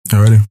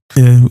Y'all ready?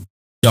 Yeah.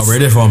 Y'all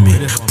ready for me?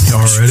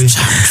 Y'all ready?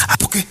 I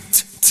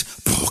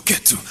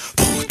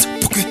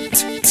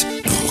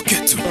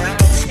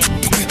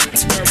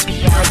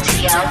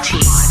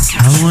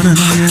wanna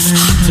know your name.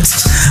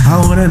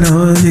 I wanna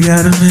know if you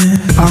got a man.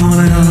 I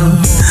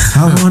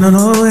wanna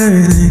know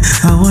everything.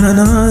 I wanna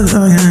know if you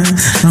got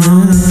I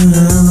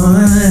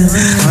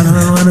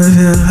wanna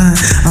feel high.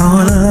 I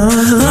wanna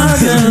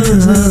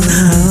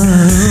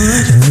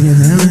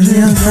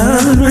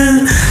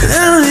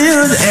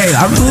Hey,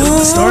 I'm telling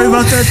the story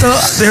about that though.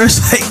 There's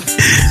like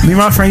me and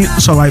my friend.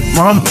 So like,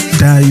 my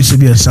dad used to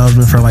be a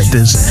salesman for like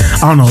this.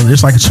 I don't know.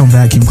 There's like some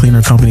vacuum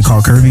cleaner company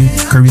called Kirby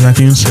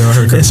Vacuums.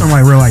 It's some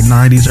like real like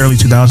 90s, early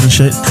 2000s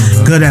shit.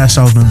 Good ass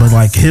salesman, but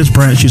like his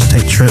branch used to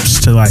take trips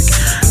to like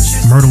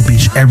Myrtle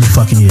Beach every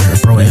fucking year,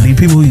 bro. And the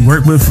people he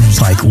worked with was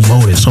like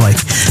loaded. So like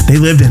they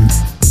lived in.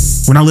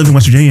 When I lived in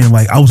West Virginia,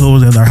 like I was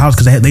always at their house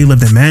because they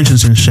lived in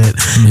mansions and shit,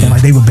 and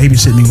like they would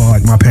babysit me while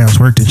like my parents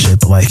worked and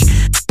shit. But like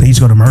they used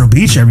to go to Myrtle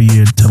Beach every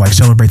year to like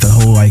celebrate the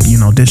whole like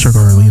district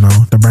or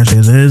the branch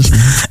as is.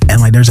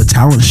 And like there's a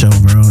talent show,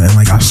 bro, and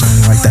like I sang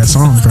like that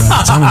song, bro, at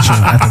the talent show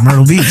at the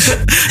Myrtle Beach.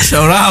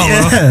 Showed out,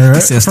 yeah, bro.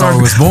 Right? He said Star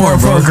was born,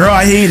 bro. For a girl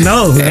I didn't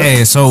know. Bro.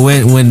 Hey, so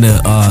when the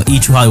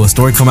E True Hollywood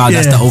story come out,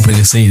 that's the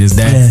opening scene. Is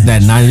that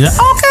 90s?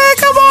 Okay,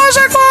 come on,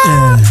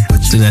 Shaquan.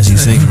 That's you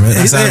singing, right?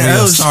 That's how I be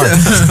a star.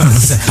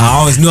 I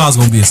always knew I was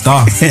gonna be a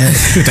star.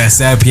 That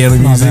sad piano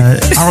music.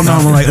 I don't know.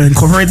 I'm gonna like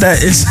incorporate that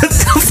into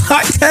the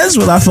podcast,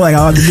 but I feel like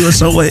I'll have to do it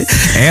some way.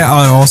 And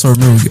I also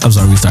remember. I'm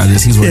sorry, we started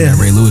this. He's wearing that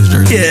Ray Lewis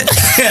jersey.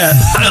 Yeah.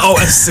 Oh,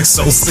 it's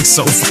 606.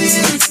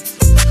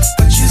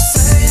 But you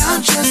say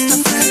I'm just a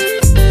friend.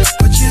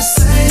 But you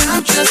say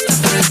I'm just a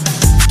friend.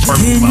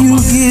 Can you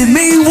give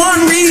me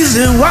one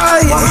reason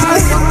why?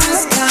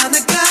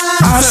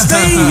 I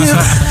stay here,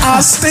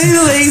 I stay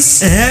late,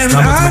 and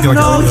I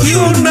know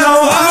you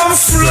know I'm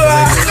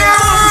fly.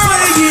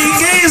 Play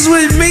games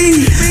with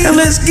me, and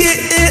let's get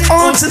it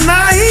on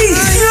tonight.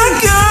 You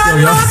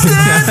got nothing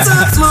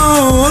to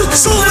lose,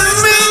 so let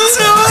me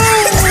do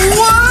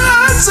what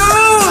I do.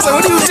 So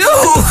what do you do?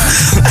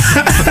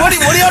 What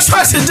are y'all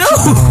trying to do?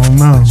 I don't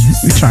know.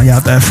 We trying to get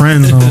out that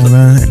friend zone,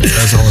 man.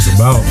 That's all it's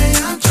about.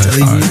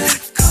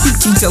 You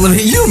keep telling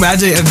me, you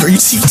imagine you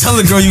keep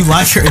telling a girl you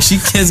like her and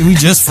she can't, we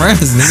just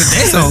friends,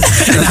 nigga. Damn.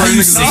 How you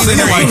sing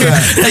it like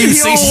that? How you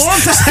sing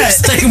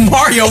say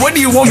Mario, what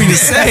do you want me to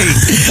say?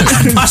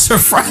 I'm not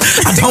your friend.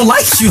 I don't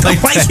like you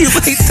like that.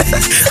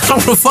 I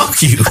don't want to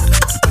fuck you.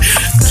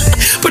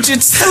 But you're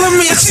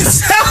telling me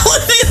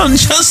I'm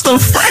just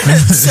a friend.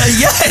 Say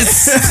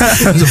yes.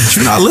 But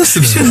you're not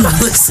listening.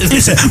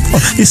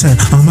 He said,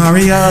 oh,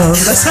 Mario.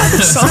 That's how the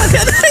song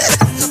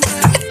is.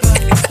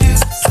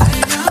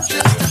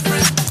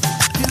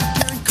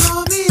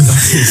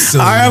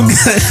 I'm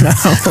good now.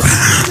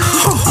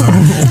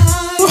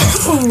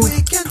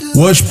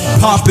 What's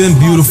poppin',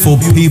 beautiful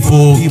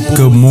people?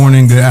 Good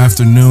morning, good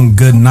afternoon,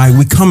 good night.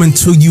 We coming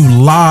to you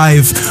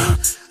live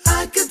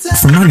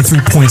from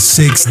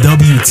 93.6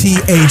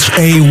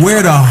 WTHA.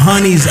 Where the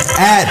honey's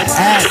at.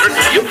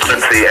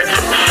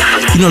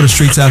 You know the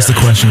streets ask the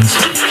questions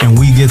and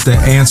we get the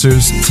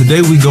answers.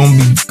 Today we gonna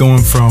be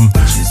going from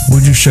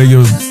would you share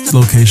your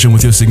location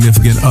with your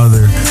significant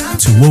other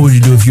to what would you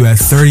do if you had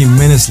 30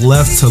 minutes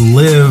left to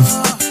live.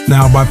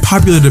 Now, by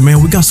popular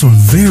demand, we got some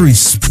very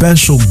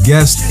special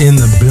guests in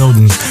the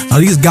building. Now,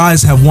 these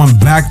guys have won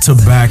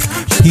back-to-back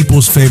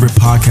People's Favorite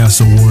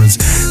Podcast Awards.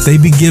 They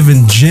be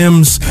giving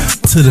gems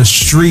to the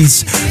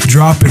streets,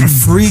 dropping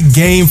free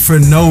game for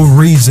no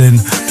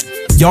reason.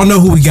 Y'all know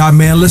who we got,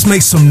 man. Let's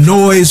make some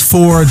noise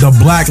for the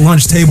Black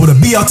Lunch Table, the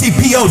BLT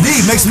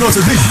POD. Make some noise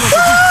for the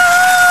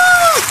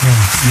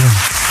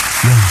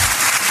Yeah.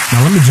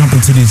 Now let me jump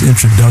into these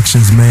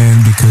introductions,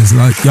 man, because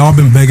y'all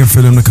been begging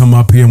for them to come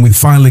up here and we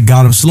finally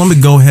got them. So let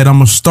me go ahead. I'm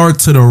going to start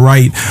to the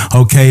right.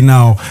 Okay,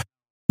 now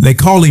they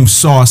call him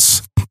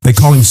Sauce. They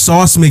call him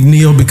Sauce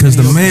McNeil because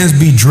the man's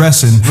be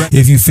dressing,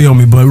 if you feel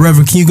me. But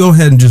Reverend, can you go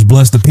ahead and just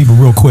bless the people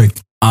real quick?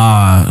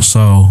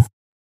 So,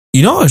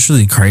 you know what's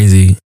really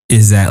crazy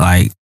is that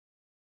like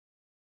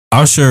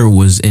Usher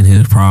was in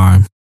his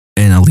prime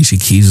and Alicia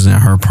Keys was in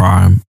her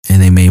prime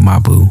and they made my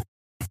boo.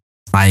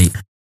 Like,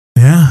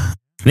 yeah.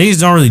 Niggas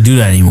don't really do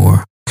that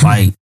anymore.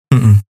 Like,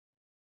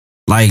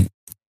 like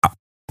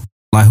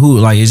who?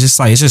 Like, it's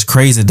just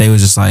crazy that they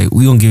was just like,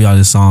 we gonna give y'all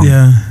this song,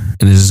 yeah,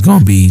 and it's just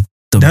gonna be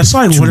the. That's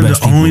like one of the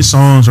only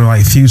songs or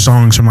like few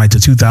songs from like the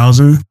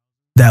 2000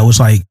 that was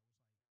like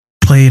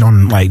played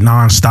on like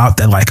nonstop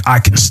that like I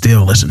can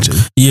still listen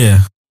to.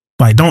 Yeah.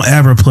 Like, don't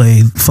ever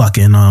play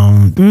fucking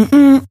Don't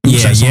ever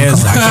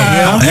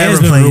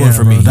play ruined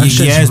for me.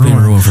 Yeah, it's been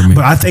ruined for me.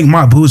 But I think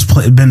my boo's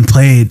been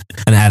played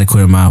an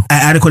adequate amount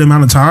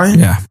of time.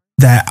 Yeah,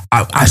 that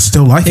I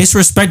still like. It's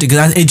respected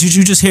because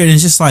you just hear it and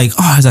it's just like,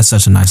 oh, that's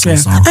such a nice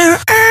little song.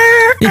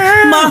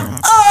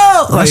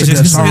 Like,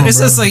 it's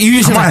just like you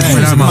just like,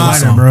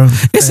 bro.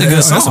 It's a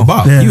good song.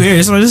 Yeah. You hear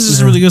it. This is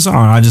just a really good song.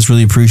 I just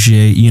really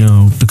appreciate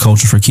the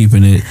culture for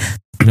keeping it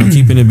You know,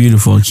 keeping it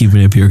beautiful and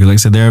keeping it pure. Because like I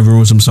said, they've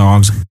ruined some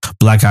songs.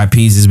 Black Eyed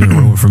Peas has been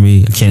ruined for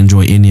me. I can't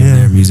enjoy any of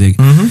their music.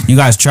 You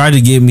guys tried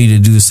to get me to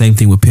do the same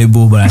thing with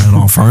Pitbull, but I held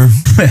on firm.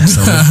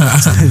 So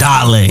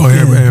Dale.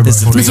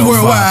 This is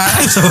worldwide.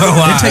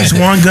 It takes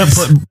one good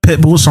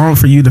Pitbull song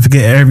for you to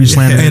forget every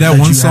slander. Hey, that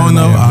one song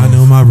though, I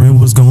know my rent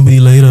was gonna be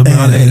late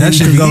about it. That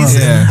shit be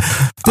easy.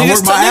 I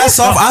work my ass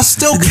off. I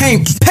still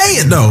can't pay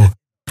it though.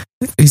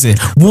 He said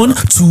 1,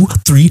 2,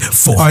 3,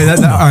 4. All right, all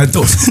right. I know. I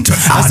don't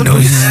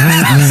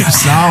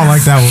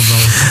like that one,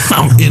 bro.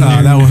 I'm in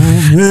there. That one.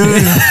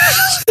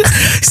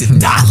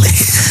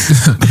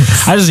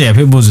 He said,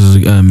 Pitbull's is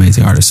an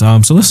amazing artist.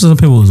 So listen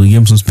to Pitbull. Give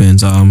him some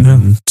spins.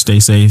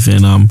 Stay safe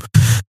and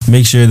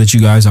make sure that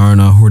you guys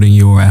aren't hoarding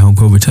your at-home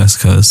COVID test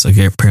because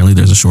apparently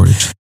there's a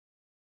shortage.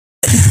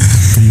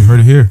 You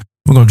heard it here.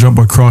 We're going to jump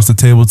across the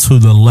table to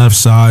the left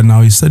side. Now,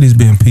 he said he's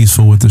being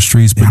peaceful with the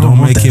streets, but don't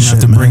make him have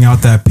to bring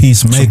out that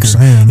peacemaker,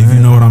 if you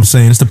know what I'm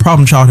saying. It's the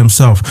problem child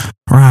himself.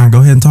 Ryan,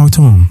 go ahead and talk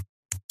to him.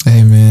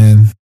 Hey,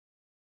 man.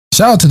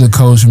 Shout out to the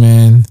coach,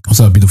 man. What's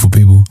up, beautiful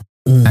people?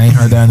 I ain't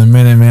heard that in a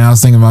minute, man. I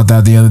was thinking about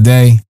that the other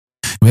day.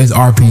 It's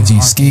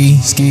RPG.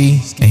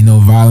 Ski. Ain't no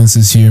violence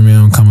this year,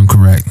 man. I'm coming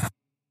correct.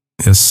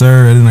 Yes,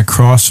 sir. And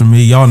across from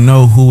me, y'all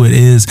know who it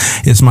is.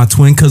 It's my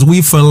twin, because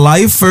we for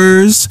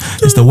lifers.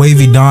 It's the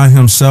Wavy Don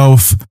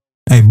himself.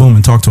 Hey, boom,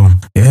 and talk to him.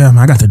 Yeah, man,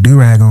 I got the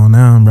do-rag on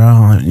now,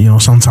 bro. You know,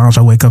 sometimes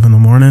I wake up in the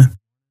morning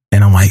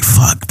and I'm like,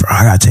 fuck, bro,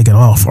 I got to take it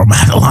off or I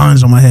have the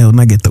lines on my head when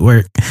I get to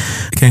work.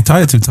 You can't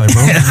tie it too tight,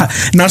 bro.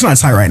 No, it's not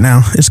tight right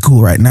now. It's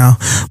cool right now.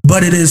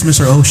 But it is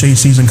Mr. O'Shea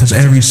season because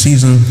every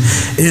season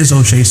is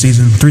O'Shea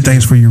season. 3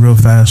 things for you real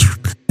fast.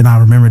 And I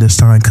remember this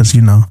time because,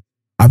 you know,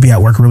 I'll be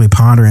at work really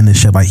pondering this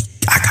shit. Like,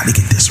 I got to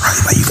get this right.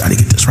 Like, you got to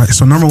get this right.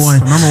 So number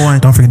one,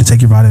 don't forget to take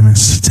your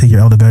vitamins. Take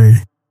your elderberry,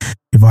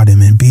 your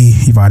vitamin B,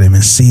 your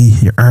vitamin C,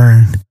 your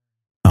iron,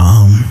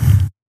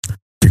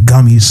 your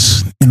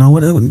gummies. You know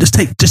what? Just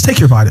take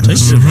your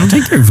vitamins.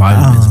 Take your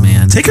vitamins,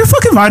 man. Take your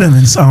fucking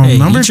vitamins. Hey,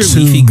 number eat your 2,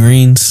 leafy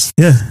greens.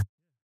 Yeah.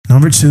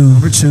 Number two,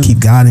 keep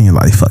God in your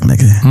life, fuck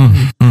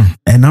nigga.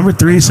 And number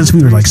 3, since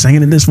we were like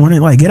singing it this morning,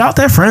 like get out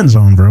that friend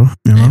zone, bro.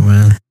 You know? Hey,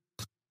 man.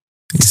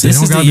 This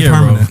is the year,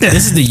 bro.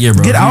 This is the year,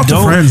 bro. Get out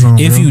the friend zone,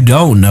 if bro. you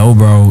don't know,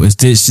 bro,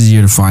 this is the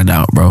year to find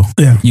out, bro.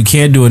 Yeah. You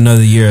can't do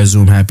another year of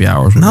Zoom happy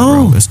hours.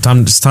 No. Bro. It's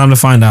time to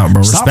find out,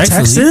 bro. Stop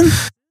Respectfully.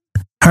 texting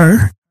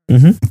her.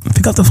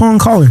 Pick up the phone and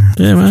call her.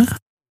 Yeah, man.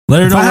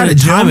 Let her know what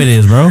time it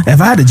is, bro.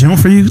 If I had a gym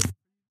for you,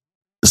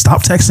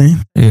 stop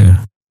texting.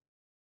 Yeah.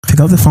 Pick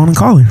up the phone and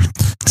call her.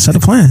 Set a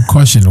plan.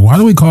 Question: why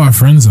do we call it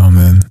friend zone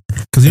then?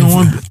 Because you don't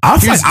want. I'm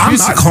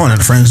not calling it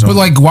a friend zone. But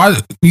like, why?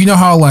 You know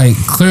how like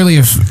clearly,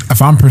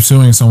 if I'm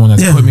pursuing someone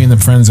that's put me in the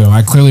friend zone,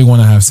 I clearly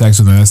want to have sex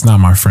with them. That's not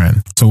my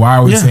friend. So why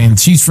are we saying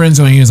she's friend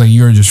zone? He's like,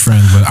 you're just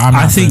friends, but I'm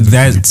not. I think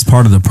that's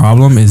part of the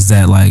problem is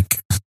that like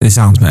it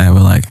sounds bad,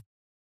 but like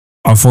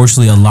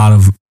unfortunately, a lot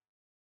of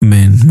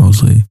men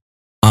mostly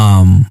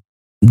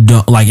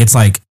don't like. It's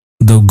like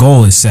the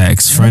goal is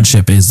sex.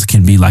 Friendship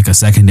can be like a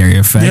secondary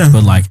effect,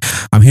 but like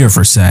I'm here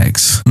for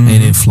sex,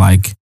 and if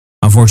like.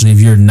 Unfortunately, if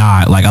you're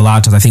not, like a lot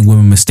of times I think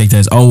women mistake that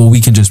as, oh, well, we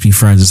can just be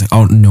friends. It's like,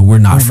 oh, no, we're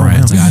not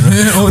friends. Like,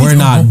 we're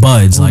not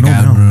buds. Like,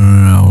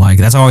 no. Like,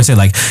 that's all I always say.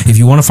 Like, if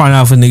you want to find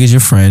out if a nigga's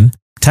your friend,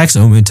 text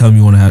him and tell him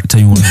you want to hook up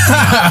with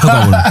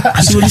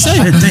him. See what he say.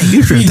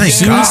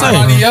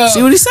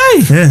 See what he say.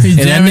 Yeah.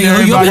 And that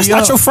nigga, yo, that's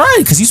not your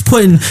friend because he's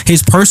putting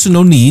his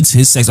personal needs,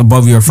 his sex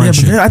above your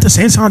friendship. Yeah, but at the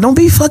same time, don't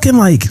be fucking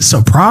like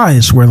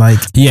surprised where like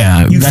you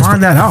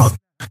find that out.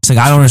 It's like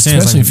I don't understand.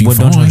 Especially it's like, if you what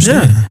don't you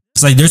understand? Yeah.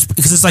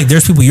 It's like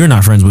there's people you're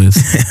not friends with.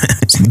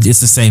 It's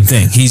the same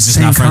thing. He's just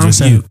not friends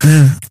with you.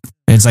 Yeah.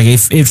 And it's like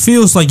it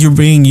feels like you're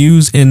being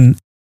used, and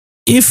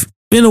if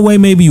in a way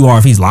maybe you are.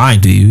 If he's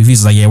lying to you, if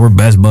he's like, yeah, we're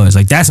best buds,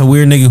 like that's a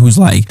weird nigga who's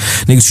like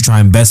niggas who try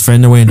and best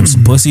friend their way into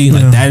some pussy.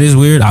 Like that is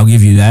weird. I'll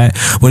give you that.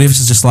 But if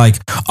it's just like,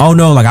 oh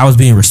no, like I was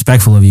being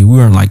respectful of you, we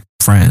weren't like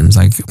friends.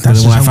 Like when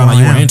I found out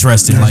you were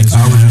interested, like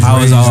I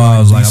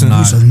was like, I'm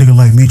not. A nigga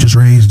like me just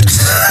raised him.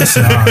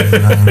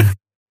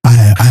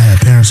 I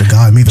had parents that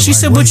got me. She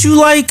said, but you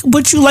like,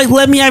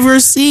 let me have your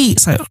seat.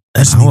 It's like,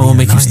 I won't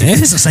make you stand.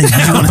 It's the same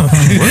thing.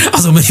 I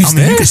was gonna make you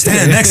stand. You can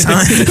stand next time.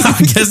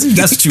 I guess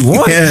that's what you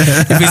want.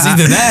 If it's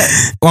either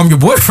that or I'm your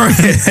boyfriend,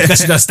 I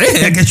guess you gotta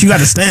stand. I guess you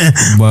gotta stand.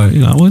 But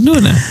I wasn't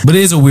doing that. But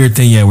it is a weird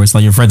thing, where it's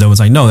like your friend that was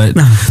like, no, that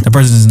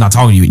person is not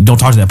talking to you. Don't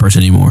talk to that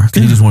person anymore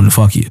because he just wanted to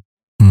fuck you.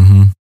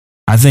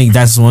 I think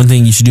that's one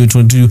thing you should do in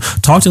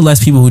 2022. Talk to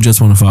less people who just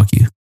want to fuck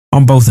you.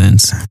 On both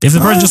ends. If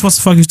the person just wants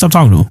to fuck you, stop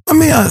talking to him. I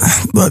mean,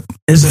 look,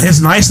 it's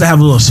nice to have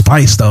a little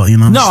spice, though. You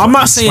know. No, I'm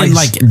not saying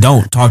like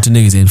don't talk to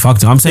niggas and fuck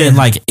them. I'm saying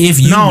like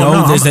if you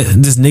know there's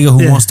this nigga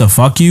who wants to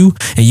fuck you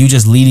and you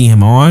just leading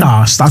him on.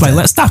 Nah, stop like,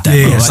 that. Stop that.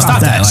 Yeah, bro.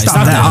 stop that.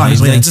 Stop that.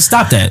 Like, just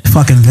stop that.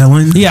 Fucking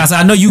villain. Yeah,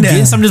 I know you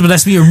getting something, but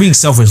that's me being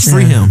selfish.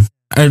 Free him.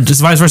 And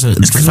just vice versa.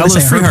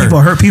 Fellas, free her. People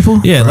hurt people.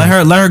 Yeah, let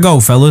her go,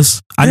 fellas.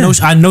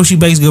 I know she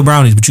bakes good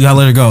brownies, but you gotta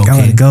let her go.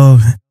 Gotta let it go.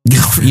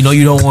 You know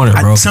you don't want it,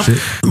 bro.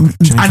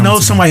 I know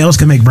somebody else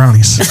can make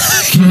brownies.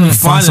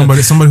 Find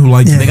somebody who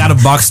like They got a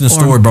box in the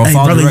store, bro. Hey,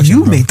 Follow brother, directions,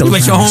 you bro. make those. You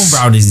make your own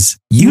brownies.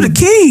 You the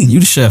king. You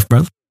the chef,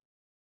 brother.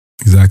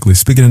 Exactly.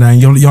 Speaking of that,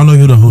 y'all know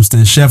who the host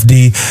is, Chef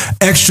D.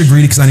 Extra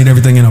greedy because I need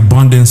everything in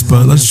abundance.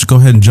 But let's just go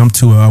ahead and jump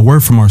to a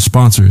word from our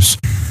sponsors.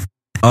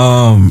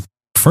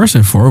 First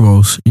and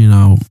foremost,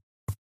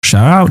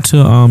 shout out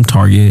to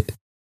Target.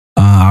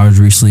 I was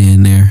recently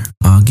in there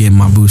getting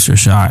my booster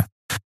shot,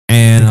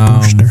 and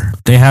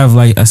they have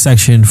like a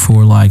section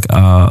for like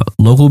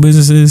local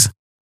businesses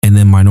and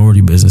then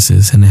minority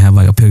businesses, and they have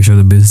like a picture of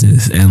the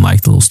business and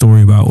like the little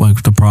story about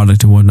like the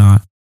product and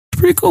whatnot. It's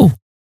pretty cool.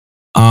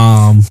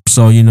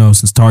 So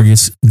since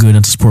Target's good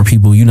enough to support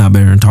people, you're not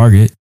better than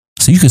Target.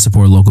 So you can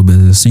support local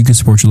business. So you can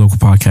support your local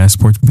podcast,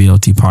 support the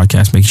BLT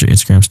podcast, make your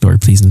Instagram story,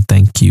 please and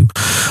thank you.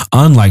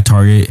 Unlike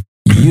Target,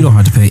 you don't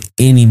have to pay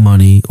any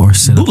money or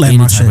set up any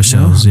type of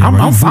shows. Yeah,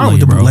 I'm fine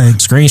with the bootleg.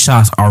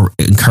 Screenshots are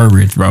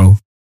encouraged, bro.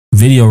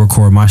 Video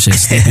record my shit,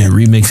 snip it,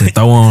 remix it,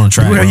 throw it on a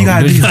track. Whatever you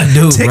gotta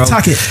do,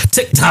 TikTok it.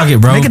 TikTok it,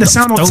 bro. Make it a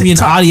sound on throw me an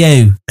TikTok.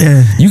 audio.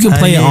 Yeah. You can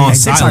play it on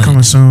TikTok silent.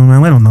 coming soon,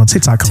 man. We don't know.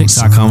 TikTok coming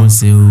soon. TikTok coming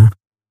soon.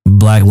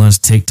 Black Lunch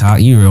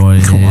TikTok. You know what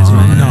it is, man.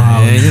 You know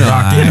how You know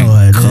rock how it. You know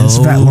what it is.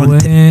 Black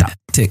Lunch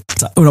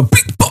TikTok with a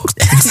big box.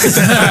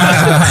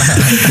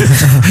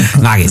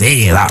 Knock his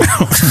head out.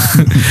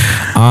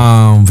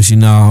 But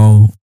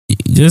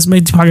just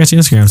make the podcast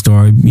your Instagram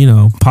story.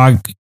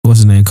 What's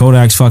his name?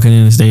 Kodak's fucking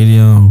in the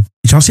stadium.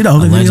 Did y'all see the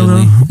other video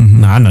though?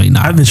 Nah, I know you're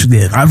not. I bet you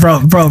did.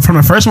 Bro, from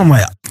the first one, I'm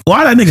like,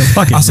 why that nigga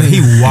fucking? I said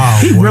he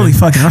wild. He really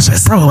fucking. I said,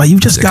 bro, like you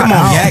just got Come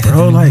on, out, Yak.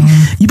 bro. Like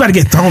you about to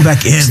get thrown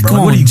back in, bro. Come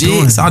What on, are you Jit.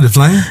 doing? I just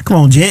playing. Come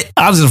on, Jet.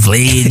 I was just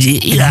playing,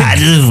 Jit. I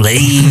just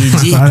playing,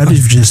 Jit. That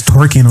bitch was just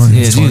twerking on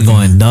Yeah, his she was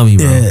going dummy,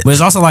 bro. Yeah. But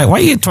it's also like, why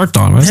you get twerked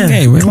on, bro? It's Yeah,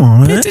 okay, bro. come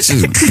on, man. Pay attention.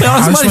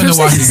 I just wonder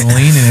why he's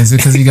leaning. Is it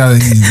because he fucking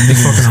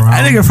around?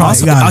 That nigga probably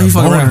Also, got he a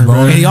fucking boner, around, bro.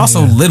 bro. And he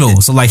also little,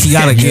 so like he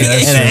gotta get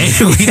at an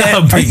angle. He got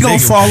a big He gonna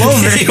nigga. fall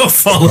over. He gonna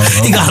fall over.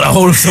 He gotta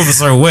hold himself a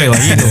certain way. Like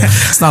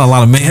it's not a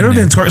lot of man. You ever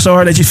there. been twerked so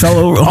hard that you fell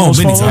over? Oh,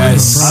 Almost many fall over?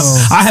 times.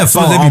 Bro. I have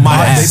fallen on my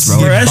ass, bro.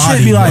 Bro, that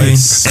shit be like,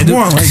 come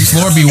on, like,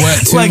 Floor be wet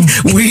too. Like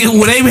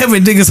when they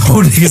having niggas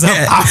hold niggas up,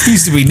 I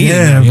used to be needing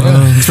yeah, them.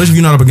 bro. Especially if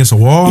you're not up against a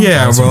wall.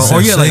 Yeah, bro. Or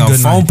you had like a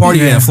phone party,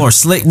 you had a floor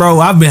slick, bro.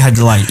 I've been had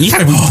to like you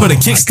gotta put a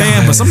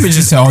kickstand, but some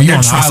bitches Oh, you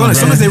on the trying. island,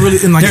 Sometimes they really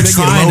in like They're they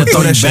get trying low, to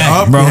throw that that shit back,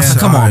 up, bro. Yeah. So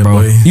come on, Alright, bro.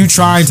 boy. You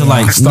trying to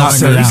like knock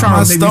stomach- it you trying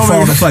out. to make me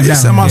fall the fuck He down.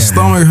 said my Yeah.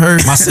 stomach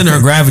hurt. My center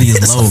of gravity is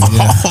low.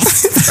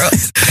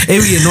 It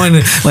be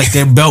annoying, like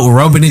their belt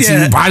rubbing into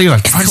your body.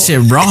 Like, oh, shit,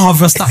 raw,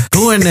 bro. Stop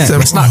doing that.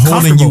 It's not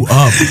holding you comfortable.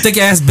 up. Thick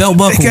ass belt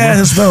buckle. Thick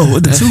ass belt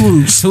with the two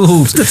hoops. Two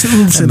hoops. The two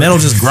hoops And in metal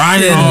just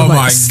grinding. Oh Like,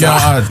 my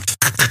god!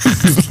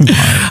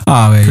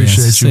 Oh man,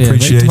 Appreciate you,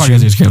 appreciate you.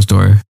 Instagram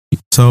story.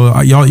 So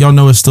y'all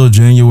know it's still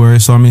January.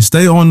 So I mean,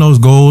 stay on those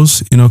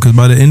goals, because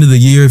by the end of the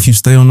year, if you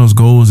stay on those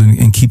goals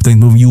and keep things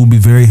moving, you will be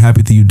very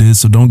happy that you did.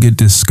 So don't get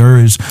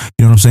discouraged.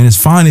 You know what I'm saying?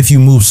 It's fine if you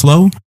move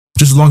slow,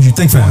 just as long as you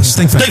think fast.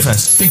 Think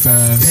fast. Think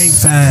fast. Think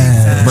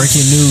fast.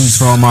 Breaking news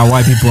for all my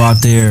white people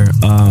out there.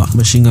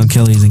 Machine Gun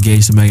Kelly is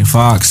engaged to Megan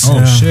Fox.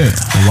 Oh shit!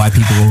 The white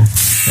people,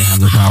 they have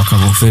the power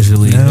couple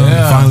officially.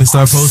 Yeah. Finally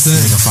start posting.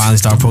 They can finally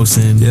start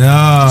posting.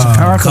 Yeah.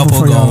 Power couple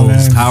for y'all, goals.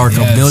 man. Power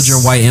couple. Yes. Build your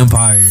white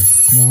empire.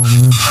 Come on,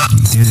 man.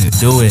 You did it.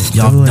 Do it.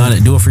 Y'all Do it. done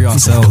it. Do it for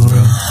yourselves, bro.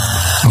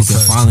 You can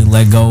finally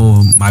let go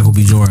of Michael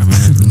B. Jordan,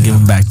 man. And give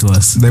him back to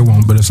us. They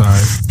won't, but it's all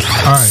right.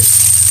 All right.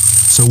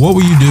 So what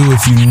would you do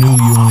if you knew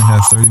you only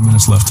had 30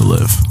 minutes left to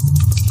live?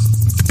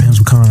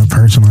 Depends what kind of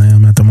person I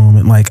am at the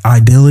moment. Like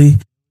ideally,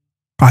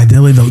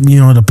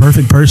 the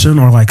perfect person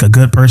or like a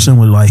good person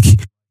would like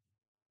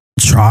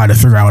try to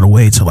figure out a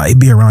way to like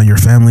be around your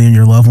family and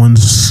your loved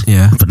ones.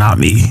 Yeah. But not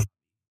me.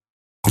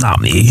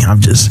 Not me.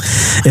 I'm just,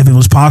 if it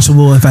was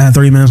possible, if I had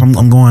 30 minutes, I'm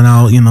going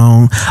out,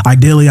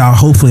 Ideally,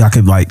 hopefully I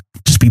could like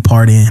just be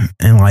partying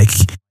and like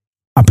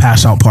I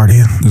pass out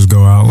partying. Just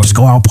go out. Just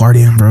go out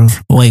partying, bro.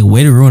 Wait,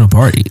 way to ruin a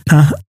party.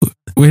 Huh?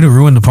 Way to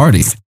ruin the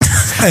party.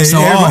 Hey, So,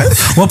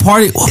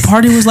 everybody- what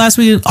party was last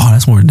weekend? Oh,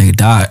 that's where a nigga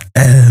died.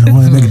 And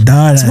one nigga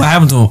died. What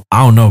happened to him?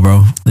 I don't know,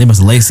 bro. They must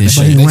have laced this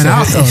But shit. he went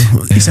out though.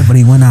 He said, but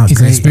he went out He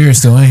said great. spirit's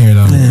still in here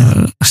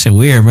though. Shit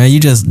weird, man. You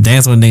just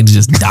dance with a nigga to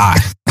just die.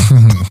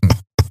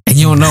 And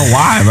you don't know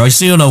why, bro. You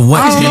still don't know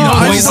what. I don't know.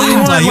 I just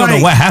don't Like, you don't know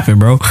like- what happened,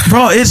 bro.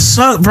 Bro, it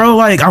sucked, bro.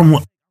 Like I'm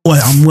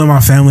with my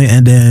family,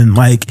 and then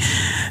like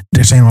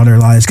they're saying all their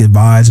lives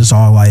goodbyes. It's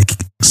all like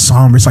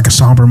somber. It's like a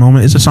somber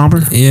moment. Is it somber?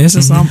 Yeah, it's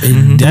a somber.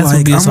 That's Like,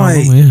 what be a I'm somber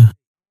like- moment, yeah.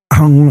 I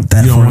don't want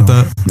that. You don't for want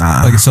real. that?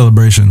 Nah. Like a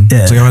celebration.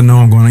 Yeah. It's like, I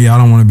know I'm going, I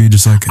don't want to be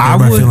just like, I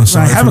everybody would, feeling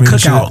sorry Like, have for a me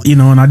and shit. cookout,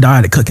 and I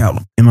died at cookout.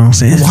 You know what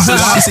I'm saying?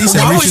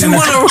 Why would you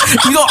want to?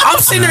 I'm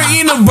sitting there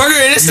eating a burger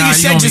and this Nah, nigga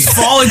you Shaq don't just be-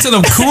 fall into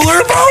the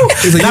cooler, bro.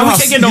 It's like, Now we how-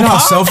 can't get no how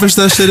pop. selfish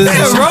that shit is.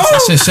 Yeah, bro.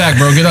 That shit, Shaq,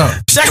 bro, get up.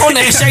 Shaq on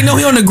that. Shaq know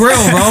he on the grill,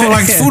 bro.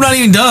 Like food not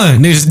even done.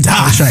 Nigga just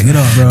die. Shaq, get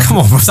up, bro.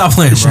 Come on, bro. Stop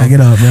playing, bro. Shaq, get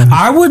up, bro.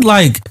 I would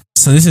like.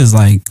 So this is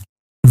like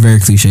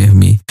very cliche of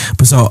me,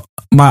 but so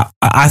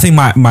I think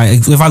my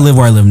if I live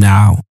where I live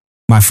now,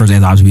 my first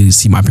answer would be to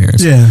see my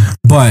parents. Yeah.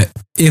 But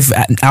if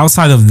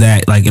outside of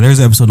that, like there's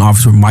an episode in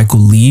Office where Michael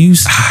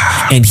leaves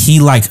and he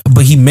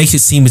but he makes it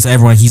seem to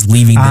everyone like he's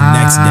leaving the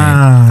next day.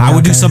 I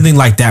would do something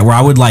like that where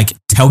I would like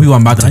tell people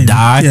I'm about to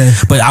die,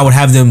 but I would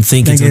have them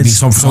think it's gonna be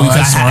so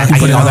I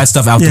get all that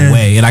stuff out the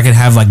way and I could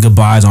have like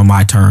goodbyes on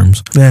my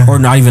terms, or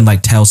not even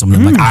like tell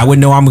someone like I would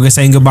know I'm gonna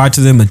say goodbye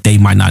to them, but they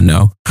might not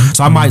know.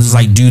 So I might just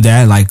like do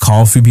that, like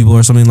call a few people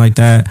or something like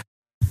that.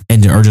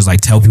 And or just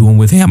like tell people I'm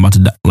with, hey, I'm about to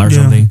die or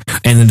something,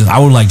 and then I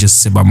would like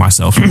just sit by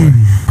myself somewhere,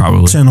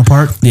 probably sit in a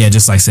park. Yeah,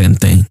 just like sit and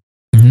think.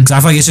 Because I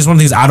feel like it's just one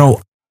of the things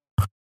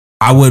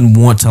I wouldn't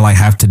want to like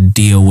have to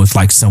deal with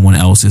like someone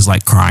else's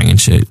like crying and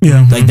shit.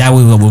 Yeah, like that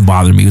would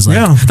bother me. It was like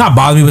not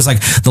bother me, but it's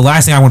like the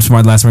last thing I want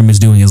my last memory is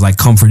doing is like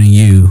comforting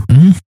you,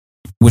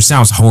 which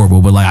sounds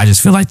horrible, but like I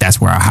just feel like that's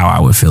how I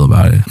would feel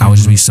about it. I would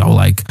just be so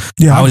like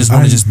I would just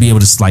want to just be able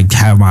to like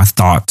have my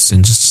thoughts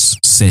and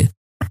just sit.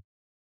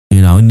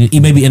 You know, and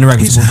maybe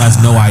interact with someone who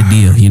has no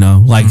idea, you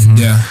know, like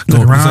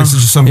go around. It's like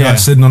just some guy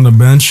sitting on the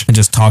bench and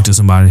just talk to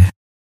somebody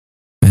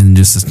and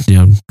just, you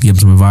know, give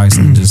them some advice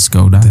and just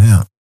go down.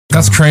 Damn.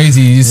 That's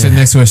crazy. You sit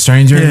next to a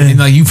stranger and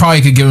like you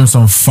probably could give him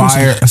some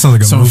fire,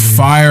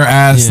 fire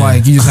ass,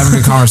 like you just having a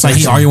good conversation.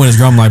 Like he arguing with his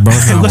drum, like, bro,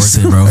 it's not worth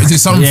it, bro. It's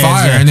just something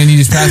fire, and then you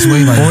just pass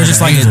away, like, or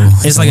just like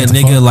it's like a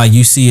nigga, like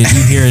you see it,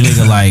 you hear a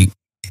nigga like.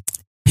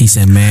 He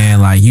said,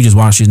 man, like, you just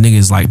watch these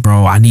niggas like,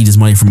 bro, I need this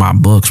money for my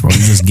books, bro. You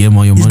just give him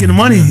all your money. He's getting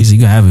money. He said, you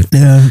can have it.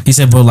 Yeah. He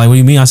said, but like, what do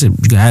you mean? I said,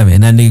 you can have it.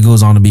 And that nigga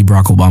goes on to be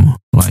Barack Obama.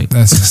 Like,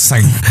 that's just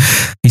like,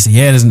 he said,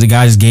 yeah, the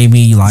guy just gave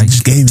me like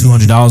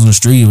 $200 on the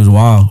street. It was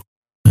wild.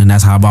 And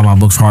that's how I bought my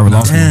books for Harvard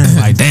Law School.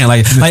 Like, damn,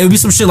 like it would be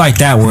some shit like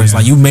that where it's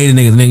like, you made a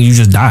nigga, you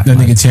just died. That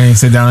nigga Chang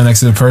sit down next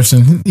to the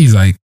person. He's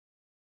like,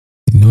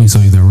 you know, he saw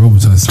you that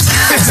Robitussin.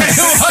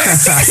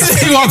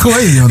 He walk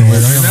away on the way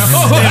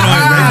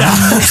right now.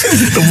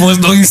 The boys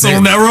know you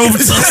sold that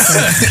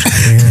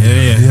Robitussin.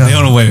 Yeah. They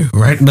on the way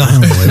right now.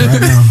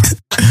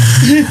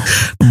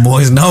 The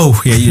boys know.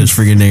 Yeah, you just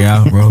freaking nigga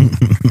out, bro.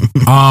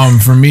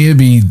 For me, it'd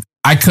be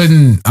I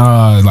couldn't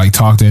like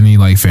talk to any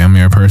like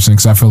family or person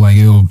because I feel like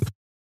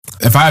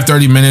if I have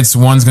 30 minutes,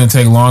 one's going to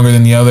take longer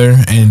than the other,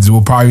 and it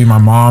will probably be my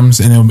mom's,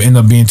 and it'll end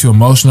up being too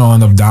emotional. I'll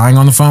end up dying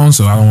on the phone,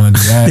 so I don't want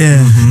to do that.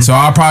 So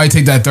I'll probably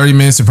take that 30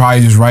 minutes to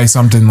probably just write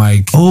something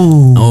like,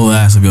 oh,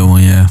 that's a good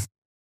one, yeah.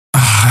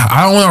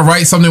 I don't want to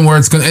write something where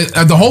it's going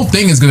to, the whole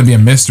thing is going to be a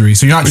mystery,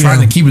 so you're not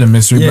trying to keep it a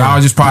mystery, but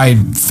I'll just probably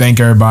thank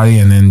everybody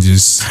and then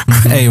just...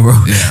 Hey, bro,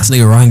 this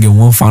nigga Ryan get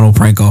one final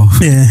prank off.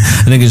 Yeah.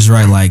 I think just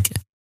write like...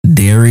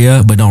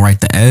 Daria, but don't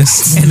write the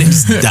S, and then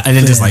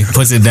just like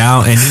puts it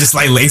down, and he just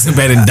like lays in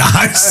bed and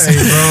dies. Hey,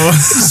 bro.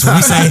 So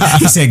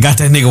he said, got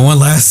that nigga one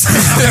last. I'm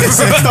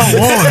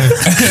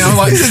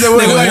like,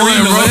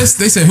 reading the list.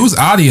 They said, who's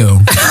audio?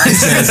 He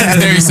said,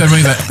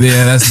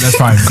 yeah, that's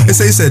fine. He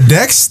said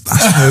Dex.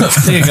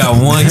 He got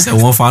one. He said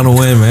one final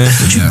win, man.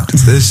 Yeah. He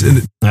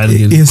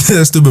said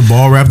that stupid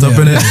ball wrapped up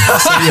in it.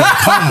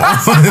 Come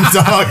on,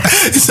 dog.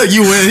 He said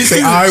you win. He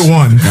said I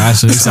won.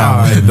 Gotcha. All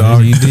right,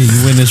 dog. You did.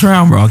 You win this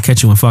round, bro. I'll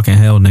catch you in fucking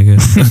hell, nigga.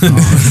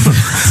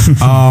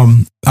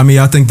 I mean,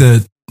 I think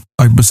that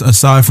like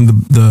aside from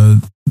the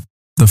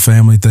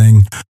family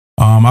thing,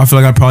 I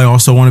feel like I probably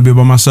also want to be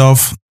by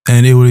myself,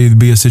 and it would either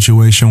be a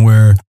situation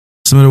where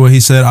similar to what he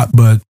said,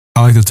 but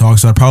I like to talk,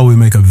 so I'd probably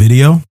make a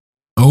video.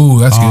 Oh,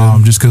 that's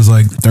good. Just because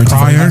like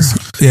prior,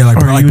 you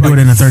would do it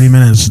in 30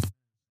 minutes.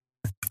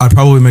 I'd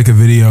probably make a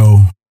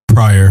video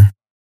prior.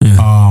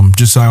 Yeah.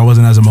 Just so I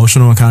wasn't as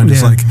emotional and kind of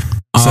just like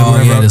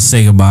just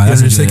say goodbye.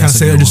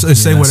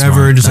 Just say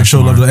whatever, and just like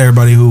show love to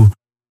everybody who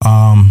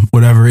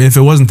whatever. If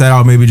it wasn't that,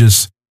 I'll maybe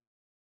just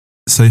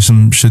say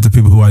some shit to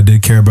people who I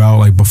did care about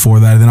like before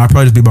that. And then I'd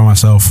probably just be by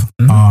myself.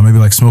 Maybe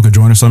like smoke a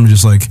joint or something,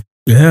 just like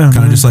kind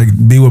of just like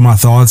be with my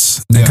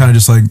thoughts and kind of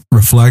just like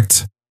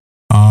reflect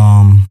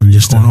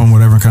just on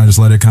whatever, and kind of just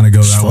let it kind of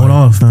go that way.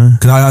 Off, man.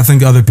 Because I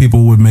think other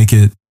people would make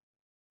it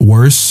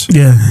worse,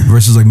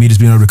 versus like me just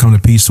being able to come to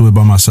peace to it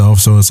by myself.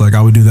 So it's like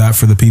I would do that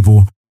for the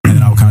people, and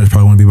then I would kind of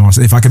probably want to be by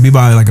myself. If I could be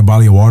by like a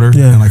body of water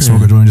and like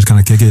smoke a joint and just kind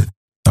of kick it,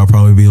 that would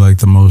probably be like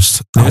the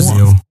most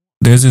ideal.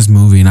 There's this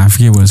movie, and I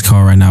forget what it's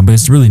called right now, but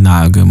it's really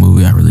not a good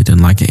movie. I really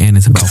didn't like it, and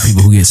it's about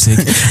people who get sick,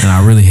 and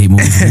I really hate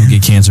movies who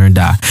get cancer and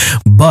die.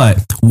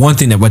 But one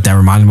thing that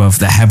reminded me of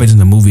that happens in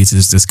the movie is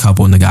this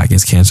couple, and the guy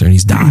gets cancer, and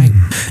he's dying.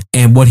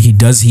 And what he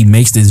does, he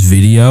makes this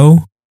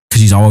video,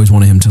 because he's always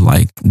wanted him to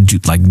like do,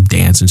 like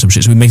dance and some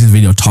shit. So he makes this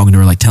video talking to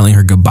her, like telling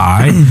her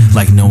goodbye,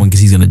 like knowing because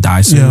he's gonna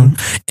die soon.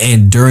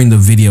 And during the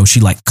video,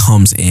 she like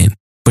comes in,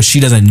 but she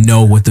doesn't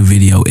know what the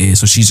video is.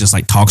 So she's just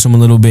like talks to him a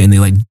little bit, and they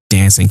like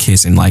dance and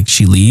kiss, and like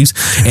she leaves,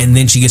 and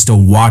then she gets to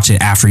watch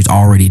it after he's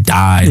already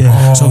died.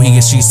 So she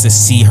gets to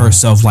see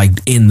herself like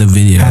in the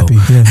video,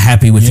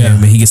 happy with him,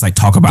 and he gets like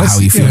talk about how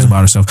he feels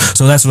about herself.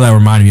 So that's what that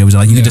reminded me of. Was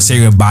like you get to say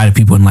goodbye to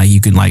people, and like you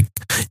can like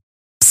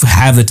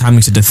have the time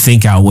to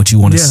think out what you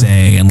want to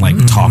say and like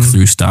talk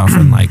through stuff,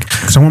 and like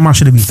because I want my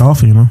shit to be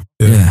thoughtful, you know.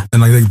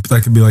 And like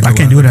that could be like I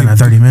can't do it in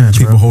 30 minutes.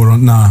 People hold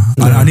on.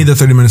 I need the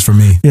 30 minutes for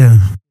me.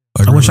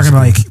 Like, I wish I could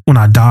like when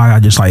I die, I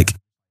just like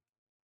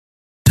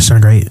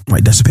disintegrate,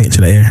 like dissipate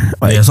into the air.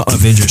 Like, Yeah, it's all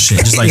Avengers shit.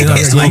 Just like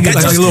dust. like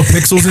little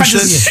pixels and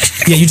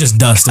shit. Yeah, you just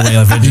dust the way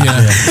Avengers.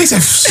 Yeah. He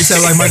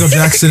said like Michael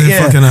Jackson and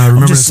Yeah. fucking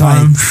Remember the just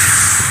Time.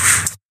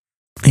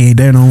 he ain't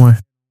there no more.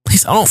 He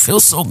said, I don't feel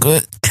so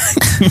good.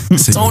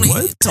 Tony.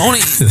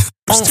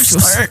 Mr.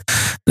 Stark.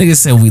 Nigga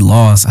said we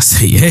lost. I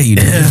said, yeah, you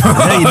did.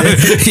 Yeah, you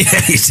did.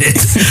 Yeah, you did.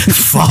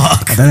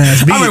 Fuck. That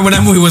ass I beat. remember when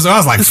that movie was on, I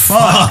was like,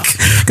 fuck.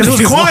 Because it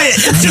was quiet.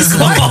 Just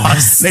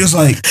lost. Niggas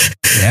like,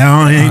 yeah,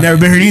 I ain't never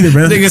been hurt either,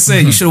 bro. Nigga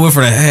said, you should have went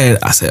for the head.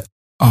 I said,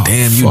 Oh,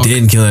 damn, you fuck.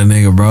 didn't kill that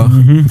nigga, bro.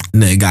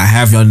 Nigga got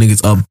half y'all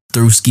niggas up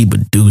through ski,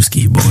 but do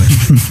ski, boy.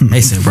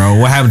 They said, bro,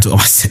 what happened to him?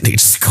 I said, nigga,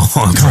 just go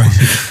on, bro.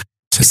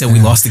 He said, we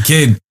lost the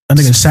kid. That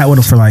nigga sat with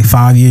him for like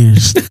 5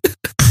 years.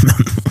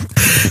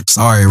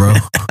 Sorry, bro.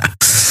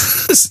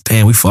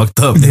 Damn, we fucked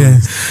up. Yeah.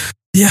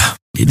 Yeah.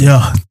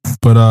 Yeah.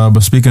 But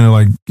speaking of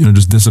like,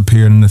 just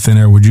disappearing into thin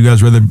air, would you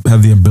guys rather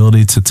have the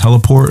ability to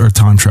teleport or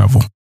time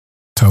travel?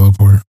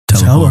 Teleport.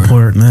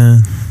 Teleport,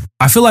 man.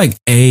 I feel like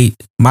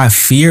my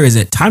fear is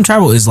that time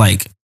travel is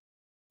like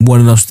one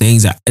of those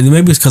things that, and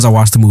maybe it's because I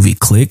watched the movie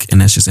Click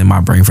and that's just in my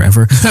brain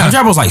forever. Time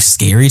travel is like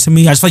scary to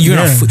me. I just feel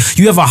like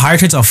you have a higher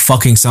chance of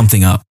fucking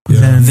something up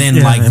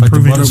than like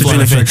improving the the butterfly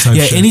situation. effect type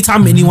shit.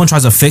 anytime anyone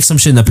tries to fix some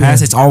shit in the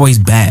past, it's always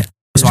bad.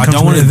 So I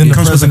don't want to. then It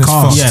comes with the present is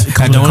cost. fucked.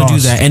 Yeah, I don't want to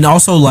do that. And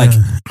also, like,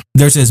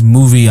 there's this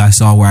movie I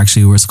saw where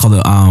it's called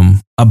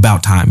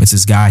About Time. It's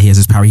this guy. He has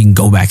this power. He can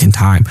go back in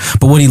time.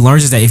 But what he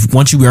learns is that if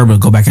once you were able to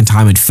go back in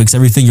time and fix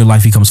everything, your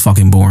life becomes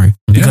fucking boring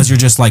because you're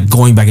just like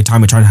going back in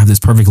time and trying to have this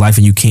perfect life,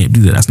 and you can't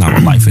do that. That's not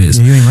what life is.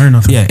 Yeah, you ain't learn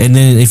nothing. Yeah, and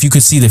then if you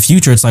could see the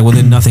future, it's like, well,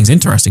 then nothing's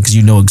interesting because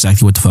you know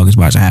exactly what the fuck is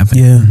about to happen.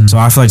 Yeah. So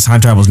I feel like time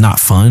travel is not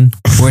fun.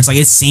 Where it's like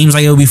it seems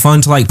like it would be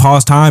fun to like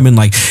pause time and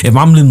like if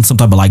I'm in some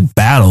type of like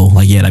battle,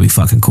 like yeah, that'd be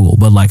fucking cool.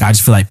 But like I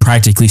just feel like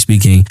practically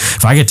speaking,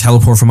 if I could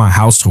teleport from my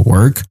house to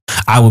work,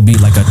 I would be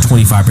like a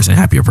 25%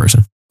 happier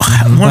person.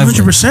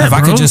 100%. If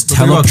I could just But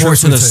think about teleport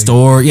trips to we the take.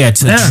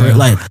 store,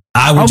 like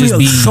I would I'll just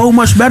be so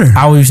much better.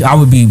 I would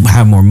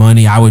have more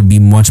money. I would be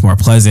much more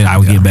pleasant. I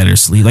would get better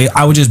sleep. Like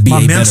I would just be My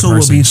a better mental would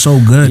person. be so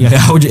good. Yeah,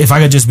 if I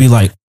could just be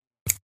like,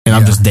 and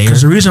I'm just there.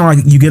 Because the reason like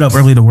you get up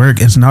early to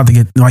work is not to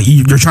get like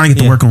you're trying to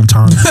get to work on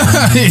time.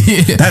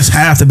 That's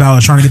half the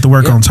battle, trying to get to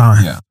work on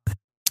time. Yeah.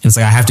 It's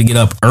like I have to get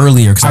up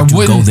earlier because I have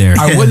to go there.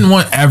 I wouldn't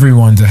want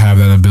everyone to have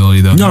that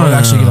ability though. No, That would no,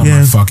 actually no, get on no.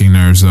 my fucking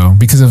nerves though.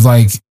 Because of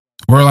like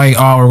we're like,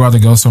 oh, we're about to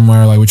go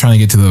somewhere, like we're trying to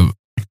get to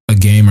a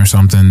game or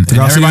something. And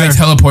y'all see everybody that?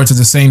 teleports at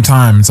the same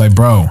time. It's like,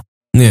 bro,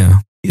 Yeah.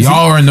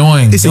 y'all are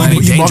annoying. It's Like,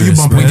 you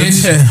bump we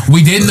heads.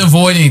 we didn't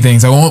avoid anything.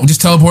 So I won't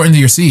just teleport into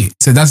your seat.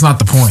 So that's not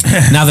the point.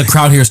 Now the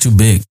crowd here is too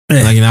big.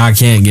 Like now I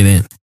can't get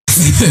in.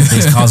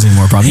 It's causing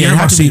more problems. Yeah, it Yeah,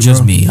 have to be seat, just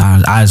bro. me.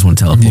 I just want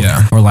to teleport.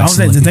 Yeah. Or like I was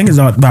saying, the select thing is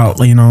about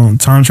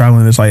time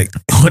traveling. It's like,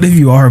 what if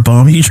you are a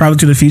bum? You travel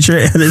to the future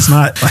and it's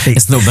not like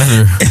it's no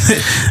better.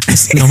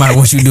 No matter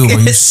what you do, but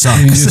you suck.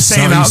 it's the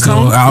same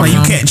outcome. Like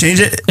you can't change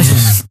it.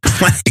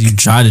 Like, You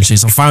try to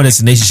chase some final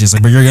destination shit,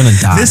 like, but you're gonna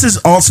die. this is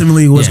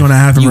ultimately what's Yeah. going to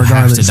happen. You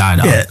regardless. have to die,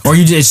 dog. Yeah, Or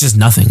it's just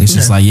nothing. It's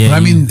just like But I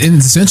mean,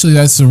 essentially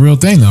that's the real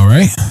thing though,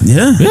 right?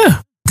 yeah.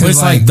 yeah. But it's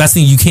like like- that's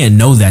the thing, you can't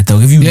know that though.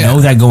 If you Yeah.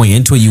 know that going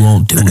into it, you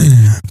won't do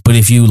it. But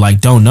if you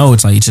like don't know,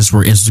 it's like it's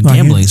Like,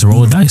 gambling. It's a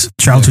roll of dice.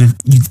 Travel to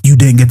you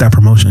didn't get that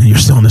promotion. You're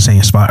still in the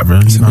same spot, bro.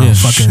 You know, Yeah,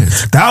 fucking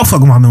that'll fuck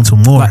with my mental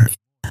more. Like,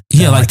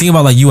 yeah, like think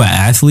about like you an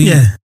athlete,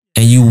 Yeah.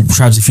 and you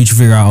try to the future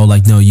figure out, oh,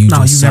 like no, you No,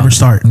 just you suck. never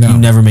start. No. You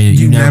never made it.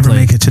 You never played.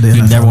 make it to the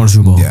You NFL. never won a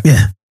Super Bowl. Yeah.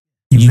 Yeah,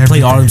 You never played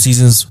did all that. them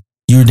seasons.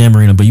 You were damn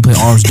arena, but you played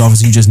all them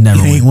Dolphins. You just never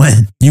You ain't win.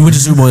 win. You went to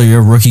Super Bowl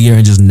your rookie year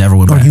and just never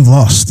went Or back. you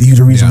lost. You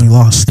the reason Yeah. you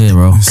lost. Yeah,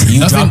 bro. You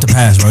Nothing- dropped the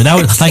pass, bro. That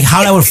would like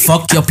how that would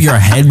fuck up your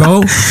head,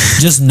 bro.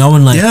 Just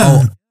knowing like,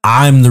 Yeah. oh,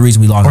 I'm the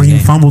reason we lost Or the you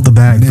game. fumbled the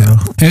bag, bro.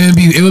 And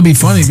it would be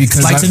funny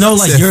because Like to know,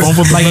 like said you're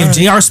fumbled the like if bag.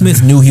 J.R.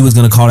 Smith knew he was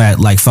gonna call that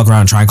like fuck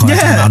around and try and call that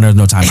Yeah. timeout, and there's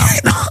no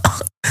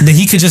timeout. Then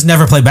he could just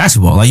never play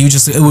basketball. Like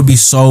it would be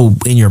so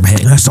in your head.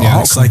 That's the Yeah,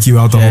 outcome. It's like you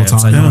out the Yeah, whole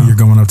it's time. like, You're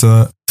going up to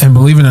that. and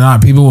believe it or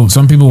not,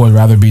 some people would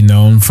rather be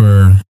known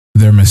for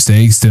their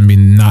mistakes than be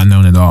not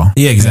known at all.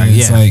 Yeah, exactly.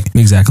 And it's Yeah, like,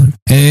 exactly.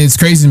 and it's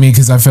crazy to me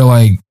because I feel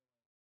like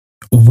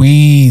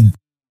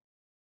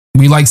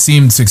we like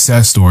seeing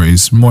success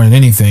stories more than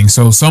anything.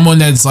 So someone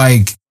that's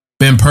like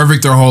been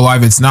perfect their whole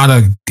life, it's not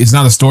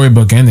a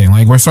storybook ending.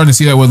 Like we're starting to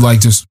see that with like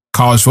just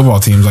college football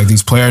teams. Like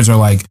these players are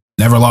like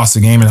never lost a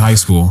game in high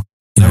school,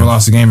 never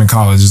lost a game in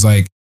college. It's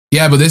like,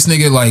 yeah, but this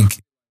nigga like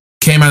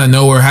came out of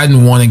nowhere,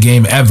 hadn't won a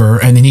game ever,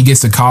 and then he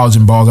gets to college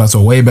and balls out. So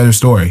a way better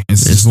story.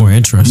 It's just more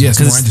interesting. Yeah, it's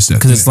more interesting.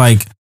 because it's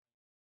like,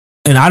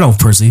 and I don't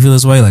personally feel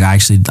this way. Like I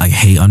actually like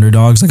hate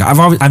underdogs. Like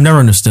I've never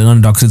understood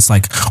underdogs. It's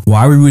like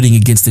why are we rooting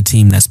against the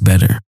team that's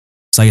better?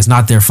 It's like it's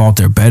not their fault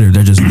they're better.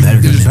 They're just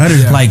better.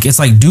 Like it's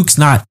like Duke's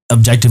not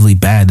objectively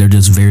bad. They're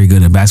just very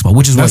good at basketball,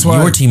 which is what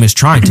your team is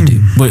trying to do.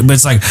 But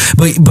it's like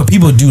but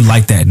people do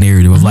like that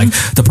narrative of like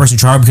the person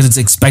trying because it's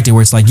expected.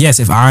 Where it's like, yes,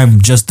 if I'm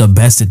just the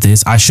best at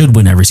this, I should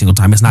win every single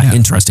time. It's not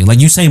interesting. Like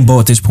Usain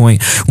Bolt at this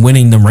point,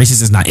 winning them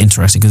races is not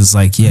interesting because it's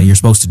like, you're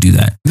supposed to do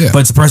that. Yeah. But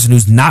it's the person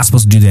who's not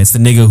supposed to do that. It's the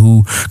nigga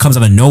who comes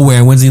out of nowhere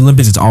and wins the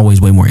Olympics. It's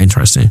always way more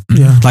interesting.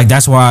 Yeah, like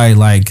that's why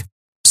like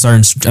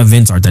certain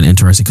events aren't that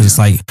interesting because it's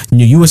like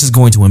U.S. is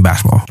going to win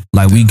basketball.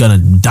 Like we gonna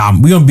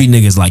beat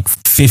niggas like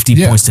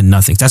 50 points to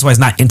nothing. That's why it's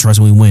not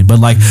interesting when we win. But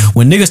like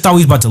when niggas thought we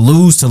was about to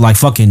lose to like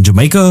fucking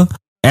Jamaica,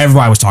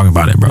 everybody was talking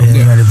about it, bro. Yeah,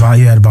 you had to buy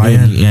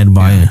in. You had to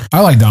buy in.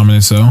 I like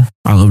dominance though.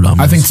 I love dominance.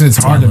 I think it's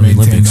hard to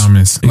maintain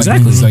dominance.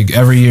 Exactly. It's like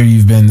every year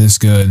you've been this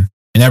good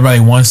and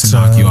everybody wants to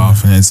knock you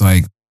off, and it's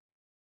like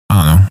I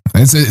don't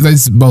know.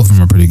 It's both of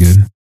them are pretty good.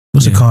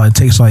 What's it called? It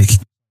takes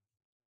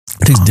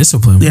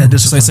discipline. Bro. Yeah,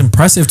 discipline. So it's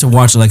impressive to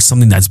watch like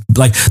something that's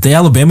like the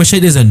Alabama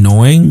shit is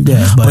annoying,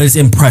 but it's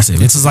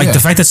impressive. It's just like the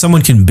fact that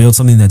someone can build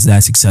something that's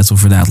that successful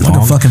for that long.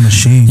 Like a fucking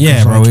machine.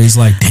 Yeah, bro. It's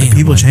like damn.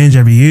 People change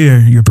every year.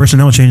 Your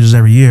personnel changes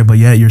every year, but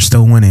yet you're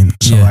still winning.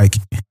 So like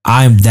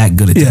I'm that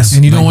good at this.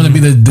 And you don't want to be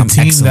the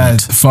team that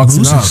fucks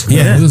it up.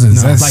 Yeah,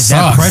 loses. No. Like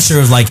that pressure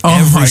of like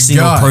every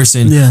single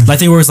person. Yeah. Like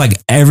they were like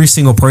every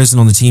single person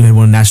on the team had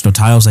won national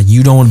titles. Like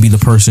you don't want to be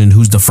the person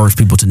who's the first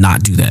people to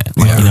not do that.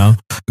 Like you know,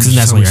 because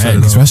that's what you're at.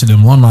 Especially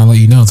them alumni let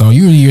you know. So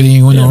you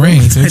ain't win no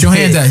ring. So put your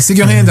hand out. Stick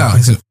your hand out.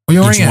 So,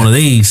 Each one of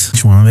these.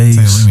 Each one of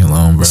these. Leave me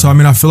alone, bro. So I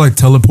mean, I feel like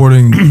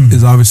teleporting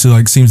is obviously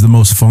like seems the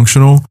most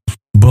functional,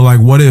 but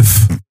like, what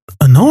if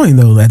annoying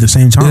though at the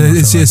same time?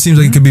 It seems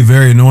like it could be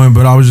very annoying.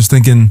 But I was just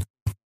thinking,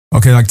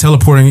 okay, like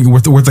teleporting,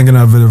 we're thinking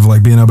of it of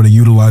like being able to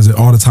utilize it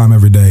all the time,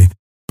 every day.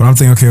 But I'm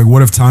thinking, okay,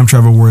 what if time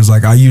travel was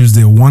like I used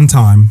it one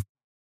time,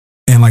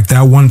 and like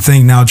that one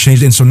thing now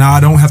changed, and so now I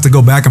don't have to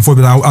go back and forth.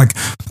 But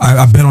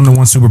I bet on the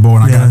one Super Bowl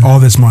and I got all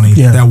this money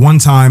that one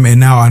time, and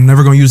now I'm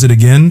never going to use it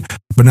again.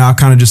 But now I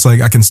kind of just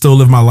like I can still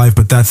live my life,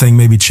 but that thing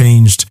maybe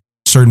changed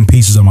certain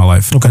pieces of my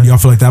life. Okay, y'all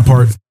feel like that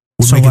part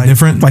would make it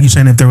different? Like you're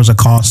saying, if there was a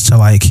cost to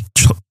like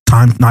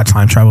not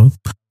time travel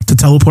to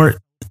teleport.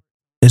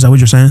 Is that what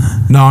you're saying?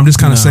 No, I'm just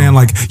kind of saying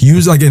like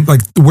use like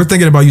we're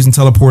thinking about using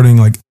teleporting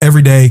like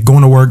every day,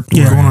 going to work,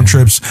 going on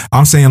trips.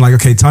 I'm saying like,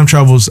 okay, time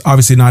travel is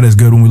obviously not as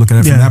good when we look at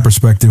it from that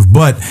perspective.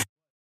 But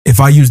if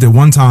I used it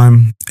one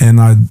time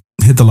and I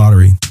hit the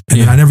lottery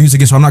and then I never used it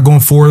again, so I'm not going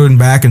forward and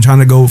back and trying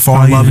to go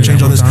fall in love and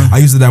change all this. I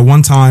used it that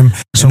one time,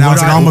 so now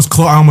it's like I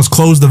almost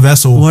closed the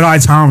vessel. Would I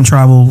time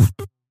travel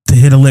to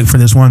hit a lick for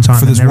this one time?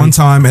 For this one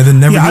time and then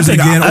never use it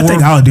again? I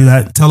think I would do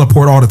that.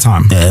 Teleport all the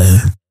time.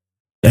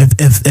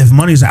 If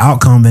money's the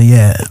outcome,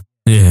 then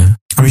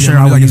I'm sure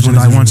I would use it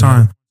like one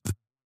time.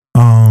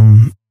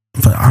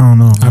 But I don't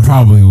know. I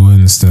probably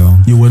wouldn't. Still,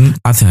 you wouldn't?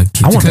 I think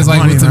I want because like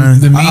money,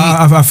 with the meat,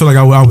 I feel like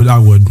I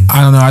would.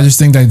 I don't know. I just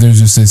think that there's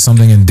just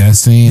something in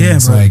destiny. And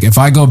it's like if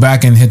I go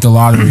back and hit the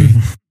lottery,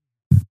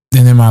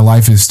 then my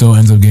life still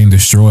ends up getting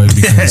destroyed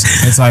because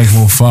it's like,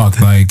 well, fuck,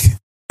 like.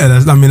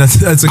 That's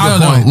a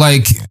good point.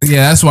 Like,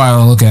 that's why I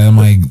don't look at it. I'm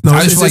like, no,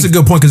 it's a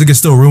good point because it can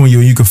still ruin you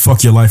and you can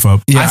fuck your life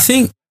up. I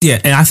think,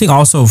 and I think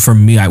also for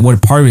me,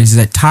 what part of it is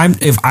that time.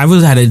 If I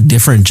was at a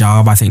different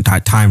job, I think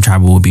time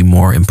travel would be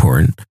more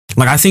important.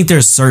 Like, I think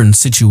there's certain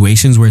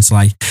situations where it's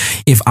like,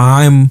 if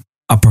I'm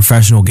a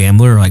professional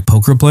gambler or like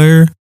poker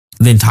player,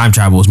 then time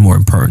travel is more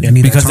important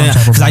because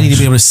I need to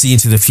be able to see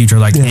into the future,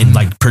 like and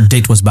like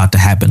predict what's about to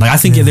happen. Like, I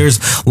think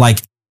there's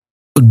like.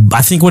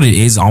 I think what it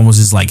is almost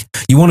is like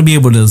you want to be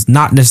able to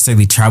not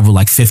necessarily travel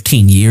like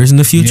 15 years in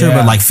the future,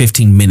 but like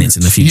 15 minutes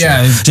in the future.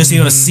 Yeah, just be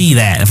able to see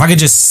that. If I could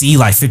just see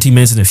like 15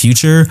 minutes in the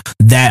future,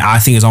 that I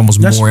think is almost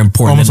more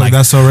important. Almost like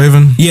That's So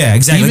Raven. Yeah,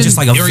 exactly. Even, just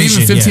like a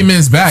vision. Even 15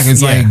 minutes back,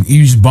 it's like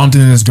you just bumped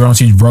into this girl and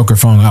she broke her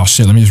phone. Like, oh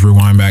shit, let me just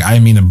rewind back. I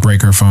didn't mean to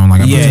break her phone.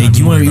 Like,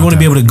 you want to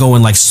be able to go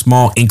in like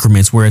small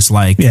increments where it's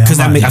like because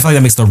I feel like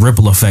that makes the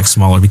ripple effect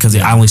smaller because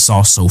I only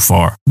saw so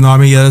far. No, I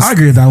mean I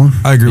agree with that one.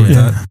 I agree with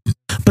that.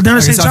 But then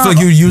I feel like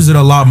you use it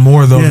a lot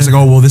more though. It's like,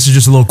 oh well, this is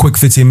just a little quick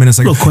 15 minutes.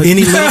 Like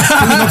any little,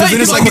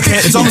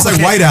 it's almost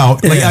like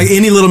whiteout. Like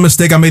any little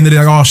mistake I made in the day,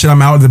 like oh shit,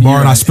 I'm out at the bar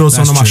and I spilled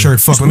something on my shirt.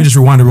 Fuck, let me just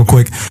rewind it real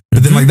quick.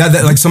 But then like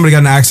that, like somebody got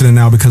in an accident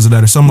now because of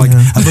that or something. Like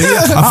I feel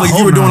like if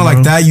you were doing it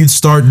like that, you'd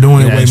start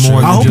doing it way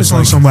more. I hope it's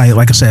like somebody,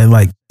 like I said,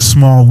 like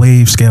small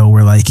wave scale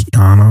where like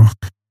I don't know.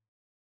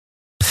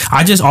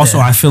 I just also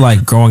I feel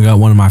like growing up,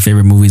 one of my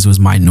favorite movies was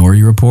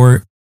Minority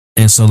Report.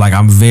 And so, like,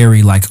 I'm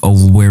very, like,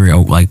 very,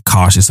 like,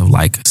 cautious of,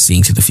 like,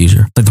 seeing to the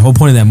future. Like, the whole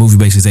point of that movie,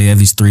 basically, is they have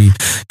these three,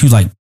 who's,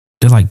 like,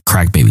 they're, like,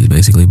 crack babies,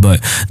 basically.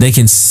 But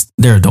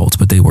they're adults,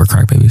 but they were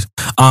crack babies.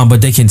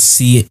 But they can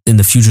see in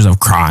the futures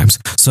of crimes.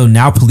 So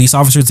now police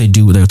officers, they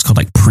do what's called,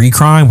 like,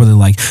 pre-crime, where they're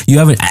like, you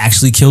haven't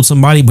actually killed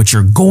somebody, but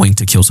you're going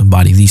to kill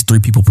somebody. These three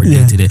people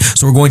predicted it.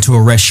 So we're going to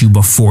arrest you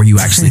before you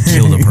actually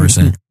kill the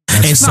person.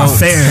 And so, not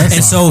fair.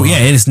 and so, yeah,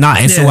 it's not.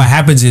 And so, what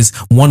happens is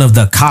one of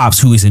the cops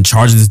who is in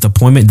charge of this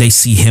deployment, they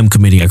see him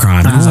committing a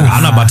crime. And he's like,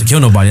 I'm not about to kill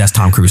nobody. That's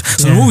Tom Cruise.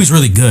 So the movie's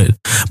really good,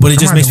 but it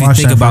just makes me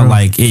think about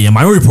like,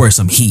 Minority Report is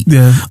some heat.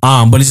 Yeah.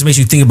 But it just makes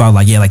you think about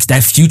like, like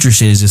that future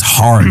shit is just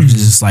hard. It's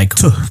just like,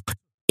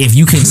 if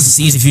you can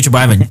see the future but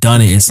I haven't done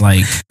it, it's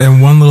like,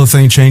 and one little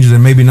thing changes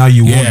and maybe now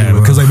you won't do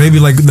it because like maybe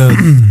like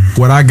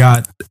what I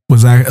got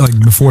was like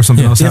before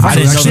something else happened. I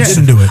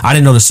didn't do it. I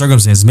didn't know the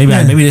circumstances. Maybe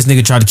this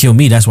nigga tried to kill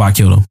me. That's why I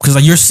killed him. Because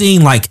like you're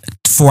seeing like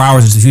 4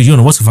 hours into the future. You don't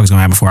know what the fuck's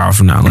gonna happen 4 hours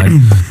from now. Like,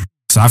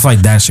 so I feel like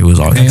that shit was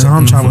all.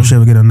 Time travel shit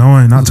would get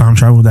annoying. Not time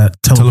travel, that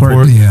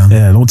teleport.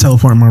 Yeah, don't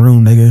teleport in my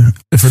room, nigga.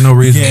 For no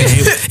reason. Yeah,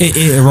 it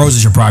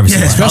erodes your privacy.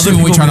 Yeah, especially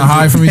when we're trying to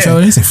hide from each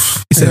other. He said,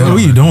 "What are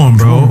you doing,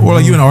 bro?" Or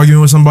like you in an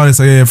argument with somebody. It's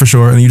like, yeah, for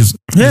sure, and you just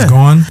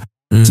gone.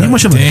 So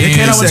much of a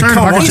dickhead I would turn if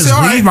I could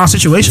just leave my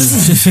situation.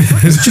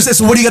 She said,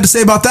 "So what do you got to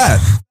say about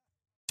that?"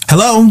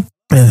 Hello.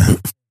 Yeah.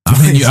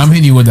 I'm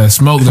hitting you with that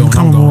smoke though.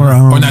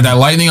 Or not that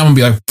lightning. I'm gonna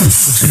be like,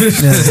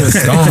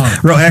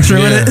 real extra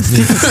with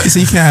it. So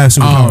you can't have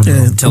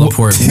superpowers.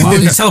 Teleport.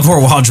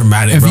 Teleport while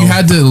dramatic. If you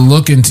had to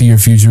look into your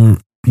future,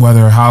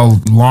 whether how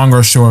long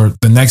or short,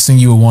 the next thing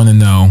you would want to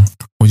know,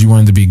 would you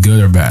want it to be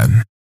good or bad?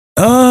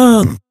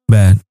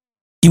 Bad.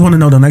 You want to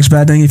know the next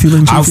bad thing if you look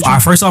into your future?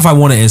 First off, I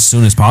want it as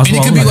soon as possible. I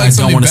mean, it could be like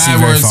something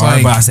bad where it's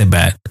like, but I said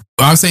bad.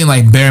 I'm saying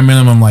like bare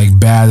minimum, like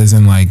bad as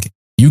in like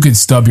you could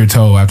stub your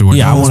toe afterwards.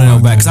 Yeah, I want to know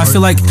bad because I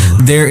feel like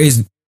there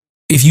is.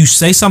 If you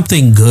say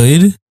something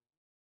good,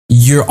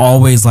 you're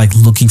always like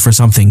looking for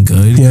something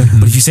good. Yeah.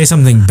 But if you say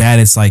something bad,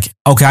 it's like,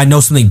 okay, I know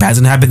something bad's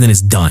gonna happen, then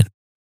it's done.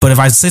 But if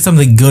I say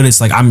something good, it's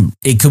like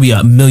it could be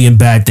a million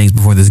bad things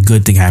before this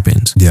good thing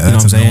happens. Yeah, you know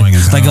what I'm saying?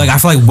 Like I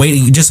feel like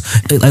waiting,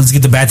 just let's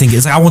get the bad thing.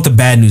 It's like I want the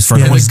bad news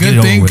first. Yeah, the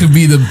good thing could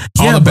be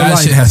all the bad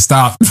shit has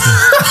stopped. But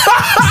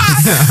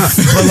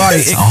like,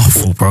 it's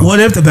awful, bro. What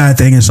if the bad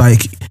thing is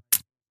like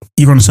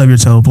you're gonna stub your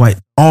toe, like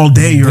all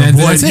day you're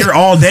avoiding.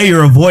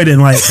 You're avoiding,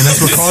 like, and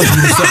that's what causes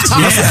you to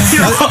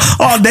stub.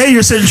 All day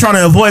you're sitting trying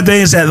to avoid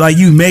things that like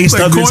you may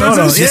stub your toe.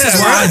 This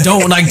is why I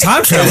don't like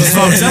time travel.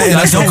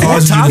 I don't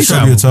want time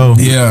travel.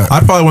 Yeah,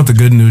 I'd probably want the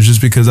good news just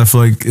because I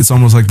feel like it's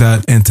almost like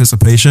that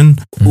anticipation,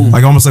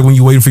 like almost like when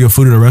you're waiting for your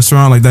food at a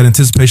restaurant, like that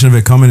anticipation of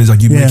it coming is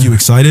like make you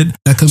excited.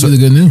 That could be the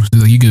good news.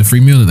 Like you get a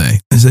free meal today.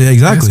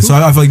 Exactly. Cool. So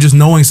I feel like just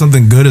knowing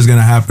something good is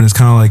gonna happen is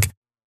kind of like.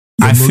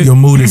 Your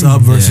mood is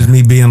up versus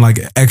me being like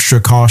extra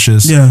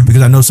cautious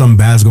because I know something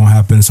bad's gonna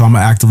happen, so I'm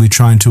actively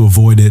trying to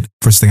avoid it.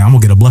 First thing, I'm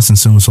gonna get a blessing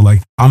soon, so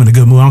like I'm in a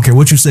good mood. I don't care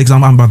what you say because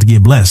I'm about to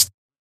get blessed.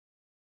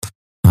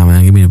 Oh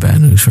man, give me the bad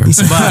news first.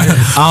 But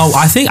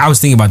I think I was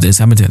thinking about this.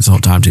 I've been doing this the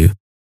whole time too.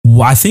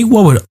 I think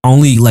what would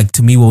only like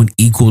to me what would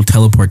equal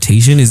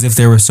teleportation is if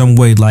there was some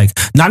way like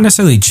not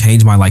necessarily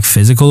change my like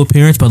physical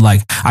appearance, but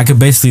like I could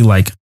basically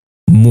like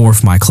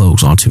morph my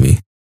clothes onto me.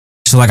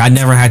 So like I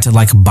never had to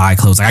like buy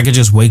clothes. Like I could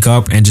just wake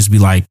up and just be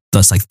like,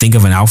 let's like think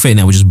of an outfit and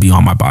it would just be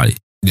on my body.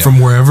 Yeah.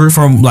 From wherever?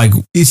 From like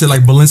you said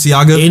like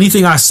Balenciaga?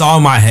 Anything I saw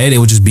in my head, it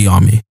would just be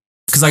on me.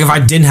 Cause like if I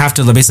didn't have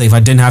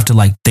to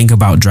like think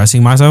about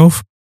dressing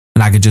myself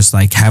and I could just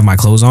like have my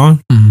clothes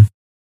on,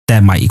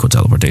 that might equal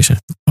teleportation.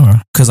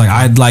 Cause like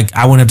I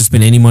wouldn't have to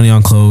spend any money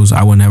on clothes.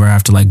 I would never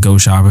have to like go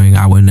shopping.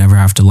 I would never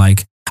have to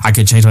like I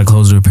could change my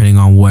clothes depending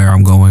on where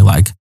I'm going.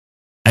 Like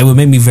it would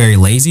make me very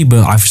lazy,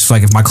 but I just feel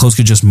like if my clothes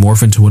could just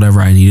morph into whatever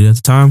I needed at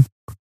the time,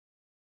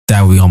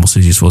 that would be almost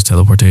as useful as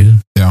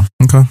teleportation. Yeah.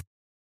 Okay.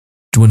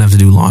 You wouldn't have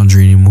to do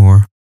laundry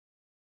anymore.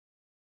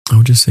 I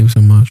would just save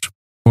so much.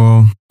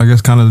 Well, I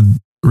guess kind of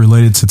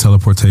related to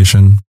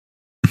teleportation,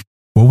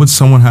 what would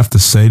someone have to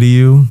say to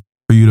you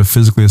for you to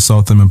physically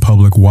assault them in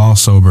public while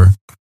sober?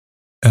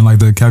 And like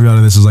the caveat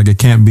of this is like it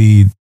can't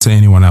be to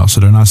anyone else.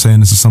 So they're not saying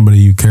this is somebody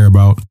you care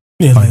about.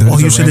 Yeah, like,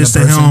 you said this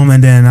to him,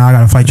 and then I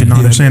gotta fight you.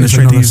 No, they're saying it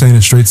straight to you. Saying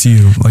it straight to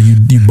you. Like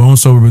you bone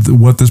sober with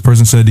what this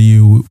person said to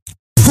you.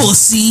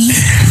 Pussy,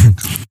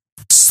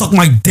 suck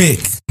my dick.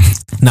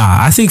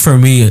 Nah, I think for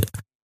me,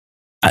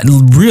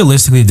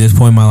 realistically, at this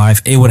point in my life,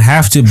 it would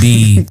have to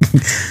be.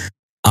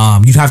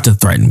 You'd have to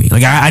threaten me.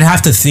 Like I'd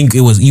have to think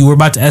it was you were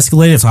about to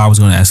escalate it, so I was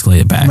going to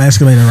escalate it back. I'm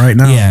escalating right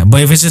now. Yeah, but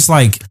if it's just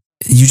like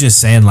you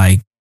just saying like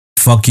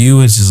fuck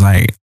you, it's just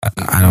like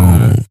I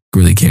don't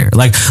really care.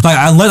 Like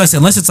I said,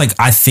 unless it's like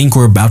I think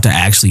we're about to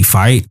actually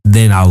fight,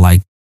 then I'll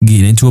like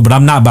get into it. But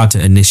I'm not about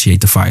to initiate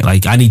the fight.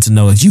 Like I need to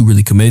know that you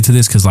really committed to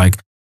this because like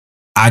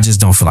I just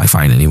don't feel like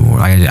fighting anymore.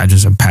 Like I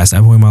just am past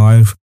that point in my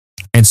life,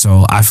 and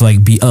so I feel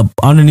like be up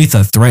underneath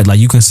a threat. Like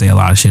you can say a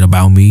lot of shit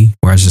about me,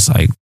 where it's just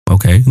like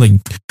okay, like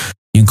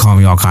you can call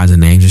me all kinds of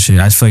names and shit.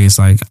 I just feel like it's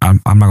like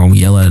I'm not gonna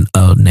yell at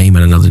a name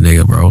at another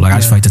nigga, bro. Like I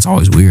just feel like that's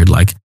always weird.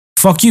 Like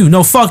fuck you,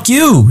 no fuck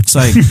you. It's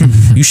like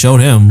you showed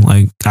him.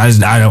 Like I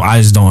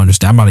just don't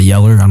understand. I'm not a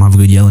yeller. I don't have a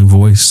good yelling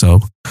voice, so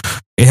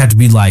it had to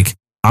be like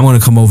I'm gonna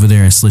come over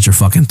there and slit your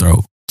fucking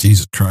throat.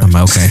 Jesus Christ. I'm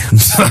like, okay.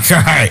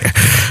 All right,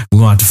 we're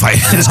gonna have to fight.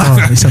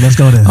 He said, let's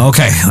go then.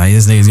 Okay, like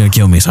this nigga's gonna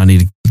kill me, so I need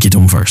to get to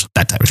him first.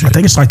 That type of shit. I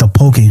think it's like the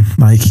poking.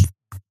 Like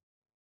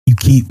you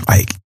keep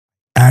like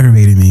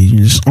aggravating me.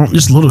 You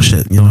just little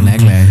shit. You know,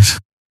 backlash.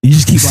 You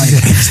just keep like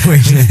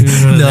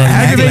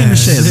aggravating the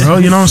shit, bro.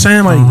 You know what I'm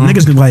saying? Like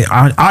niggas be like,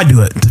 I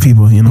do it to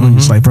people. You know,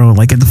 it's like, bro,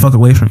 like get the fuck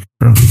away from me,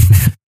 bro.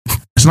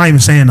 It's not even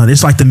saying nothing.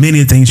 It's like the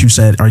many things you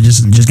said are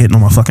just getting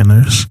on my fucking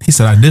nerves. He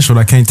said, I dish what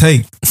I can't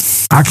take.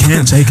 I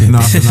can't take it.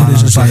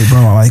 It's just like,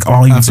 bro, like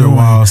all you After doing, a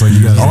while, it's like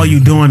all you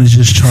doing is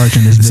just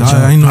charging this bitch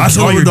up. That's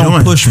all you're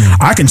doing. Push me.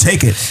 I can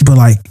take it, but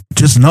like,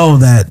 just know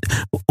that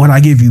what I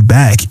give you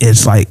back,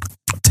 it's like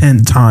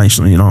 10 times,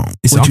 you know,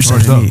 what you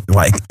said to me.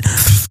 Like,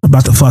 I'm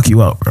about to fuck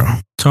you up, bro.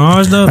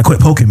 Charged up? Like, quit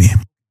poking me.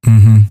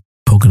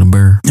 Poking a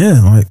bear.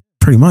 Yeah, like,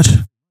 pretty much.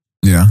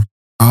 Yeah.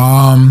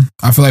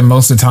 I feel like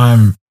most of the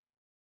time,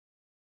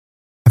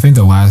 I think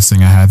the last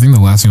thing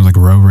was like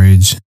road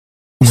rage.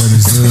 Where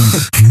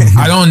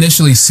I don't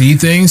initially see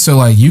things, so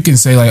like you can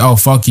say like, "Oh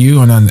fuck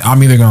you," and then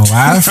I'm either gonna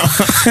laugh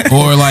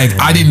or like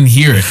I didn't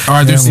hear it, or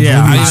I didn't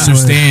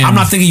understand. I'm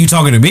not thinking you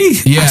talking to me.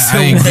 Yeah, I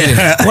didn't get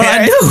it. What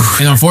I do,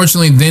 and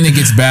unfortunately, then it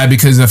gets bad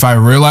because if I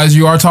realize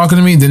you are talking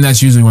to me, then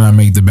that's usually when I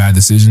make the bad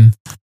decision.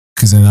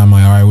 Because then I'm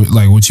like, all right,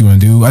 like what you want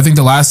to do? I think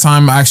the last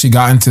time I actually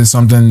got into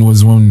something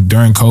was when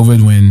during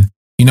COVID, when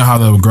you know how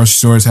the grocery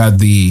stores had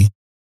the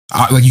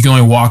like you can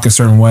only walk a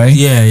certain way.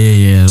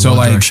 Yeah. So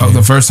like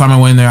the first time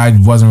I went in there, I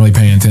wasn't really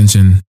paying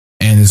attention,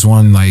 and this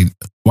one like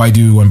white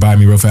dude went by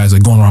me real fast,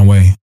 like going the wrong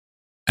way,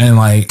 and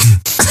like, but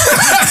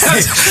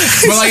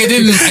like it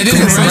didn't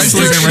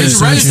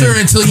register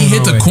until he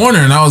hit the corner,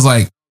 and I was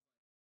like,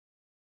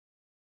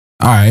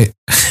 all right.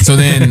 So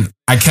then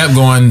I kept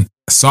going,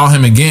 saw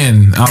him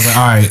again. I was like,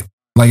 all right.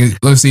 Like,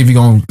 let's see if he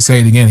gonna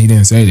say it again. He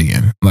didn't say it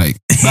again. Like,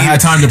 I had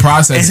time to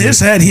process it. In his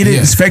head, he didn't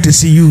expect to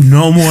see you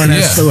no more in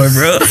that store,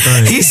 bro.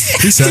 Right. He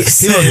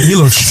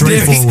looked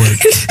straightforward.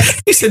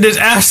 He said, "There's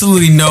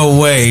absolutely no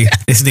way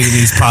this nigga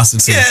needs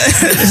prostitutes."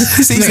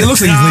 It looks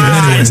like he's leaving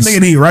anyways. This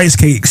nigga need rice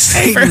cakes.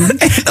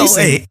 No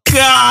way.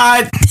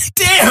 God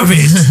damn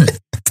it.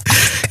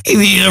 He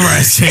needs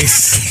rice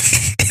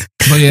cakes.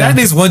 But yeah. That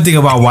is one thing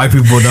about white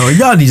people though.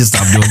 Y'all need to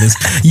stop doing this.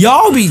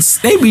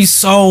 They be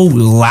so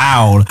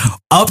loud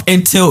up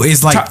until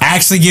it's like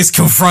actually gets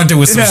confronted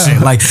with some shit.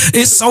 Like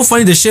it's so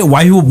funny the shit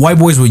white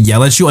boys will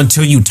yell at you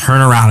until you turn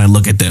around and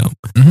look at them.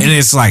 And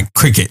it's like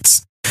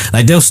crickets.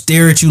 Like they'll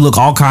stare at you, look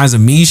all kinds of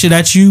mean shit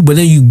at you, but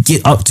then you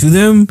get up to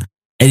them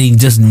and you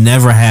just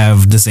never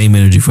have the same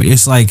energy for you.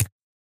 It's like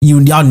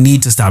y'all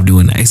need to stop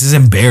doing that. It's just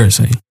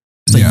embarrassing.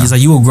 It's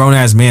like you a grown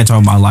ass man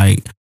talking about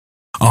like,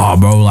 oh,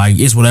 bro, like,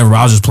 it's whatever.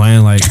 I was just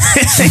playing, like,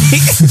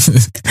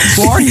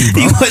 who are you,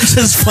 bro? He was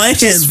just playing,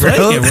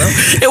 bro.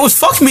 It was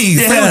fuck me.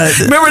 Yeah.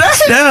 Remember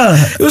that?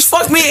 Yeah. It was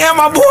fuck me and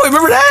my boy.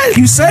 Remember that?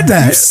 You said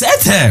that. You said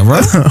that,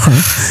 bro.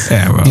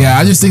 Yeah, bro. Yeah,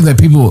 I just think that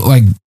people,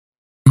 like,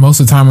 most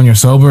of the time when you're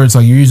sober, it's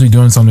like you're usually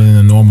doing something in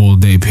a normal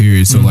day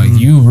period. So, like,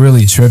 you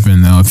really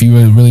tripping, though. If you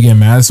really get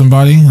mad at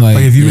somebody, like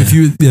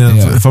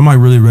if I'm, like,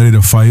 really ready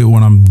to fight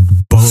when I'm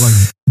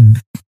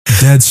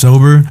dead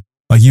sober,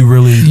 like you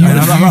really,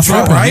 I'm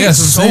tripping, right? Yes,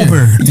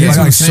 sober. Yeah,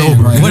 like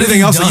sober. Right.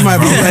 Anything else that you might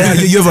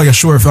have? You have like a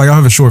short. Like I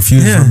have a short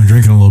fuse. I've been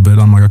drinking a little bit.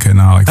 I'm like, okay,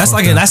 now like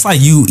that's like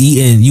you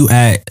eating. You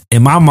at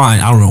in my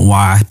mind. I don't know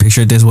why I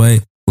picture it this way.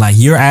 Like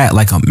you're at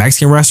like a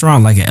Mexican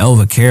restaurant, like an El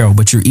Vaquero,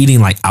 but you're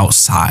eating like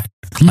outside.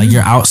 Like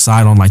you're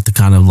outside on like the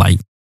kind of like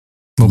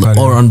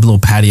or on the little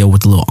patio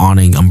with the little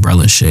awning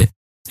umbrella shit.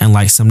 And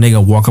like some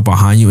nigga walk up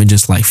behind you and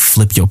just like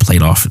flip your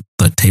plate off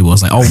the table.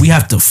 It's like, oh, we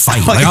have to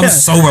fight. Like I'm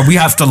sober. We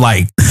have to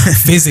like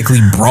physically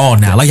brawl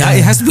now. Like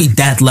it has to be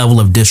that level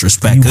of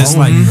disrespect. It's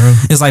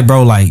like,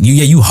 bro, like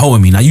you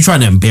hoeing me now. You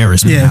trying to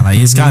embarrass me now. Like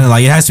it's kind of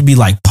like it has to be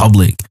like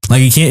public.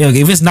 Like you can't. Like,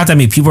 if it's not that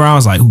many people around,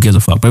 it's like who gives a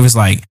fuck. But if it's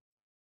like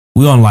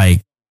we on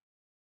like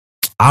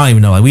I don't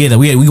even know. Like we had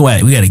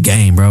a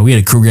game, bro. We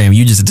had a crew game.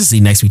 You just had to see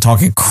next to me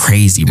talking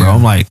crazy, bro.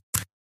 I'm like.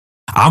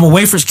 I'm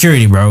away for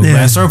security, bro. But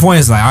at a certain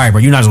point, it's like, all right, bro,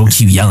 you're not just gonna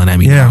keep yelling at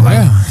me. Now.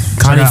 Like,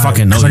 Kanye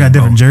fucking knows. I got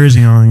different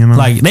jersey on, you know.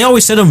 Like they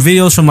always send them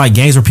videos from like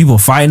gangs where people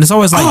fighting. It's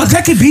always like, oh,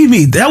 that could be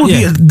me. That would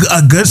be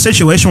a good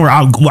situation where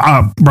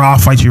I'll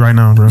fight you right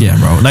now, bro. Yeah,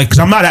 bro. Like, because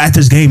I'm not at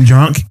this game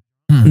drunk.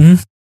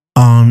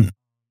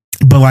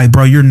 But like,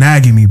 bro, you're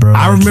nagging me, bro.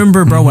 I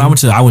remember, bro, when I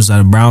was at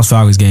a Browns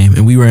Falcons game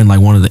and we were in like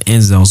one of the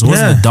end zones. So it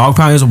wasn't the dog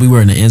pound zone. We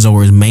were in the end zone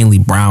where it was mainly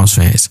Browns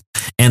fans.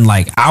 And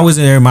like I was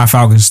in there with my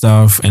Falcons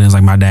stuff, and it was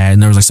like my dad,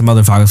 and there was like some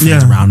other Falcons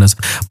fans around us.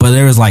 But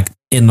there was like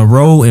in the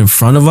row in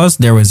front of us,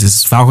 there was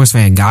this Falcons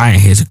fan guy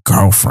and his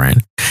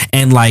girlfriend,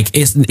 and like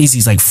it's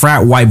these like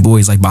frat white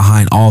boys like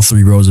behind all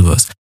three rows of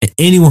us. And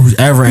anyone who's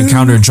ever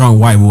encountered drunk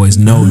white boys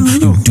know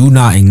you do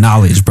not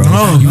acknowledge,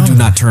 bro. You do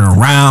not turn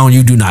around.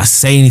 You do not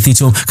say anything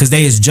to them because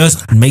they is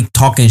just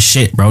talking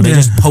shit, bro. They're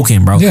just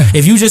poking, bro. Yeah.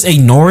 If you just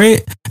ignore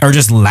it or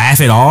just laugh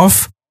it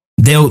off.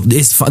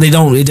 It's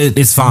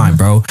fine,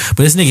 bro. But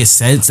this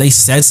nigga they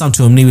said something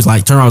to him and he was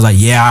like, turn around, I was like,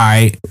 yeah, all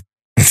right.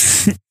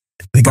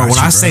 Bro, when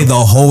I say the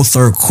whole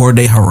third quarter,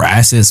 they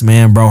harass him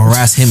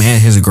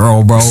and his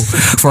girl, bro,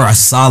 for a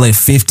solid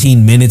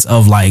 15 minutes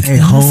of like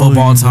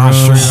football time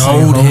straight.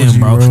 Hold him,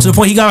 bro. To the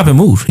point he got up and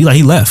moved. He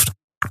left.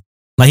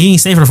 Like he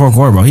ain't stay for the fourth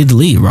quarter, bro. He had to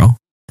leave, bro.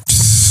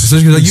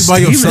 especially like you by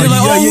yourself. They're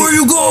like, where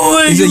you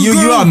going? He said,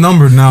 you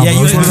outnumbered now. Yeah,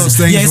 bro. It's one of those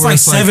things. Yeah, it's where like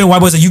 7 white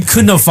boys. Like, you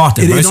couldn't have fought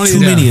them. There's too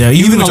many there.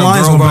 Even the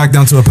lions went back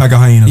down to a pack of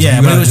hyenas.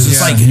 Yeah, but it was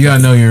just like you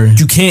gotta know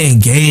you can't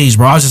engage,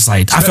 bro. I was just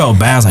like, I felt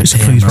bad. I was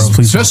like, please, bro,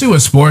 please. Especially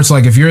with sports,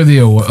 like if you're the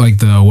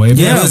away,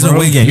 yeah, it's a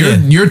away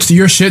game.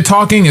 Your shit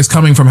talking is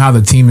coming from how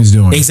the team is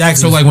doing.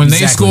 Exactly. So like when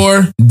they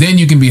score, then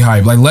you can be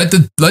hyped. Like let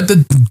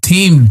the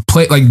team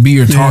play, like be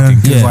your talking.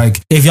 Because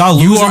like if y'all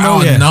lose, you are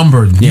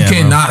outnumbered. You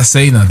cannot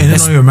say nothing. And it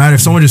don't even matter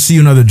if someone just see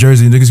you in another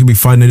jersey, niggas gonna be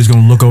fighting. They're just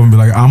gonna look over and be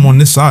like, I'm on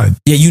this side.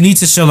 Yeah, you need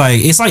to show like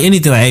it's like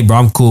anything. Like, hey, bro,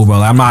 I'm cool, bro.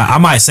 Like, I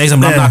might say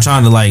something. But I'm not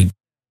trying to like.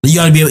 You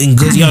gotta be able you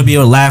gotta be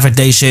able to laugh at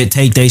they shit,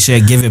 take they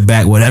shit, give it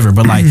back, whatever.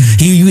 But like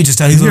you can just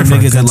tell these little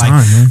niggas that like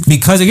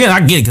because again,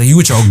 I get it, because you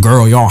with your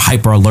girl, you're on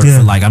hyper alert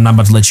for like I'm not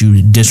about to let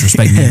you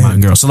disrespect me and my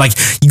girl. So like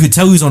you could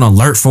tell he was on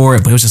alert for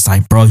it, but it was just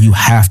like, bro, you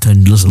have to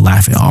just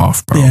laugh it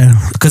off, bro. Yeah.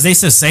 Because they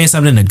just saying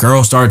something and the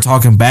girl started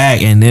talking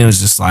back and it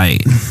was just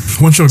like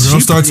once your girl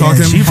start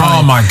talking,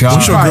 oh my god.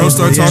 Once your girl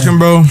start talking,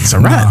 bro, it's a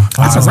wrap.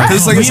 It's a wrap.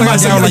 It's like you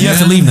have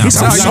to leave now.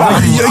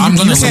 I'm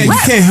gonna leave. You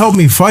can't help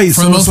me fight.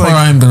 For the most part,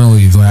 I am gonna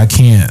leave. Like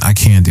I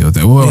can't deal with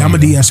that. Well, I'm gonna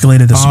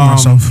de-escalate this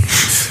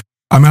myself.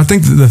 I mean, I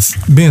think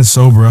being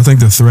sober, I think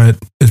the threat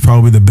is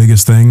probably the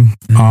biggest thing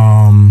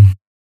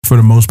for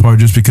the most part,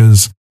 just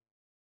because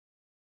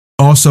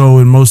also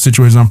in most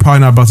situations, I'm probably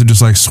not about to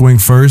just like swing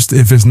first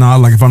if it's not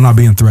like if I'm not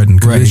being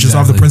threatened. Right, it's just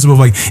off the principle of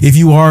like if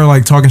you are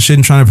like talking shit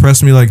and trying to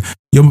press me, like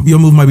your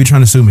move might be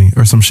trying to sue me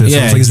or some shit. So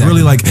it's like it's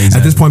really like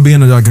at this point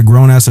being like a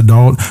grown ass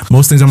adult,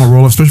 most things I'm gonna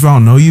roll off, especially if I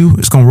don't know you,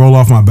 it's gonna roll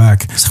off my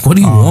back. It's like, what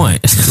do you want? Right.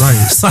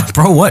 It's like,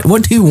 bro, what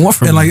do you want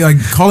from me? And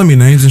like calling me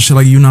names and shit,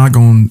 like it's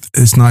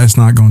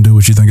not gonna do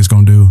what you think it's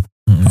gonna do.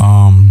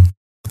 Mm-hmm.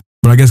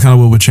 But I guess kind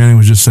of what Channing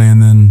was just saying,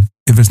 then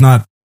if it's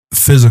not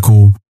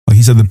physical, like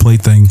he said the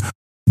plate thing,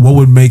 what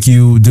would make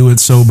you do it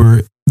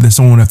sober that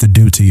someone would have to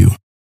do to you?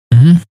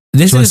 Mm-hmm.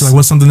 This is like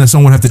what's something that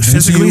someone would have to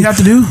physically have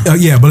to do?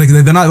 Yeah, but like,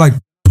 they're not like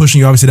pushing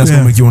you. Obviously, that's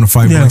gonna make you want to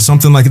fight. But like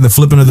something like the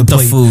flipping of the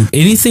plate, food,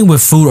 anything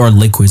with food or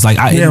liquids, like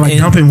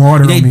dumping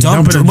water. They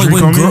dump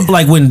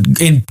when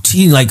in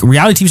like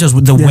reality TV shows,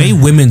 the way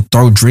women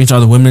throw drinks on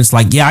other women, it's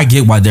like I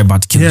get why they're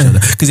about to kill each other.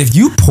 Because if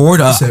you poured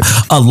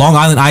a Long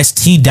Island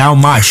iced tea down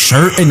my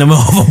shirt in the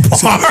middle of a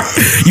bar,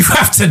 you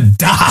have to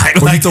die.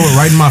 Or you throw it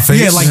right in my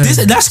face. Yeah, like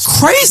this. That's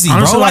crazy,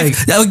 honestly,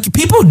 bro. Like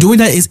people doing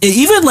that is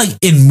even like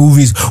in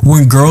movies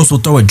when girls will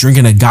throw a drink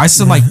in a guy's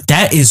system. Like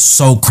that is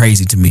so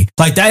crazy to me.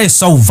 Like that is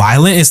so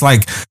violent. It's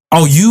like,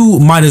 oh, you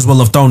might as well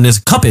have thrown this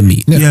cup at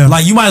me. Yeah.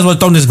 Like you might as well have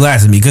thrown this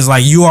glass at me because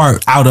like you are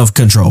out of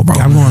control, bro.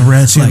 I'm going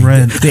red, like,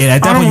 red. Yeah,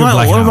 at that point you're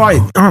black. What about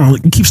I don't know?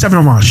 You keep stepping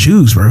on my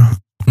shoes, bro.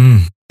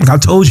 Like I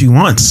told you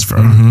once,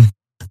 bro.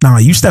 Nah,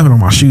 you stepping on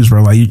my shoes,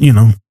 bro. Like you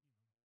know.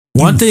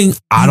 One thing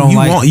I don't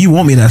like. You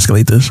want me to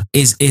escalate this?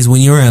 Is when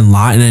you're in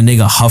line and a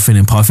nigga huffing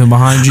and puffing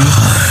behind you.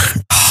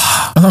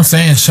 That's what I'm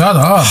saying. Shut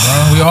up,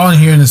 bro. We all in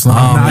here in this line.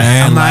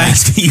 I'm not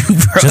asking you,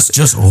 bro.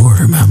 Just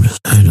order, man.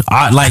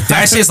 Like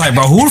that shit's like,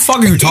 bro. Who the fuck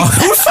are you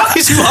talking? Who the fuck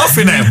is you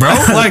huffing at, bro?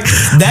 Like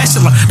that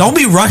shit. Like, don't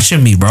be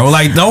rushing me, bro.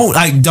 Like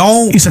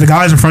don't. You said the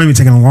guys in front of me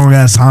taking a long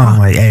ass time.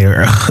 Like, hey,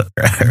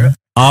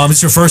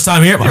 it's your first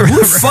time here. Like, who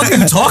the fuck are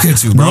you talking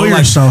to, bro? Know like,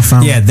 yourself,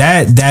 fam. Yeah,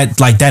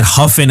 that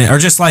huffing or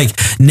just like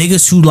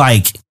niggas who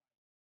like.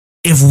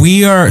 If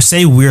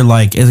we're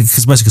like,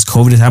 especially because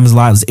COVID happens a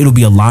lot, it'll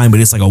be a line, but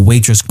it's like a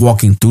waitress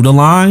walking through the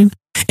line,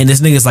 and this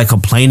nigga's like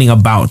complaining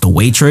about the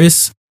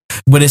waitress,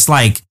 but it's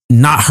like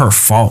not her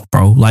fault,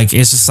 bro. Like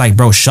it's just like,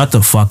 bro, shut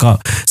the fuck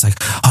up. It's like,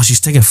 oh, she's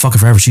taking fucking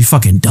forever. She's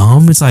fucking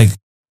dumb. It's like,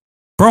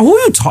 bro, why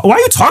are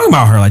you talking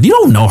about her? Like you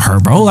don't know her,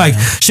 bro. Like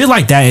shit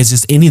like that is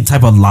just any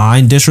type of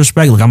line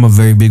disrespect. Like I'm a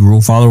very big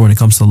rule follower when it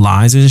comes to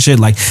lines and shit.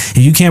 Like if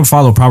you can't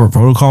follow proper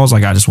protocols,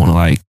 like I just want to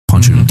like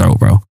punch you in the throat,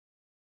 bro.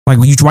 Like,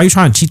 why you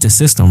trying to cheat the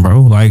system,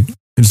 bro? Like, you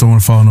just don't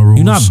want to follow no rules.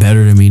 You're not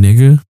better than me,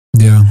 nigga.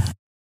 Yeah.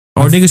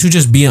 Or niggas who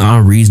just being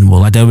unreasonable.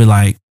 Like, they'll be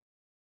like,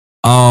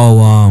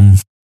 oh,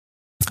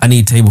 I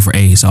need a table for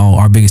A's. Oh,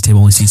 our biggest table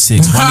only seats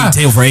 6. Well, I need a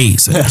table for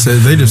A's. So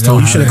they just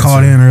told you should have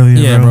called in earlier.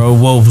 Yeah, bro.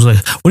 Well, it was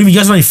like, what do you mean you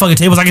guys don't need fucking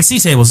tables? I can see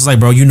tables. It's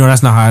like, bro, you know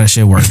that's not how that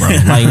shit works, bro.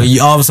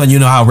 Like, all of a sudden, you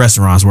know how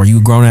restaurants work. You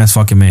a grown ass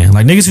fucking man.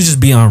 Like, niggas who just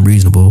be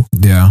unreasonable.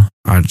 Yeah.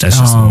 That's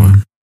just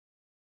one.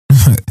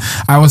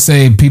 I would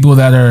say people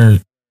that are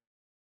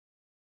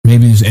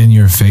maybe just in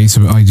your face,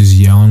 or like just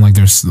yelling, like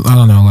there's, I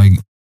don't know, like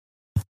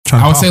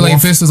I would say like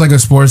if this was like a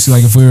sports,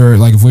 like if we were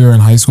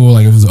in high school,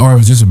 like it was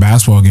just a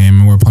basketball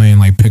game and we're playing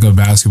like pickup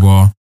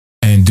basketball,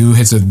 and dude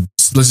hits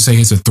let's just say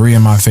hits a 3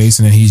 in my face,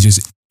 and then he's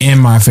just in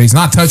my face,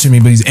 not touching me,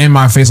 but he's in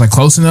my face, like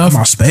close enough.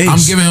 My space. I'm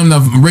giving him the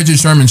Richard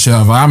Sherman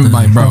shove. I'm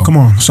like, bro, come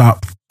on,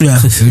 stop. Yeah.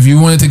 If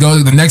you wanted to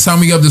go the next time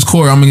we get up this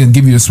court, I'm gonna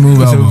give you a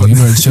smooth elbow. You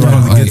know, chill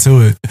out. Get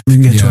to it. We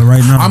can get to it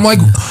right now. I'm like,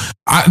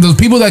 those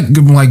people that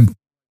like.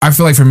 I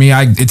feel like for me,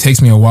 it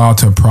takes me a while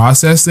to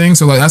process things.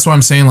 So like that's why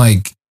I'm saying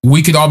like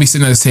we could all be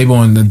sitting at this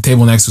table and the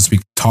table next to us be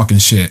talking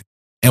shit,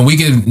 and we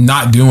could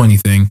not do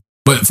anything.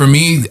 But for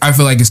me, I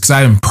feel like it's because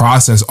I didn't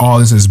process all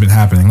this has been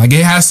happening. Like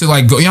it has to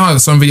like go. You know how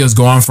some videos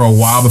go on for a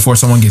while before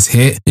someone gets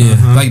hit.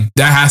 Yeah, like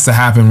that has to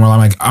happen. Where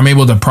I'm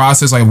able to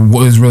process like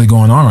what is really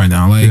going on right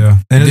now. Like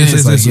and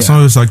it's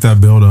always like that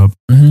build up.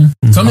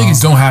 Some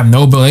niggas don't have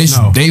no build.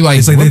 They like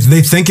it's like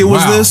they think it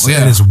was this,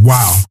 and it's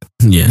wow.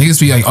 Yeah, niggas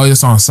be like, oh,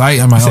 it's on site.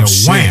 I'm like, oh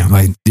shit. Wham.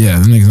 Like the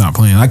niggas not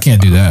playing. I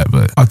can't do that.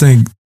 But I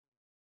think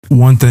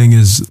one thing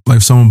is like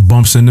if someone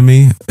bumps into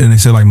me and they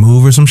say like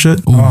move or some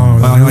shit.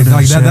 Like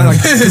that. Like,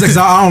 it's like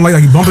I don't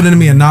like bumping into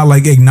me and not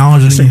like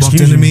acknowledging that you bumped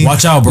into me.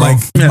 Watch out, bro.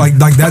 Like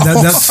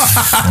that's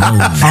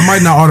I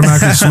might not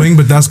automatically swing,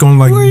 but that's going to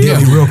like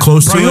get me real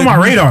close to it. You're on my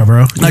radar,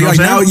 bro. Like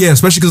now,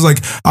 especially because like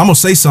I'm gonna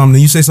say something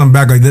and you say something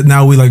back like that.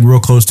 Now we like real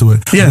close to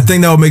it. Yeah. The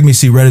thing that would make me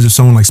see red is if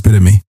someone like spit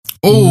at me.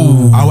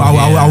 Oh,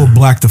 I would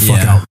black the fuck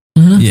out.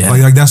 Yeah,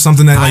 like that's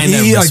something that like, I ain't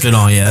never spit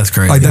on. Yeah, that's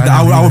crazy. Like that,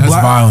 I would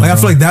black. Violent, like I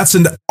feel like that's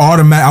an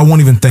automatic. I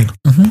won't even think.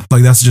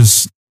 Like that's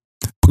just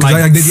because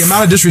like the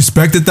amount of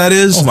disrespect that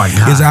is. Oh my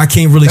god! Is I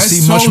can't really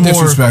see much more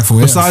disrespectful.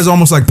 Besides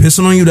almost like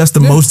pissing on you, that's the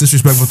most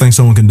disrespectful thing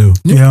someone can do.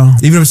 Yeah,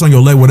 even if it's on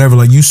your leg, whatever.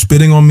 Like you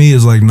spitting on me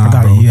is like nah,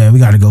 bro. Yeah, we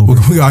gotta go.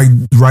 We got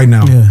right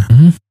now. Yeah,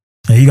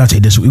 yeah, you gotta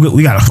take this.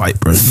 We gotta fight,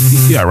 bro.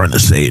 You gotta run the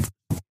state.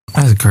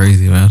 That's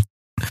crazy, man.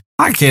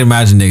 I can't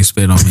imagine niggas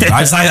spit on me.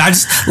 I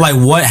just like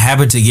what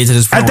happened to get to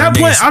this point. At that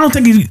point, I don't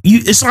think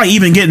it's not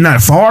even getting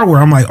that far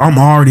where I'm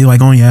already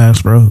like on your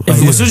ass, bro. Like,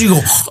 as soon as you go,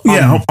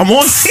 I'm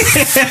on.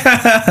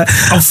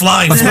 I'm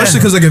flying. Especially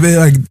because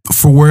like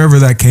for wherever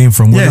that came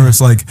from, whether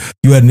it's like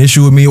you had an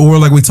issue with me or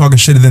like we talking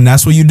shit, and then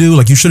that's what you do.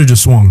 Like you should have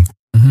just swung.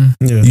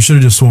 Yeah. You should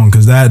have just swung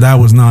because that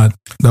was not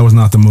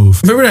the move.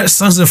 Remember that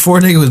Sons of 4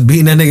 nigga was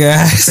beating that nigga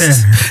ass?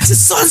 It's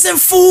Sons of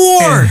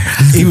 4.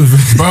 He was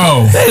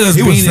bro. He was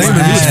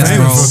famous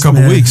for a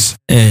couple weeks.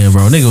 Yeah,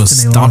 bro. Nigga was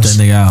stomped that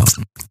nigga out.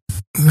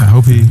 I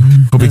hope he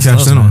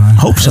cashed in on that.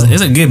 Hope so.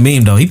 It's a good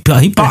meme though. He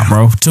popped,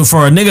 bro.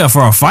 For a nigga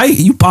for a fight,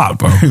 you popped,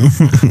 bro.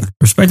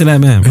 Respect to that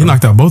man. Bro. He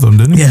knocked out both of them,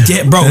 didn't he?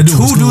 Yeah, bro.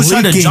 Two dudes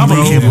tried to jump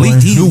him.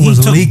 He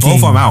took both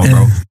of them out,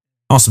 bro.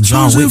 On some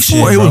John Wick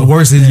shit, it was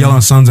worse than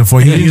yelling Sons and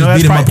 4. He just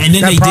beat him up, and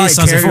then they did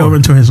Sons and 4 over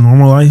into his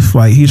normal life.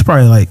 Like he's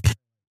probably like,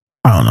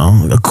 I don't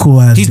know, a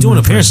cool ass. He's doing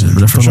appearances,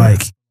 but for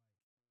like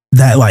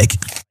that, like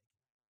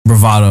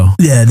bravado.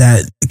 Yeah,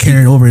 that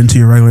carried over into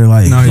your regular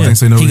life. No, he thinks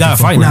they know he got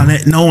a fight now.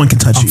 No one can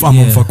touch you. I'm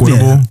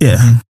unfuckwittable.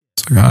 Yeah.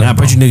 I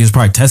bet you niggas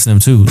probably testing him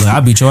too. Like I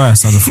beat your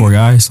ass, Sons of 4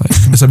 guys. Like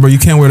I said, bro, you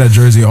can't wear that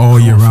jersey all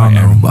year round,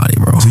 though. Everybody,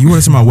 bro. So you wear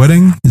this to my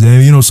wedding?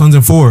 You know, Sons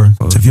and 4.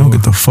 So if you don't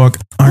get the fuck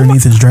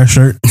underneath his dress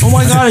shirt. Oh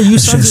my god, are you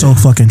shit so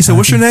fucking? He said,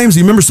 "What's your names? Do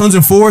you remember Sons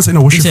and 4?" I said,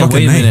 "No, what's your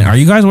fucking name?" Minute. Are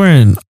you guys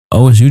wearing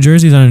OSU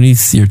jerseys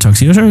underneath your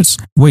tuxedo shirts?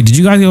 Wait, did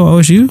you guys go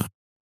OSU?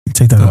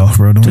 Take that off,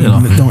 bro.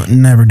 Don't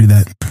never do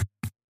that.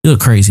 You look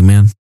crazy,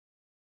 man.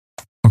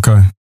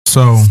 Okay.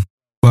 So,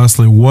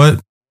 lastly,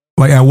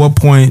 at what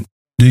point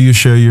do you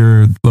share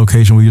your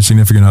location with your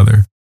significant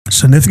other?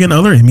 Significant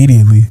other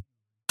immediately.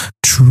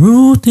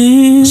 Truth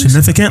is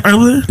significant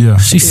other. Yeah,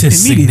 she said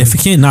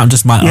significant, not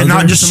just my other.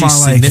 Not just she's my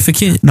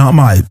significant. Not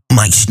my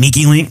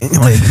sneaky link.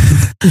 Like,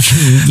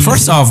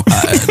 first off,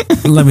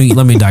 let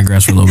me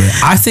digress for a little bit.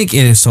 I think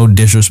it is so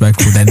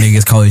disrespectful that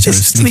niggas call each other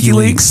sneaky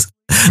links.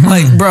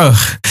 Like, bro,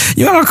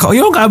 you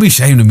don't gotta be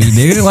ashamed of me,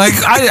 nigga. Like,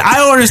 I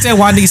don't understand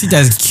why niggas think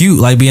that's cute.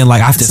 Like being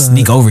like, I have to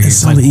sneak over here. It's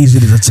so easy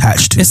to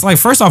attach to. It's like,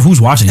 first off, who's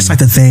watching? It's like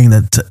the thing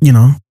that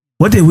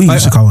what did we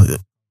used to call it?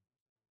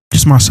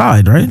 Just my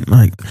side, right?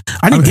 Like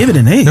I didn't give it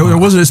an name. There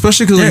wasn't,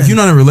 especially because like, if you're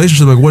not in a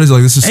relationship, like what is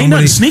like this is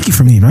somebody sneaky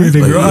for me, right?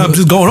 Like, I'm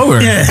just going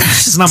over. Yeah,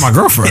 she's not my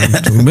girlfriend,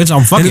 bitch.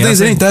 I'm fucking. And the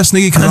thing ain't that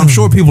sneaky because I'm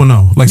sure people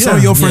know. Like some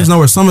of your friends know,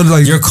 or some of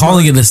like you're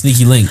calling it a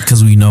sneaky link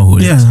because we know who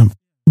it is. Yeah,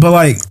 but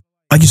like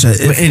you said,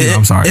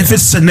 I'm sorry. If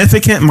it's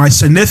significant, my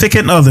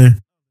significant other,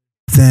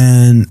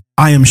 then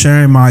I am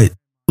sharing my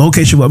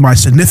location with my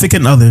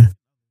significant other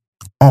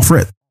off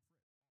rip.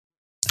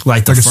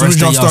 Like as soon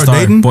as y'all start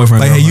dating, boyfriend,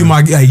 like, hey, you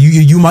my girl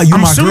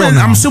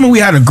now. I'm assuming we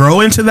had to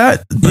grow into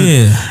that.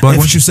 But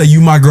once you say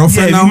you my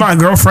girlfriend now, you my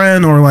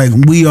girlfriend, or like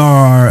we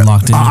are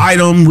locked in, an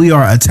item, we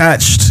are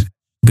attached,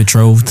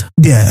 betrothed.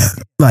 Yeah,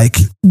 like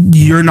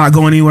you're not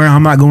going anywhere,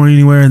 I'm not going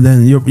anywhere.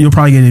 Then you'll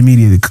probably get it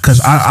immediately because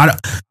I'm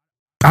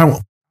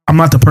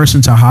not the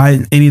person to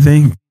hide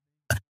anything.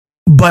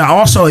 But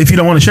also, if you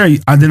don't want to share,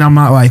 then I'm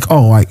not like,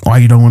 oh, like why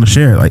you don't want to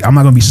share? Like I'm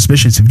not gonna be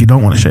suspicious if you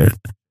don't want to share it.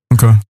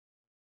 Okay.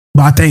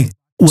 But I think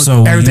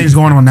everything's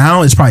going on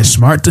now, it's probably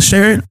smart to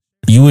share it.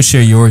 You would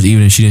share yours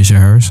even if she didn't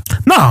share hers?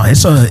 No,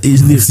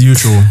 it's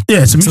mutual.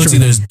 Yeah, it's mutual. So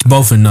it's either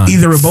both and none.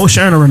 Either we're both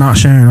sharing or we're not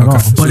sharing at all.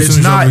 But it's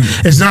not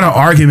an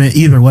argument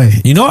either way.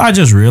 You know what I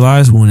just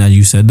realized when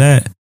you said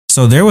that?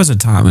 So there was a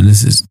time, and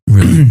this is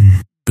really,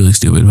 really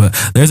stupid, but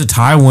there's a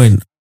time when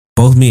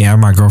both me and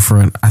my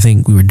girlfriend, I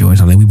think we were doing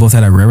something. We both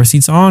had our river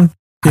seats on.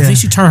 I think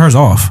she turned hers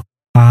off.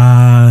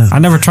 I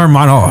never turned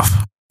mine off.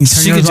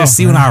 She could just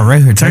see when I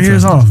read her. Turn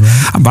yours off, bro.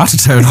 I'm about to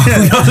turn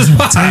it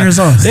off. Turn yours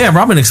off. Yeah,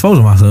 bro, I've been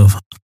exposing myself.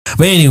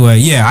 But anyway,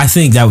 yeah, I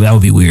think that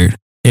would be weird.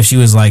 If she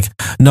was like,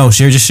 no,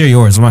 just share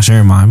yours. I'm not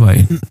sharing mine.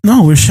 Like,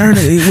 no, we're sharing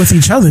it with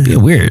each other. It's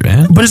weird,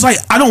 man. But it's like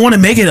I don't want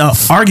to make it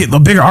a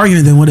bigger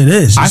argument than what it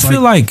is. I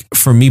feel like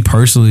for me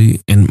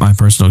personally, in my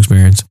personal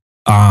experience,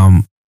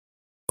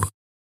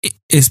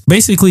 it's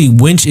basically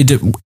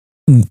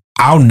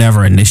I'll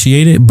never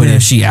initiate it, but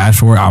if she asks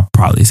for it, I'll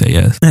probably say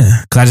yes.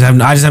 Yeah. Because I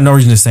just have no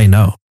reason to say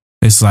no.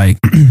 It's like,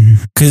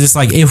 because it's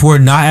like if we're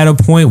not at a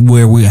point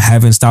where we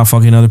haven't stopped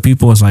fucking other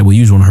people, it's like, well,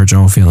 you just want to hurt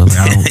your own feelings.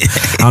 Like,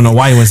 I don't know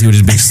why you want to see what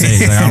this bitch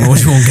says. Like, I don't know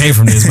what you want to gain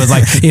from this. But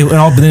like,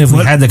 but then if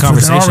we had the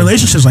conversation, there are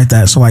relationships like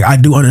that. So like, I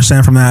do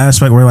understand from that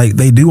aspect where like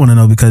they do want to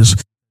know because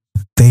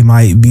they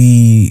might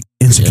be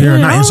insecure,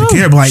 not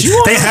insecure, but like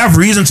they have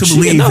reason to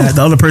believe that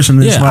the other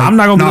person is like, I'm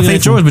not gonna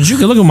believe yours, but you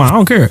can look at mine. I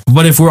don't care.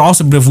 But if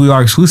we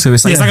are exclusive,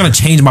 it's like it's not gonna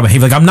change my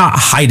behavior. Like I'm not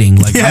hiding.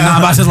 Like I'm not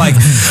about to like,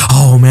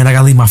 oh man, I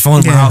gotta leave my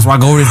phone in my house while I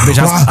go over this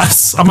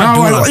bitch. I'm not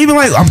doing even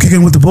like I'm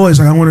kicking with the boys.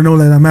 Like I want to know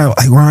that I'm at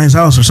like Ryan's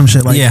house or some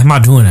shit. Like I'm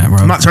not doing that, bro.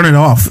 I'm not turning it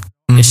off.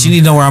 If she need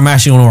to know where I'm at,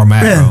 she don't know where I'm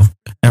at,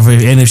 bro.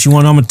 And if she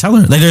want to know, I'm gonna tell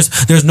her. Like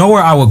there's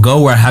nowhere I would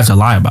go where I have to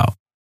lie about.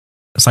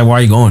 It's like, why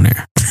are you going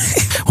there?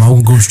 Well, I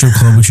won't go to strip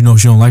club, but you know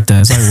she don't like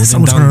that. It's like,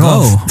 well, then don't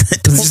go.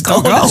 Just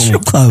don't go.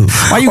 Strip club.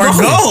 Why you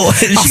go?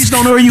 She just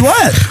don't know where you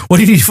at. What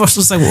do you need first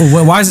to say?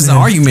 Well, why is this an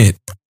argument?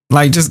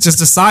 Like, just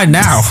decide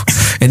now,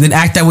 and then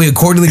act that way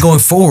accordingly going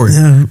forward.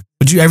 Yeah.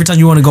 But every time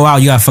you want to go out,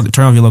 you gotta fucking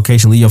turn off your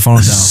location, leave your phone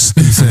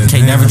down.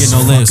 Can't never get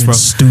no lifts, bro.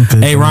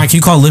 Stupid. Hey Ryan, can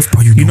you call Lyft,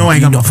 bro? You know I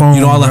ain't got my phone.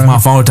 You know I left my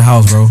phone at the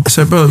house, bro. I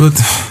said, bro, you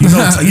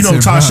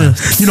know Tasha.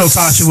 You know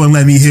Tasha wouldn't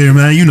let me here,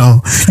 man. You know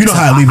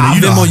how I leave it.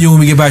 You know you when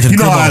we get back to the crib.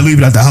 You know how I leave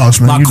it at the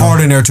house, man. My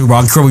card in there too, bro.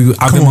 I'll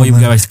Venmo you when we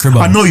get back to the crib.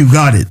 I know you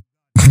got it.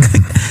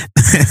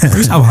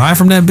 I'm hiding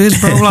from that bitch,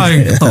 bro.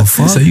 Like, what the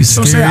fuck? So you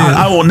scared?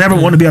 I will never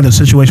want to be in a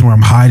situation where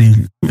I'm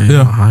hiding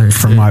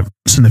from my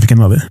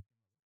significant other.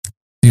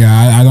 Yeah,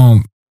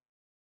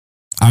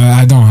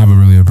 I don't have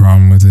really a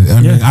problem with it.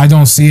 I mean, I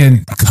don't see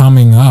it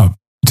coming up.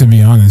 To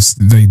be honest,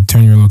 they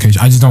turn your location.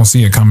 I just don't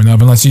see it coming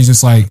up unless she's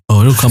just like,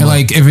 it'll come up.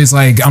 Like if it's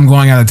like I'm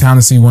going out of town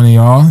to see one of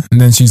y'all,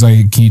 and then she's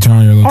like, can you turn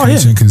on your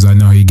location because I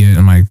know he get.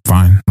 I'm like,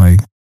 fine.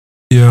 Like,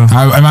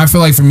 I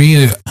feel like for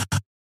me,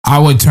 I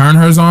would turn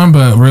hers on,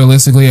 but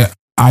realistically,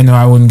 I know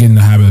I wouldn't get in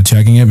the habit of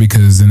checking it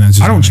because then that's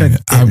just I don't check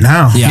it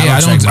now.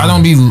 I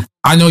don't be.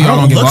 I know y'all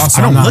don't get lost.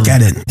 I don't look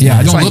at it. Yeah,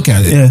 I don't look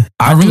at it. Yeah,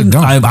 I really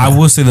don't. I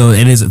will say though,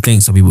 it is a thing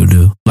some people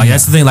do. Like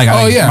that's the thing. Like,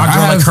 my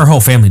girl, like her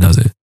whole family does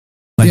it.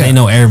 Like they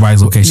know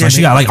everybody's location. Like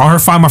she got like on her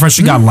Find My Friends,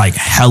 she got like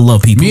hella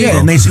people. Yeah,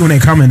 and they see when they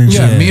coming and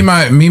shit. Me,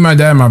 my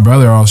dad, and my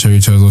brother all share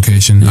each other's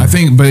location. I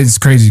think, but it's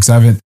crazy because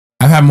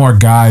I've had more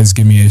guys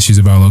give me issues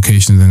about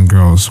locations than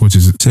girls, which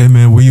is say,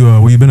 man, where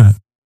you been at?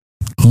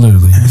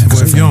 Literally,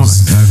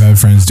 I've had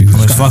friends do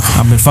that.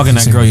 I've been fucking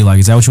that girl you like.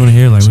 Is that what you want to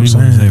hear? Like, what do you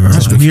want to say, bro?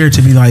 That's weird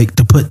to be like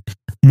to put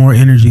more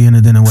energy in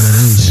it than what it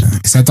is.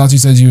 Because I thought you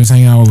said you was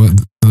hanging out with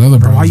the other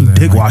bro. Why you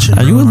dick watching?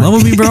 Are you in love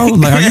with me, bro?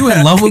 Like, are you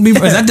in love with me,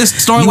 bro? Is that this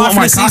storyline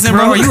for this season,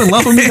 bro? Are you in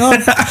love with me, dog?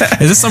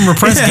 Is this some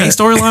repressed gay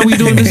storyline we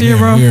doing this year,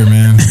 bro? Weird,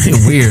 man.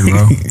 Weird,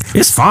 bro.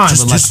 It's fine,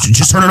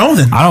 just turn it on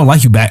then. I don't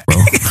like you back,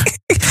 bro.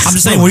 I'm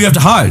just saying, what do you have to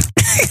hide?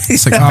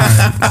 It's like, all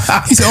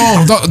right. He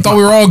said, thought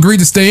we were all agreed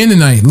to stay in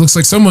tonight. Looks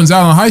like someone's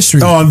out on High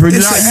Street. Oh, bro, you're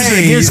not using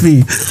it against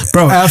me,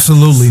 bro.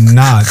 Absolutely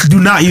not. Do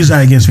not use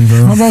that against me,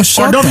 bro. How about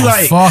shut don't the be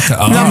like, fuck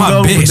up? You're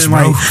my bitch,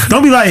 bro.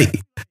 Don't be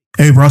like,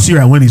 hey, bro, I see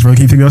you're at Wendy's, bro.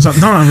 Can you figure out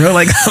something? No, I'm real.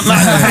 Like, I'm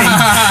not.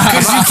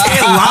 Because you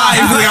can't lie.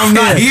 Like, I'm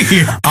not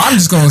here. I'm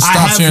just going to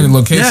stop sharing the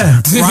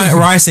location. Yeah.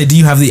 Ryan said, do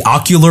you have the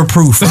ocular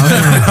proof?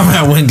 I'm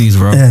at Wendy's,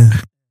 bro. Yeah.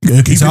 Can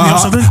you figure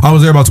out something? I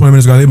was there about 20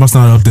 minutes ago. It must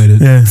not have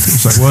updated. Yeah.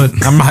 It's like,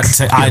 what? I'm not.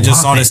 I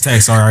just saw this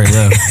text. Sorry, I already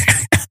left.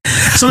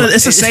 So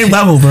it's the same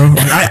level, bro.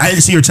 Like, I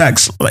didn't see your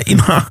text. Like, you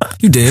know.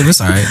 You did.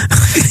 It's all right.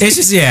 It's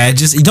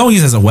just you don't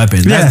use it as a weapon.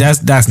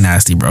 That's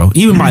nasty, bro.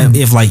 Even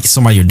if like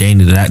somebody you're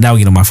dating that would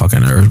get on my fucking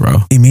nerves, bro.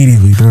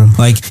 Immediately, bro.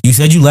 Like you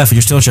said you left and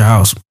you're still at your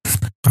house.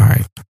 All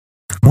right.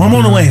 Well, I'm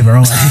on the way,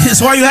 bro.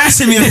 So why are you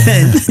asking me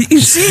then?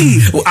 You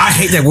see. Well, I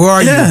hate that. Where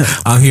are you?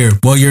 I'm here.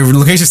 Well, your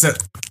location said.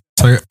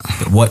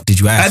 What did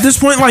you ask? At this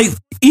point, like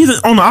either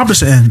on the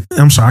opposite end.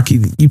 I'm sorry,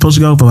 you supposed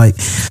to go, but like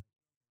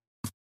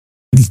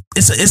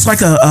it's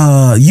like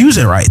a use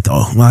it right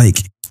though. Like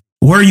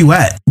where are you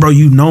at, bro?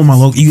 You know my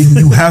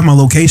you have my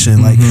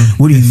location. Like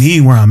what do you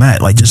mean where I'm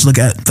at? Like just look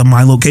at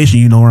my location.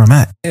 You know where I'm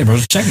at. Yeah, bro.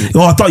 Just check it.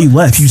 Oh, I thought you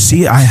left. You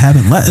see it? I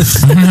haven't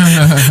left.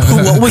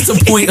 What was the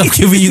point of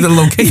giving you the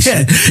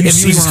location? You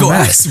if you just go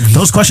ask me.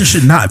 Those questions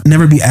should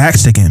never be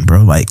asked again,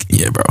 bro. Like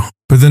bro.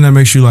 But then that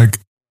makes you like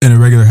in a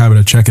regular habit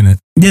of checking it.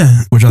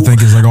 Yeah. Which I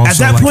think is like also at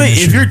that like point,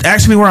 if you're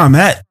asking me where I'm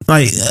at,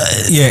 like,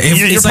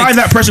 you're probably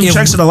that person who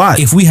checks it a lot.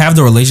 If we have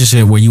the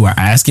relationship where you are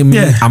asking me,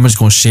 I'm just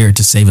going to share it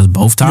to save us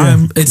both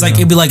time. It's like,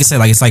 it'd be like I said,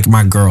 like, it's like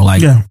my girl,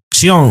 like,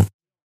 she don't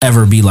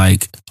ever be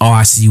like, oh,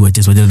 I see you at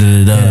this,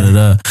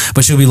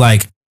 but she'll be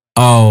like,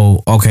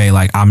 oh, okay,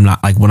 like, I'm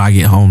not, like, when I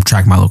get home,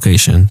 track my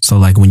location. So,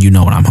 like, when you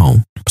know when I'm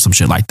home, some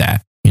shit like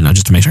that, you know,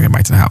 just to make sure I get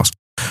back to the house.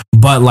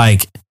 But,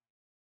 like,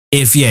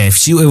 if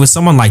it was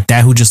someone like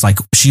that who just like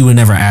she would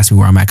never ask me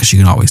where I'm at because she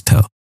can always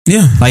tell.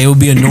 Yeah. Like, it would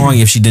be annoying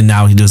if she did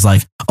now. He just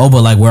like, oh,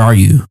 but like, where are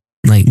you?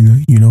 Like,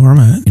 you know where I'm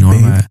at. You know where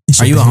I'm at.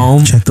 Are you at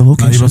home? Check the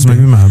location. You supposed to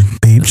make me mad.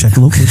 Babe, check the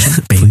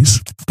location,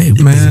 please. Babe,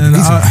 Man, I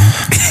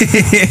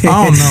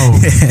don't know.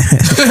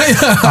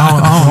 I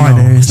don't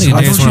know. Nigga,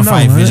 they just want to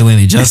fight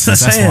vigilante justice.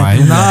 That's why.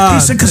 Nah.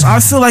 He said, because I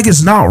feel like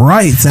it's not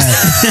right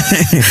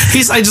that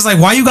He's like, just like,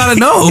 why you gotta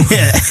know?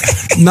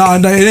 No,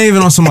 it ain't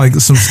even on some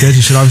sketchy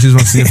shit. Obviously, it's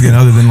my significant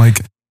other than like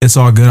it's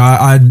all good.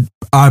 I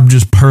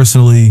just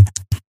personally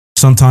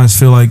sometimes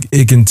feel like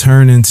it can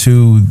turn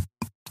into,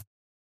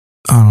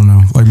 I don't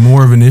know, like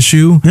more of an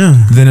issue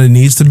than it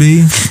needs to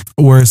be.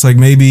 Where it's like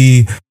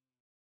maybe,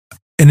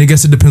 and I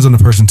guess it depends on the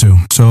person too.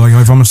 So like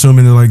if I'm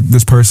assuming that like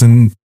this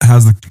person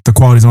has the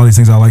qualities and all these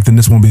things I like, then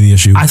this won't be the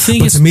issue. I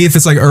think but to me, if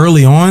it's like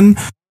early on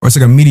or it's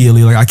like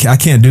immediately, like I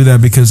can't do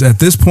that because at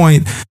this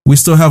point we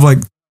still have like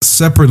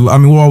separate. I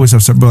mean, we'll always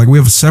have separate, but like we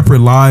have separate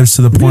lives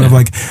to the point of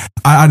like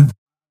I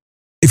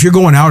if you're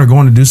going out or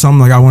going to do something,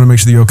 like I want to make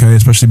sure that you're okay,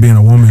 especially being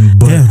a woman.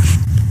 But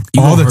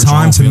all the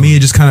time, to me, it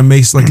just kind of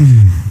makes like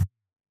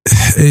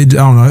I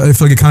don't know. I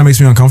feel like it kind of makes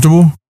me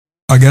uncomfortable.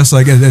 I guess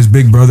like as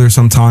big brother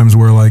sometimes,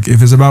 where like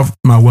if it's about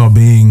my well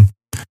being,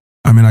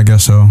 I mean, I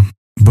guess so.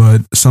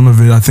 But some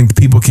of it, I think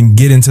people can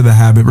get into the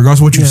habit, regardless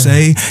of what you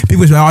say.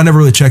 People say, "Oh, I never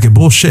really check it."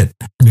 Bullshit.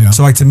 Yeah.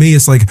 So like to me,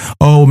 it's like,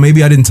 oh,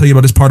 maybe I didn't tell you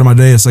about this part of my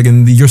day. It's like,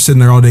 and you're sitting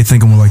there all day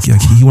thinking, well, like, yeah,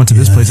 he went to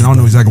this place, and I don't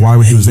know exactly why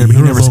he was there, but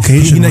he never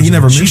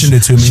mentioned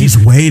it to me.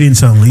 She's waiting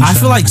to unleash. I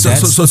feel like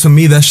so to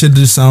me, that shit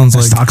just sounds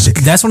like toxic.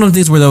 That's one of the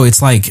things where though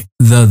it's like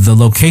the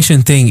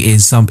location thing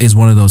is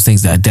one of those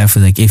things that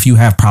definitely like if you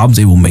have problems,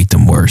 it will make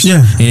them worse.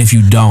 Yeah, and if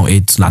you don't,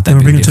 it's not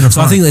that big.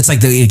 So I think it's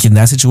like in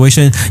that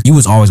situation, you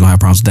was always gonna have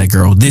problems with that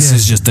girl. This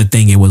is just the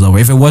thing. It was over.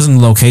 If it wasn't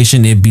the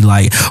location, it'd be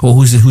like, well,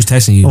 who's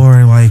texting you?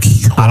 Or like,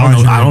 I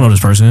don't know this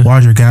person.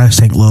 Why's your gas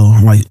tank low?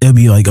 Like it'd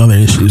be like other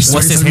issues.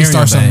 What's this?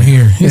 Start something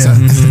here.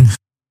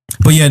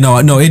 But yeah, no,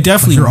 it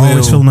definitely. You're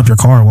always filling up your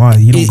car. Why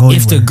you don't go?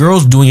 If the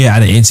girl's doing it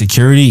out of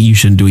insecurity, you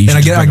shouldn't do it. And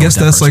I guess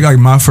that's like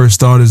my first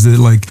thought is that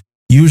like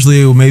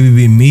usually it will maybe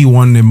be me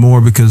wanting it more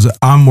because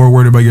I'm more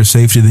worried about your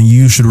safety than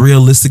you should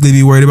realistically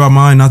be worried about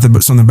mine. Not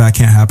that something bad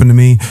can't happen to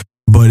me,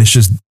 but it's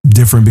just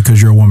different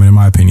because you're a woman, in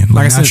my opinion.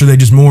 Like naturally, they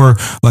just more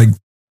like.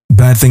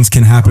 Bad things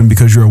can happen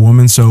because you're a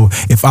woman. So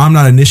if I'm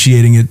not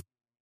initiating it,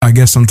 I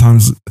guess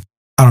sometimes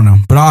I don't know.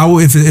 But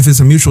if it's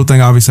a mutual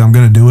thing, obviously I'm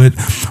going to do it.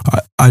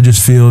 I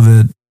just feel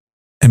that,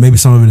 and maybe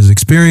some of it is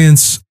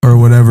experience or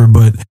whatever.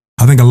 But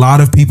I think a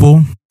lot of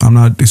people, I'm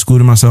not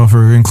excluding myself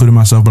or including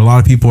myself, but a lot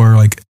of people are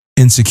like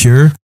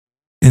insecure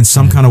in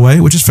some kind of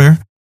way, which is fair.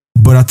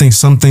 But I think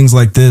some things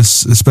like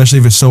this, especially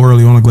if it's so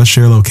early on, like let's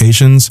share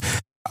locations.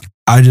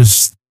 I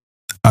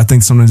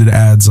think sometimes it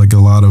adds like a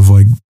lot of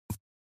like.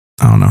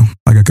 I don't know,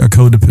 like a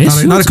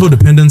codependence, not a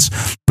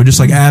codependence, but just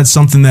like add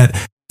something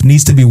that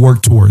needs to be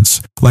worked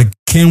towards. Like,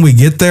 can we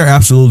get there?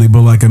 Absolutely.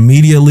 But like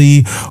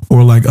immediately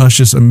or like us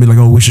just like,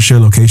 oh, we should share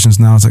locations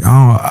now. It's like,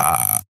 oh,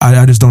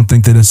 I just don't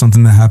think that it's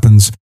something that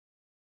happens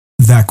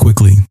that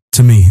quickly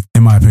to me,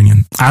 in my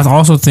opinion. I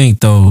also think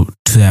though,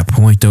 to that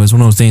point though, it's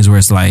one of those things where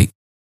it's like,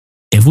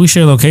 if we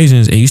share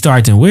locations and you start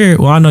acting weird,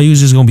 well, I know you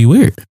was just going to be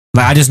weird.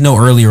 Like, I just know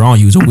earlier on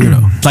you was a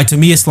weirdo. Like to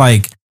me, it's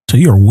like, so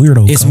you're a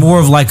weirdo. It's more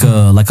of like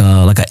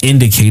a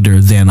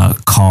indicator than a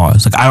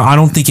cause. Like I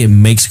don't think it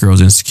makes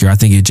girls insecure. I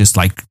think it just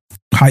like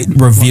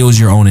reveals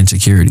your own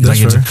insecurity. Like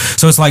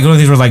so it's like one of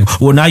these where like,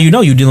 well, now you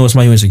know you're dealing with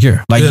somebody who's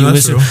insecure. Like you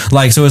listen,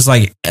 like so it's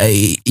like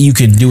you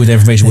can do with that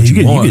information what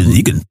you want.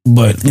 You can,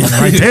 but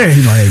right there,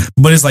 like,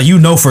 but it's like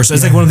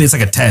it's like one of these.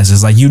 It's like a test.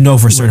 It's like you know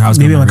for certain how it's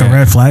maybe like a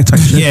red flag type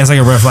shit. Yeah, it's like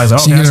a red flag.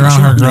 Like, she get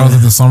around her girls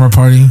at the summer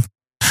party.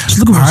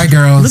 Look all right,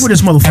 girls. Look at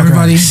this motherfucker.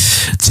 Everybody,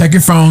 check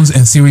your phones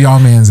and see where y'all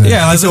man's at.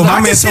 Yeah, like, so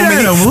my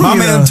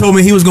man told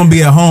me he was going to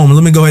be at home.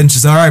 Let me go ahead and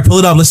just all right, pull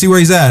it up. Let's see where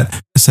he's at.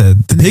 I said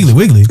the Piggly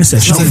Wiggly. It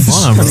said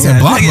fun, bro.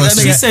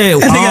 She said,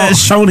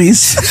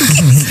 Shoney's.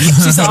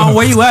 She said, oh,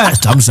 where you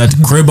at? I'm just at the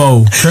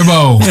Cribbo.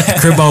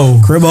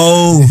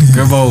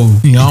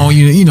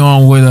 You know,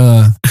 I'm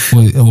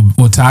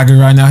with Tiger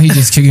right now. He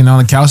just kicking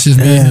on the couch, just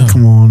man.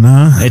 Come on,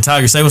 now. Hey,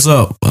 Tiger, say what's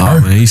up.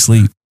 Oh man, he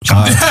sleep.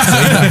 Sorry.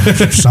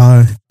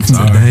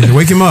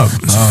 Wake him up.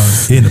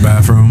 He in the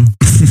bathroom.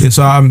 Yeah,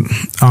 so I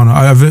don't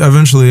know.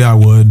 Eventually I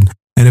would.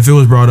 And if it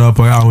was brought up,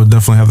 like, I would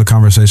definitely have the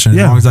conversation. As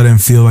long as I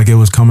didn't feel like it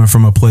was coming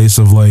from a place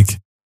of like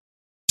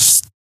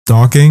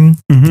stalking,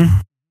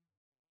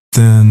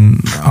 then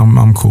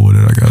I'm cool with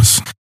it, I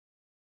guess.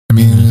 I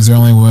mean, is there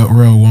only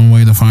one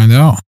way to find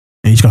out?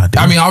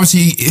 I mean,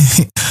 obviously,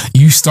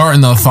 you start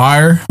in the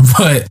fire,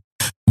 but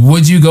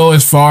would you go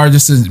as far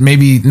just to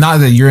maybe, not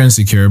that you're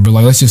insecure, but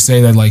like, let's just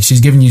say that like she's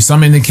giving you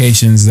some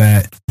indications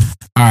that,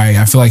 all right,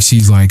 I feel like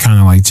she's like kind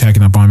of like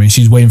checking up on me.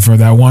 She's waiting for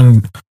that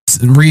one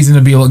reason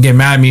to be able to get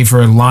mad at me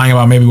for lying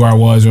about maybe where I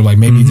was, or like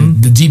maybe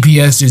the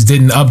GPS just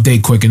didn't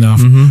update quick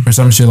enough or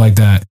some shit like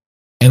that.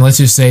 And let's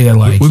just say that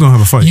like we're gonna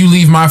have a fight. You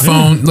leave my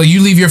phone, like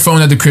you leave your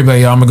phone at the crib,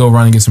 like, yeah, I'm gonna go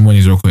run and get some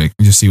Winnie's real quick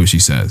and just see what she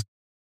says.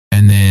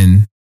 And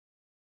then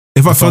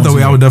if I felt that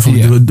way, I would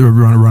definitely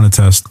run a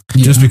test,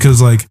 just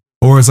because like.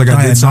 Or it's like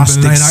I did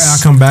something and I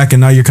come back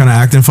and now you're kind of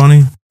acting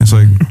funny. It's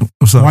like,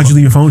 what's up? Why'd you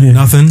leave your phone here?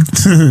 Nothing.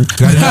 I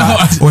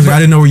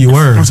didn't know where you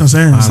were. That's what I'm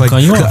saying. It's like,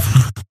 you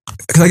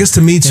because I guess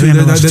to me too,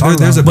 Yeah,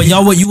 there's a. But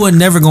y'all, what you would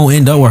never gonna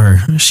end up with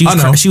her. She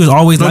was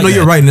always No, like no, that.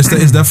 you're right. And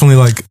it's definitely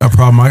like a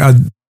problem. I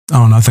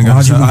don't know. I think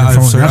Why'd you leave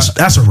your phone?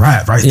 That's a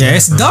wrap, right? Yeah, there,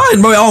 it's bro.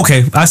 done, bro.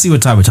 Okay, I see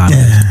what type of time.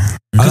 Yeah.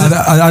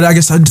 I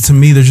guess to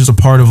me, there's just a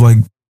part of like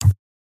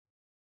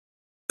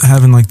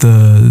having like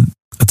the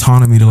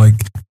autonomy to like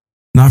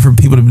not for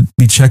people to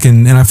be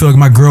checking. And I feel like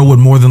my girl would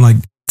more than like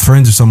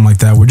friends or something like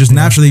that. We're just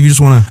naturally, you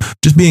just want to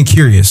just being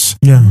curious.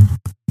 Yeah.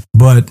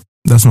 But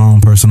that's my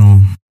own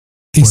personal.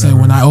 He said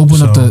when I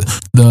open up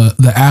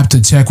the app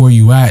to check where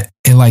you at,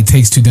 it like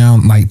takes you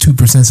down like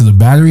 2% of the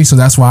battery. So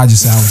that's why I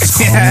just said I was just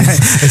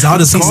calling. I'll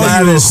just call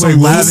you real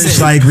quick. Lavish,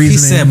 like He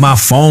reasoning. said my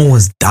phone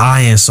was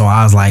dying, so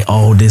I was like,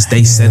 "Oh, they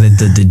said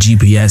that the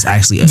GPS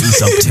actually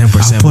eats up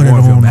 10% put it more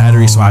of your on,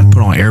 battery." So I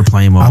put on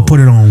airplane mode. I put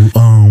it on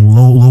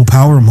low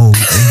power mode.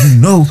 And you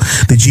know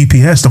the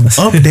GPS don't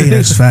update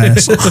as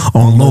fast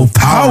on low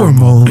power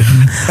mode.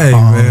 Hey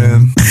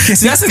man,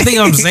 See, that's the thing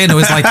I'm saying though.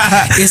 It's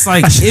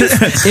like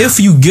if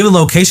you give a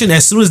location,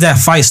 as soon as that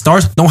fight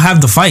starts, don't have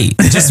the fight.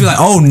 Just be like,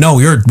 "Oh no,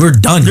 we're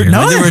done here.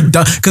 done. We're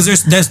done." Because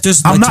there's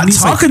just I'm like, not to me,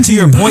 it's talking like, to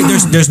your you. point.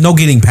 There's no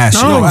getting past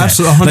shit. No, like that.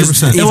 absolutely,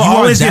 100%. If It will you are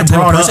always that get type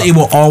of brought person, up. it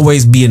will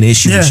always be an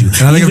issue with you.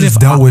 and I think I've just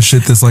dealt with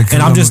shit that's like,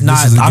 And I'm just not.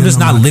 I'm just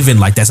not living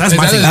like that. So that's Is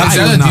my thing.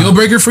 that a deal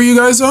breaker for you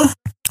guys though?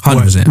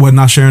 100%. What,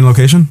 not sharing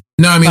location?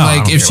 No, I mean No, I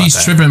like don't if care she's about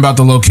that. tripping about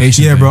the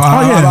location. Yeah, bro.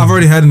 I've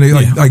already had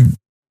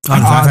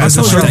I've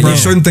told you that, yeah.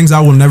 certain things I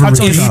will never told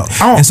repeat. you.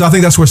 And so I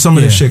think that's where some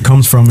of this Yeah. shit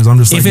comes from. Is I'm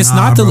just like, If it's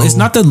nah, not bro. it's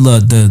not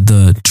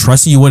the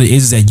trusting you. What it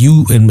is that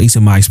you, and at least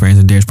in my experience,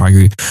 and Darius probably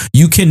agree,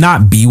 you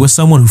cannot be with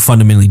someone who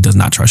fundamentally does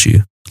not trust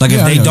you. Like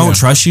if they don't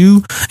trust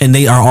you, and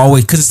they are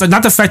always, because it's like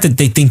not the fact that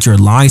they think you're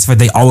lying, it's the fact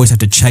they always have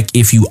to check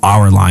if you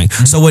are lying.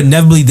 So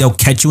inevitably they'll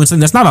catch you in something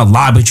that's not a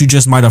lie, but you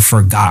just might have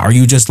forgot, or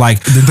you just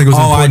like, Didn't think it was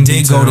oh, I important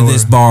did go to detail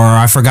this or- bar, or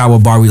I forgot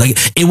what bar we like.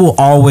 It will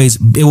always,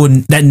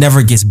 that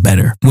never gets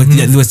better with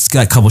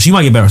that couple. She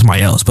might get better with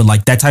somebody else, but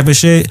like that type of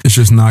shit. It's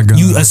just not good.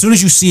 You, as soon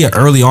as you see it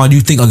early on, you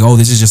think like, oh,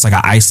 this is just like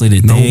an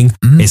isolated thing.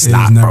 It's It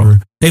not, is bro. never.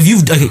 If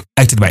you've, okay,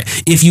 I take it back.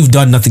 If you've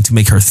done nothing to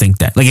make her think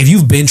that, like if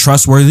you've been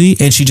trustworthy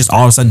and she just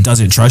all of a sudden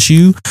doesn't trust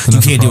you,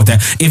 you can't deal with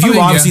that. If you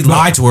obviously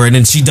lied to her and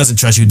then she doesn't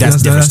trust you, that's a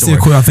different That's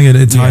story. I think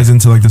it ties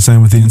into like the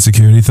same with the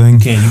insecurity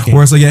thing. You can.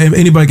 Where it's like, yeah,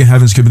 anybody can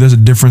have insecurity, but there's a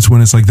difference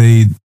when it's like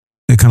they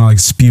kind of like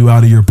spew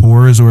out of your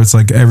pores, or it's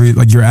like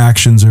your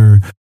actions are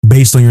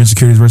based on your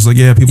insecurities. Versus like,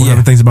 yeah, people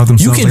having things about You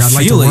themselves. can like, I'd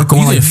like to feel it. work on.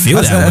 You Like, can feel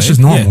that's, that. that's way. just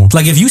normal. Yeah.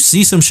 Like if you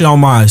see some shit on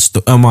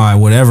my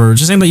whatever,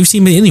 just saying that you've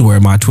seen me anywhere,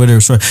 my Twitter,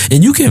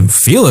 and you can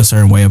feel a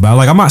certain way about it.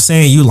 Like I'm not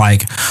saying you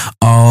like,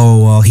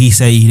 oh well, he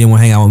said he didn't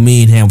want to hang out with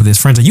me and hang out with his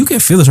friends. Like you can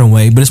feel a certain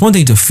way, but it's one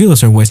thing to feel a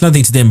certain way. It's another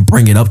thing to then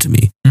bring it up to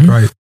me.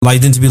 Right. Like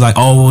then to be like,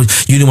 oh, well, you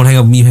didn't want to hang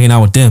out with me hanging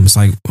out with them. It's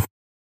like,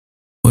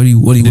 what do you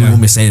want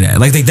me to say that?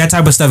 Like that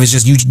type of stuff is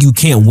just you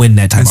can't win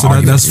that type And of so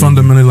argument. that's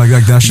fundamentally like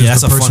that's just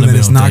that's the a person that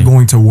is fundamental not thing.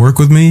 going to work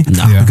with me.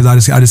 Nah.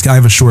 Because I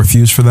have a short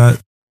fuse for that.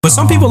 But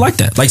some people like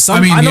that. Like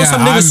some, I know some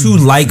niggas I'm-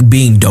 who like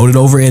being doted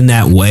over in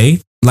that way.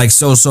 Like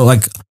so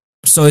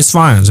it's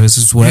fine. So it's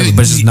just whatever.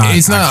 But it's just not.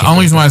 It's not.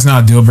 Only reason why it's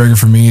not a deal breaker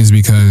for me is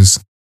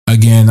because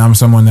again, I'm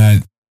someone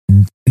that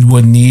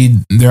would need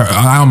there.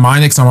 I don't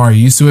mind it because I'm already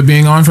used to it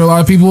being on for a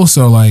lot of people.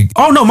 So like,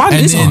 Oh no, mine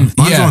and is then on.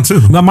 Mine's on too.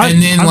 Mine,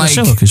 and then, I'm like-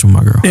 share location with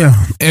my girl. Yeah.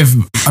 if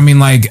I mean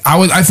like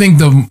I think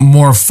the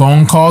more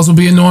phone calls will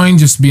be annoying.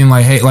 Just being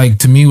like, hey, like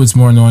to me, what's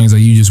more annoying is that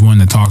you just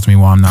wanting to talk to me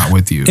while I'm not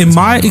with you. In It's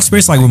my more annoying.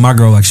 experience, like with my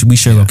girl, like we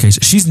share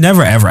location. She's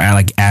never ever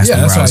like asked Yeah,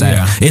 me where that's I was right,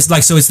 at. yeah. It's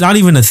like so. It's not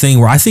even a thing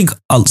where I think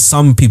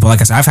some people,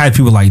 like I said, I've had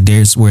people like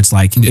theirs where it's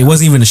like it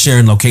wasn't even a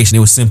sharing location. It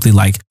was simply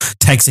like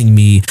texting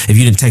me. If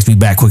you didn't text me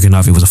back quick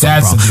enough, it was a phone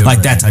That's a problem. deal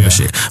Like that breaker, type of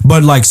shit.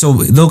 But like so,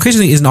 the location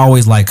thing isn't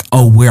always like,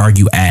 oh, where are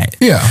you at?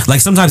 Yeah.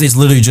 Like sometimes it's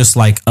literally just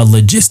like a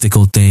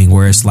logistical thing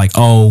where it's like,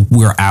 oh,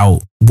 we're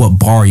out. What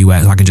bar are you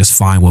at? So I can just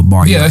find what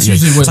bar. Yeah, you that's at.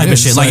 usually what type it of is.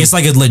 shit. It's Like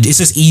like- it's like it's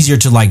just easier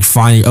to like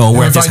find. Oh,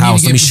 we're at If this I need to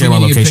house. get- Let me if share we my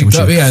need to get location with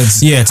picked you. up, Yeah,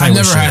 it's, Yeah, type I of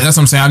never shit. had. That's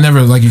what I'm saying. I've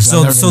never like you said.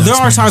 I've never So been there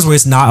that are space. times where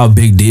it's not a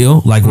big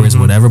deal, like where it's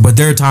whatever, but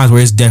there are times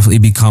where it's definitely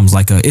becomes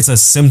like it's a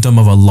symptom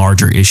of a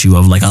larger issue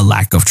of like a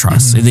lack of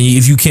trust. And then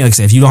if you can't, like I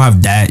say, if you don't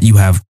have that, you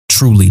have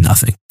truly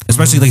nothing.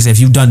 Especially like I say, if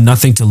you've done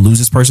nothing to lose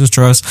this person's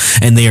trust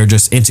and they are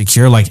just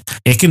insecure, like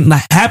it can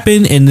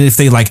happen. And if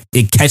they like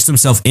it catch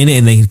themselves in it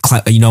and they,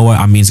 you know what,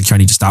 I'm insecure, I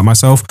need to stop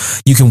myself.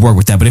 You can work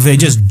with that. But if they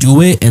just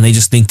do it and they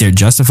just think they're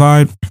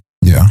justified,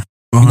 Yeah.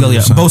 you gotta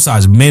leave, both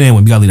sides, men and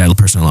women, you gotta leave that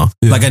person alone.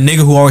 Yeah. Like a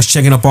nigga who always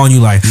checking up on you,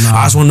 like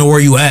I just want to know where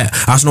you at.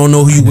 I just want to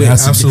know who you with.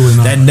 that's Absolutely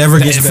not. That never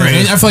gets For-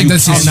 better. I feel like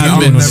that's just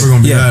cannot- humans. Never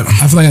gonna be Yeah. that.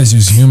 I feel like that's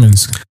just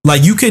humans.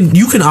 Like you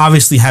can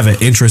obviously have an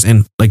interest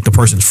in like the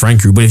person's friend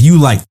group, but if you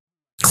like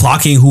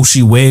clocking who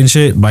she with and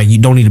shit, like you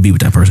don't need to be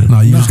with that person. No,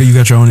 you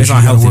got your own It's issues.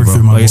 not You gotta healthy, work bro.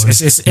 through, my Like,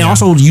 boy. and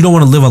also you don't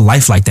want to live a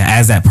life like that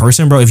as that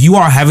person, bro. If you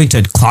are having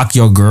to clock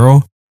your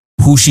girl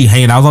who she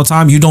hanging out all the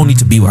time, you don't need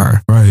to be with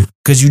her. Right.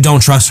 Because you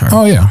don't trust her.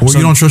 Oh yeah. Or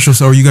you don't trust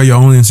yourself, or you got your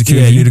own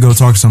insecurity you need to go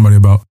talk to somebody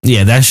about.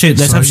 Yeah, that shit,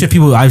 that type of shit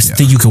people I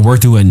think you can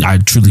work through, and I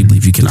truly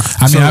believe you cannot.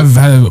 I mean, I've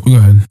had. Go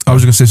ahead. I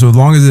was just gonna say, so as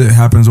long as it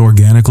happens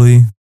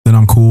organically, then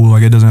I'm cool.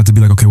 Like, it doesn't have to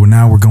be like, okay, well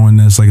now we're going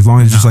this. Like, as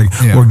long as it's just like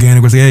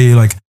organic, it's like, hey,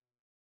 like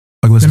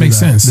let's That do makes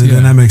sense.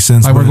 Then that makes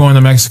sense. Like, we're going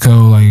to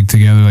Mexico like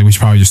together. Like, we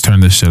should probably just turn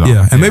this shit off.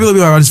 Yeah, and maybe they'll be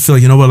like, I just feel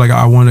like, you know what, like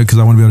I want it because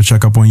I want to be able to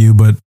check up on you,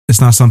 but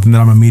it's not something that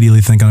I'm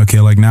immediately thinking, okay,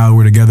 like now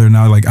we're together,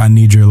 now like I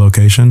need your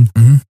location.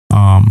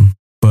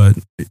 But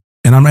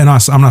I'm not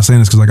saying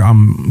this because like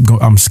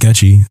I'm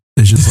sketchy.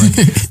 It's just like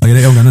like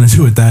it don't got nothing to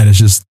do with that. It's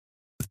just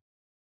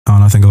I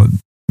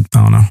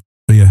don't know.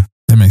 But yeah,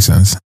 that makes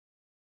sense.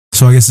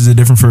 So I guess is it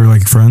different for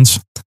like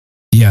friends?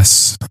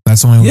 Yes,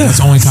 that's the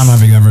only time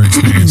I've ever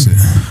experienced it.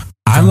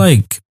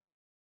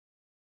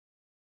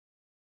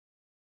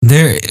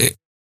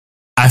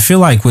 I feel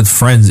like with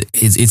friends,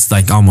 it's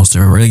like almost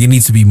a, like it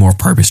needs to be more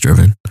purpose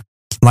driven.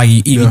 Like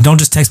you don't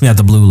just text me out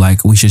the blue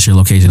like we should share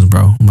locations,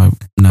 bro. I'm like,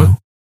 no.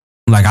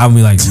 Like I'll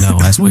be like, no,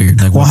 that's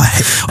weird. Like why?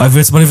 But if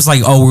it's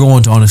like, oh, we're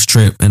going on this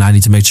trip and I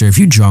need to make sure if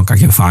you're drunk, I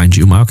can find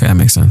you. I'm like, okay, that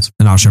makes sense.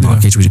 And I'll share my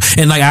location with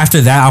you. And like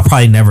after that, I'll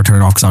probably never turn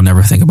it off because I'll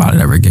never think about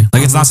it ever again.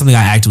 Like it's not something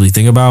I actively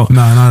think about. No,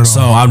 not at all. So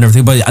I'll never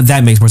think. But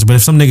that makes more sense. But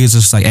if some niggas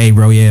just like, hey,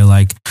 bro, yeah,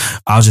 like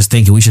I was just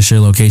thinking we should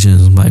share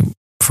locations. I'm like,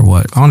 for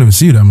what? I don't even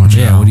see you that much.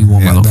 Yeah, what do you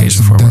want my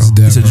location for, bro?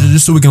 He said,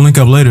 just so we can link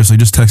up later. So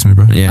just text me,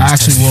 bro. Yeah, I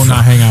actually will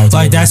not hang out with you.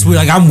 Like that's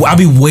weird. Like I'll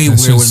be way weird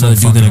with another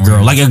dude than a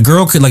girl. Like a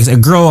girl could like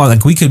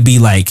we could be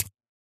like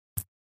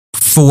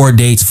 4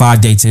 dates, 5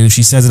 dates in. If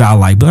she says it, I'll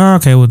like,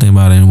 okay, we'll think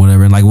about it and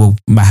whatever. And like we'll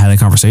have that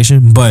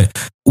conversation. But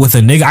with a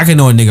nigga, I can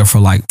know a nigga for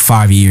like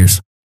 5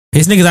 years.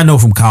 It's niggas I know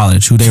from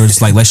college who they were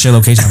just like, let's share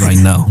location. I'm like,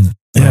 no.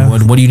 Yeah.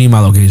 Like, what do you need my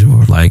location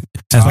for? Like,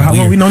 that's how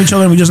long we known each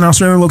other and we just now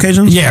sharing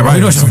locations? Yeah, bro. We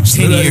know each other for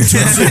 10 years.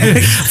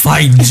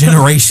 Like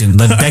generation,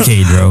 the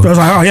decade, bro. I was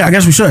like, oh yeah, I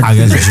guess we should. I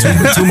guess we should.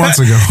 2 months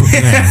ago.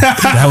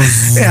 That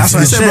was. Yeah, that's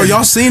what I said, bro.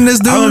 Y'all seen this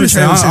dude? I don't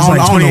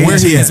know where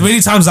he As is. many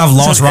times I've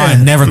lost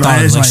Ryan, never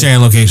thought of like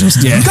sharing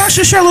locations. Yeah. You guys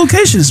should share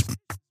locations.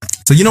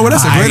 So you know what?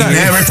 That's a great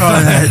idea. Never thought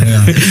of that.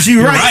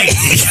 You're right.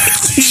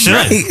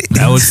 Should.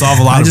 That would solve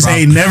a lot of problems. I just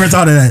ain't never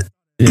thought of that.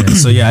 Yeah.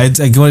 So yeah, it's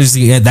like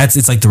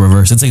it's like the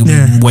reverse. It's like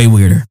way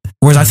weirder.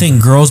 Whereas I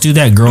think girls do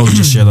that. Girls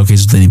just share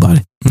locations with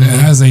anybody.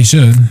 As they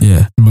should.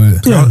 Yeah.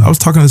 But I was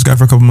talking to this guy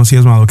for a couple months. He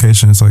has my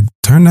location. It's like,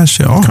 turn that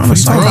shit off.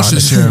 girls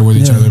should share it with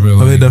each other. But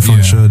Well, they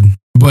definitely should.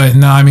 But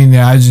no, I mean,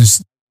 I've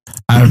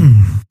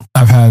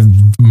had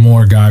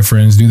more guy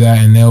friends do that,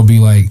 and they'll be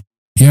like,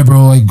 yeah,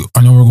 bro, like, I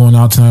know we're going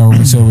out tonight, or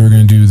we said we were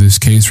going to do this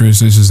case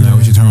risk, this is now,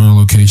 we should turn on a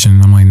location.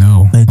 And I'm like,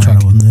 no. They try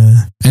to,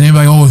 And they're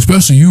like, oh,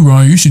 especially you,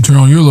 Ryan, you should turn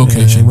on your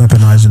location. Yeah,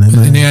 weaponizing it,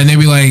 man. And they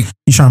be like,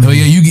 you trying to they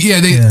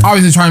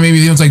obviously trying to maybe,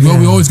 it's like, well,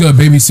 we always got to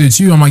babysit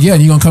you. I'm like, yeah,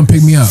 and you going to come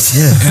pick me up.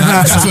 Yeah. And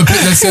that's what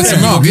that sets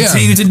them off. Yeah.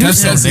 Continue to do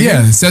so.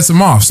 Yeah, it sets them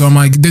off. So I'm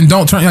like, then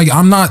don't turn, like,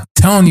 I'm not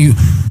telling you,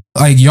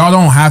 like, y'all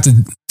don't have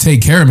to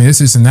take care of me,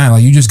 this and that.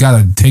 Like, you just got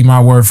to take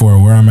my word for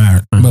it where I'm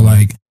at. But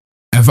like,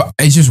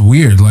 it's just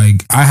weird.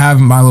 Like I have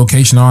my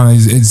location on.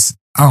 It's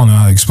I don't know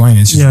how to explain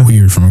it. It's just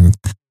weird from.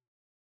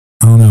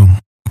 I don't know,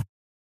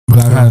 but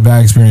I've had a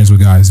bad experience with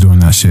guys doing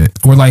that shit.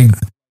 Or like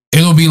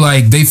it'll be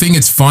like they think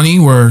it's funny.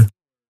 Where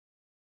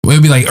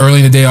it'll be like early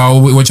in the day,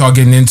 what y'all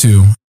getting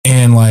into,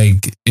 and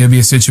like it'll be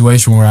a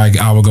situation where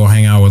I will go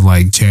hang out with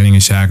like Channing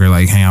and Shaq or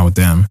like hang out with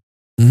them.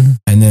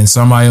 And then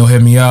somebody will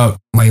hit me up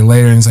like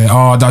later and say,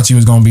 "Oh, I thought you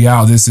was gonna be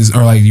out. This is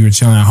or like you were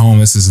chilling at home.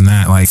 This is and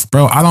that." Like,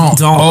 bro, I don't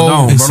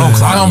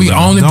be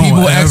owning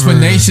people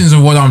explanations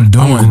of what I'm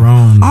doing.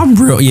 I'm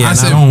real. Yeah, I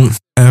said, don't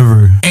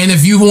ever. And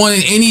if you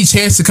wanted any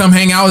chance to come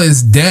hang out,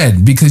 it's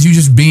dead because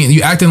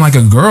you acting like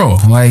a girl.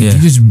 Like you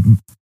just.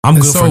 I'm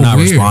good for not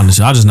responding.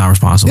 I'll just not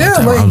respond to like that.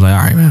 I was like,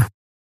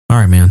 all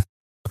right, man.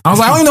 I was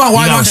like, I don't even know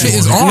why my shit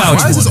is on. Why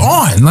is this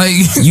on? Like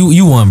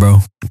you won, bro.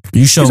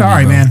 You showed me. All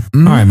right, man.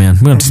 All right, man.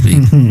 We have to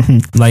speak.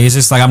 Like it's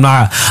just like I'm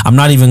not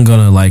even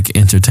gonna like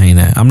entertain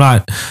that. I'm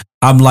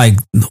like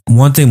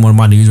one of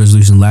my New Year's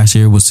resolutions last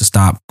year was to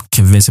stop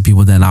convincing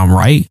people that I'm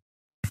right.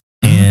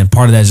 And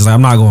part of that is just like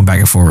I'm not going back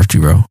and forth with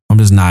you, bro. I'm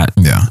just not.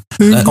 Yeah.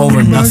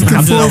 Over nothing.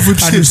 I'm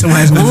just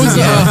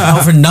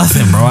over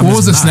nothing, bro. What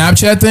was the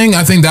Snapchat thing?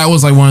 I think that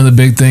was like one of the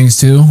big things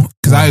too.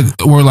 Because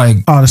we're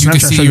like, the you can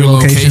see your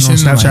location on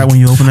Snapchat like,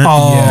 when you open it.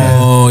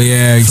 Oh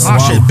yeah. So my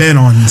shit been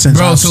on since.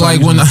 Bro, so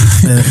like when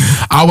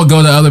I would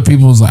go to other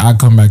people's, like I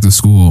come back to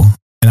school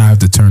and I have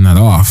to turn that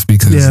off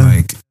because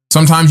like.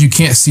 Sometimes you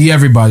can't see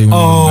everybody. When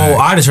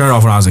I just turned it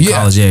off when I was in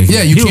college.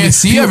 Yeah, you can't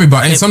see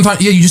everybody. And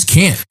sometimes, you just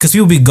can't. Because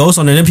people be ghosts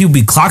on there, and then people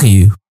be clocking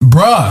you.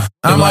 Bruh.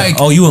 I'm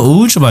like, oh, you in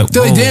Ooch? I'm like,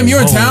 damn,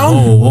 you're in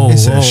town?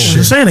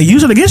 You're saying they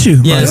use it against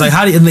you. Yeah, it's like,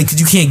 how do you, because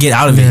you can't get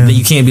out of it. Then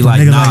you can't be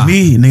like,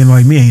 nigga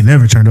like me ain't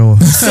never turned off.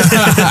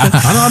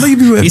 I know you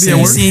be with me. They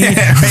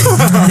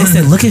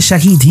said, look at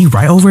Shaquille D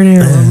right over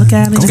there. Look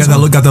at it.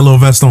 Got that little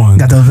vest on.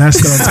 Got the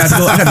vest on. I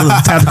got the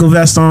little tactical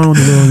vest on.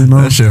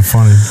 That shit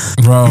funny.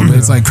 Bro, but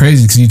it's like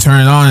crazy because you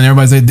turn it on and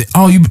everybody's like,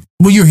 oh,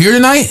 you're here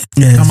tonight?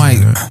 Yeah. I'm like,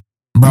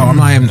 Bro,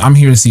 I'm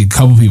here to see a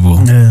couple people.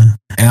 Yeah.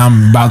 And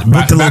I'm about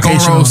back on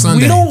the road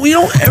Sunday. We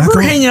don't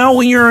ever hang out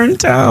when you're in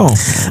town.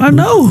 I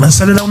know. Let's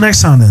set it up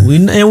next time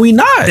then. We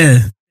not.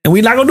 And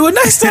we not gonna do it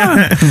next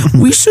time.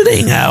 We should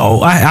hang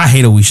out. I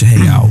hate it. We should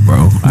hang out,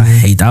 bro. I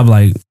hate that. I'm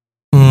like,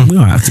 we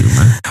don't have to,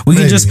 man.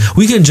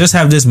 We can just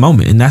have this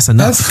moment, and that's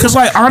enough. Because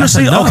like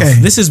honestly, okay,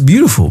 this is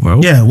beautiful, bro.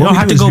 Yeah, we don't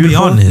have to go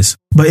beyond this.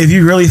 But if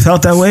you really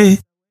felt that way,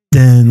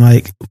 then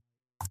like,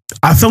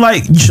 I feel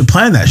like you should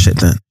plan that shit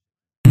then.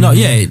 No,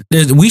 yeah,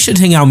 we should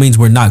hang out means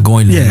we're not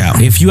going to hang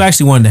out. If you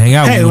actually wanted to hang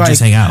out, we would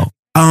just hang out.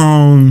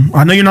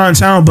 I know you're not in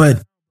town,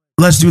 but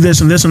let's do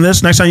this and this and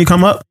this next time you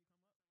come up.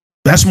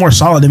 That's more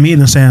solid to me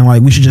than saying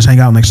like we should just hang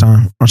out next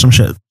time or some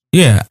shit.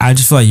 Yeah, I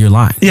just feel like you're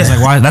lying. Yeah, it's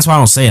like why? That's why I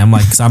don't say it. I'm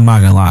like, because I'm not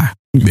gonna lie.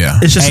 Yeah,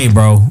 it's just, hey,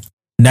 bro.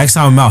 Next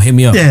time I'm out, hit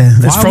me up. Yeah,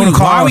 it's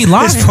protocol. Why are we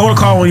lying? It's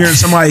protocol when you're in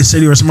somebody's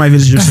city or somebody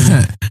visits your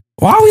city.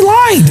 Why are we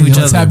lying to each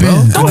other, bro?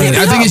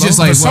 I think it's just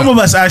like some of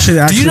us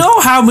actually. Do you know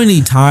how many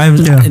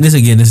times? Yeah. And this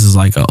is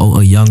like a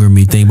younger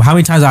me thing. But how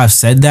many times I've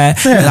said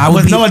that? Yeah, and I would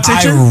with be no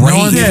attention.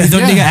 The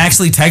nigga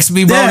actually texted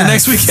me, bro. The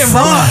next weekend, bro.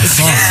 I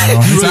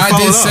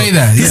did say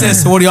that. He said,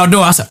 "So what are y'all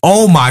doing?" I said,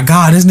 "Oh my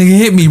god, this nigga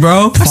hit me,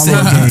 bro." I said,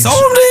 "Told him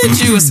to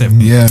hit you." I said,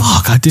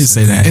 "Fuck, I did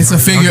say that." It's a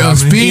figure of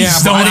speech.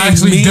 Don't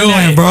actually do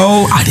it,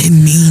 bro. I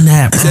didn't mean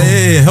that, bro.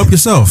 Yeah, help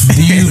yourself.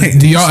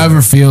 Do y'all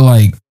ever feel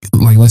like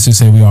let's just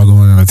say we all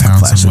going out of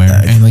town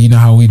somewhere, and like, you know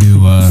how we do,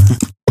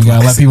 we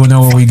gotta let people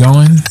know where we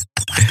going.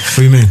 What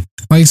do you mean?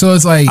 Like, so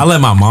it's like I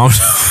let my mom.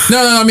 No,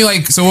 I mean,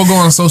 like, so we'll go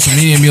on social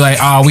media and be like,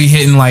 oh, we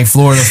hitting like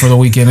Florida for the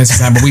weekend, this and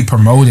that, but we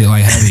promote it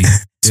like heavy.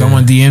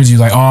 Someone DMs you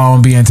like, oh, I'm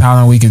gonna be in town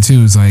on weekend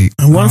too. It's like,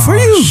 one for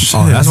you.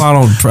 That's why I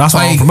don't. That's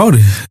why I don't promote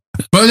it.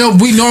 But no,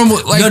 we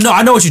normally like. No,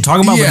 I know what you're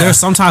talking about. But there's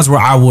sometimes where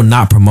I will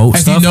not promote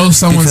if stuff you know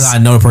because I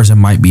know the person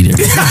might be there.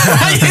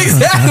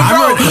 Exactly,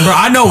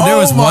 I know there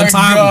was one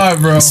time. God,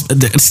 bro.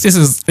 This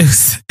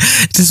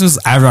was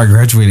after I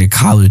graduated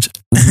college.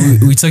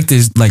 We took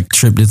this like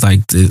trip.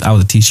 I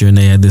was a teacher and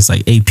they had this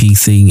like AP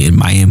thing in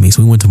Miami.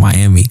 So we went to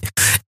Miami,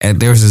 and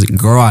there was this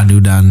girl I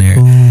knew down there.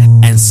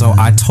 And so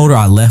I told her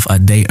I left a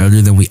day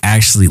earlier than we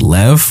actually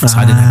left, so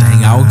I didn't have to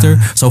hang out with her.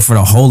 So for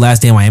the whole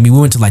last day in Miami, we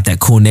went to like that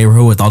cool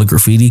neighborhood with all the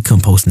graffiti.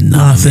 Couldn't post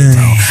none of it,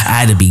 bro. I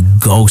had to be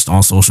ghost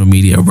on social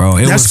media, bro.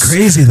 That's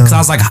crazy though. Cause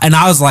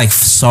I was like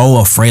so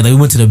afraid. Like we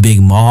went to the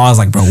big mall. I was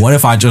like, bro, what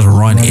if I just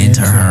run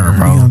into her,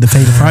 bro? You have to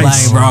pay the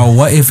price. Like, bro,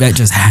 what if that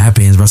just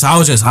happens, bro? So I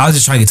was just trying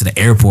to get to the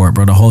airport,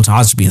 bro. The whole time I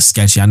was just being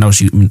sketchy. I know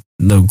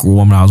the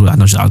woman I was with, I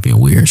know she was being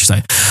weird. She's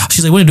like, what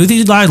did you do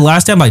these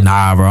last time? I'm like,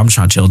 nah, bro. I'm just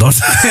trying to chill. Don't.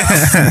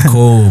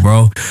 Cool,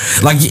 bro.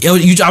 Like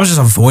I was just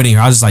avoiding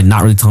her. I was just like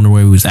not really telling her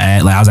where we was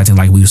at. Like I was acting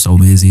like we were so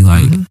busy.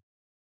 Like.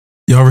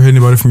 You ever hit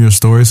anybody from your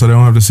story so they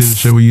don't have to see the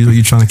shit where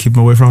you trying to keep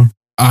them away from?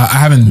 I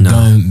haven't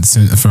done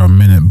it for a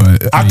minute,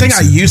 but I think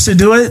I used to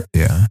do it.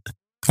 Yeah.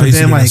 But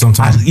then like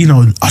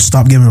I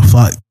stopped giving a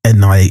fuck at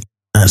night.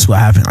 That's what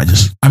happened.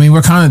 I mean,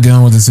 we're kind of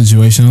dealing with the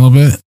situation a little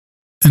bit.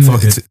 And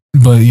fuck it.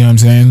 But you know what I'm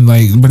saying?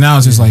 Like, but now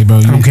it's just like, bro,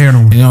 I don't care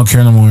no more. You don't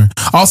care no more.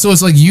 Also,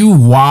 it's like you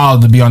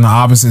wild to be on the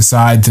opposite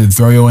side to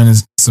throw you in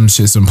some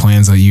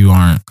plans that you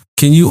aren't.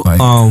 Can you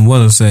what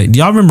did I say? Do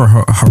y'all remember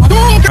her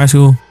high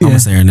school? I'm gonna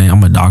say her name.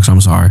 I'm a doctor. I'm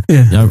sorry.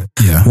 Yeah.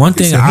 One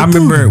thing I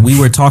remember, we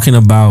were talking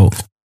about.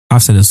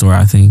 I've said this story.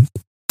 I think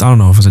I don't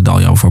know if I said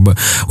y'all before, but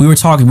we were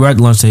talking. We were at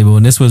the lunch table,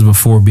 and this was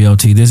before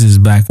BLT. This is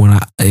back when I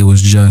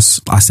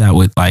sat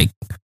with like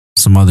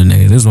some other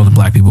niggas. This was other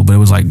black people, but it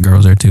was like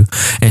girls there too.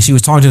 And she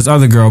was talking to this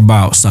other girl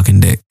about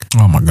sucking dick.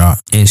 Oh my god!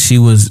 And she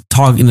was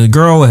talking. The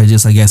girl had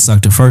just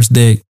sucked her first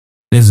dick.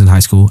 This is in high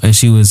school, and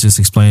she was just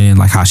explaining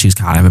like how she's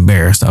kind of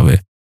embarrassed of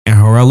it. And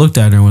Harrell looked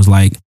at her and was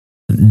like,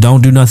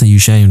 "Don't do nothing you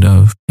ashamed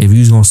of. If you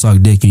was gonna suck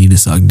dick, you need to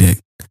suck dick."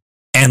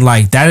 And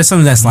like that is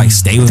something that's like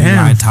stayed with me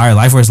my entire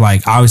life. Where it's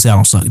like, obviously I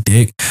don't suck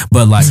dick,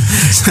 but like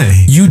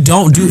you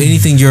don't do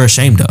anything you're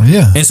ashamed of.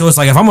 Yeah. And so it's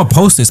like if I'm gonna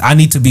post this, I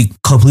need to be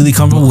completely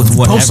comfortable with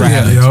whatever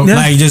happens.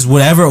 Like just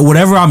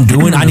whatever I'm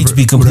doing, I need to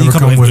be completely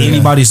comfortable if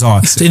anybody saw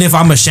it. And if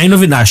I'm ashamed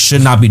of it, I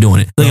should not be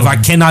doing it. Like if I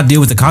cannot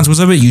deal with the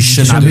consequences of it, you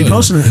should not be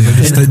posting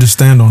it. Just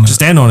stand on it. Just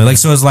stand on it. Like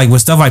so, it's like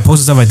with stuff like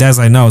posting stuff like that. It's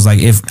like no, it's like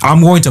if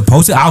I'm going to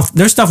post it,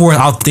 there's stuff where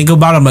I'll think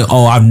about it. I'm like,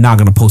 oh, I'm not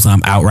gonna post it.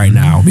 I'm out right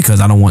now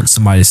because I don't want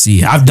somebody to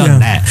see it. I've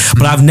done that,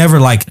 but I've never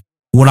like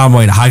when I'm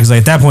going to hide because like,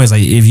 at that point it's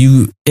like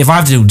if I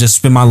have to just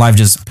spend my life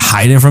just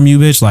hiding from you,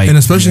 bitch, like, and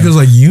especially because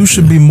like you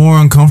should be more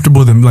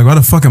uncomfortable than like why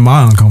the fuck am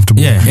I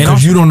uncomfortable? Yeah,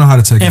 because you don't know how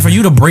to take it. And for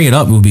you to bring it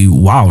up would be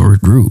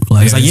rude.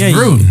 Like it's like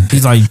rude.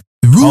 He's like.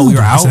 Rude. Oh,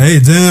 you're out. Say, hey,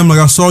 damn! Like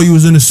I saw you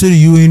was in the city.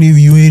 You ain't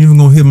even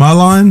gonna hit my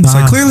line. It's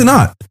like clearly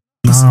not.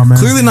 Nah, man.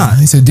 Clearly not.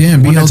 He said,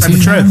 "Damn, BLT BLT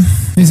in trip."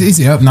 He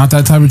said, "Yep, not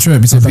that type of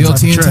trip." He said,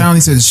 "BLT in town."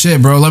 He said,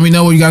 "Shit, bro, let me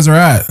know where you guys are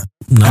at."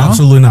 No,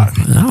 absolutely not.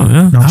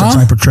 Not that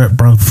type of trip,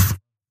 bro.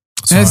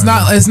 Sorry,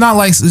 and it's not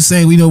like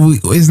saying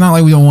it's not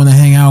like we don't want to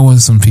hang out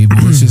with some people.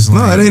 It's just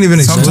like, it ain't even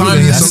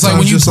sometimes it's like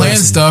when you plan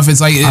stuff,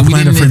 it's like I'm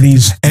planning for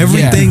these.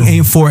 Everything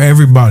ain't for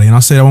everybody, and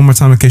I'll say that one more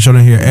time in case y'all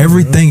didn't hear.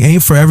 Everything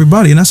ain't for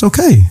everybody, and that's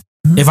okay.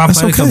 If I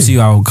plan to come see you,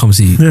 I will come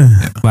see you.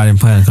 Yeah. If I didn't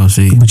plan to come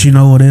see you. But you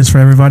know what is for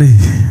everybody?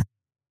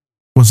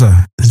 What's up?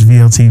 It's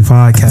VLT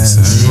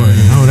Podcast. You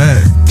already know that.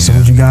 So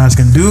what you guys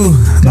can do,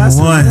 number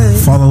one,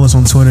 follow us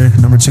on Twitter.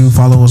 Number two,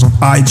 follow us on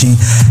IG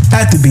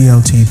at the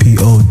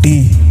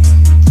BLTPOD.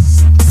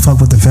 Fuck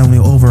with the family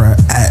over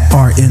at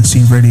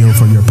RNC Radio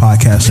for your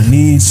podcasting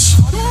needs.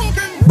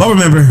 But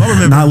remember,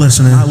 not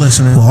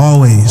listening will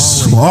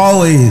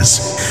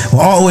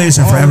always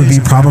and forever be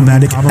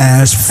problematic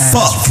as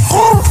fuck.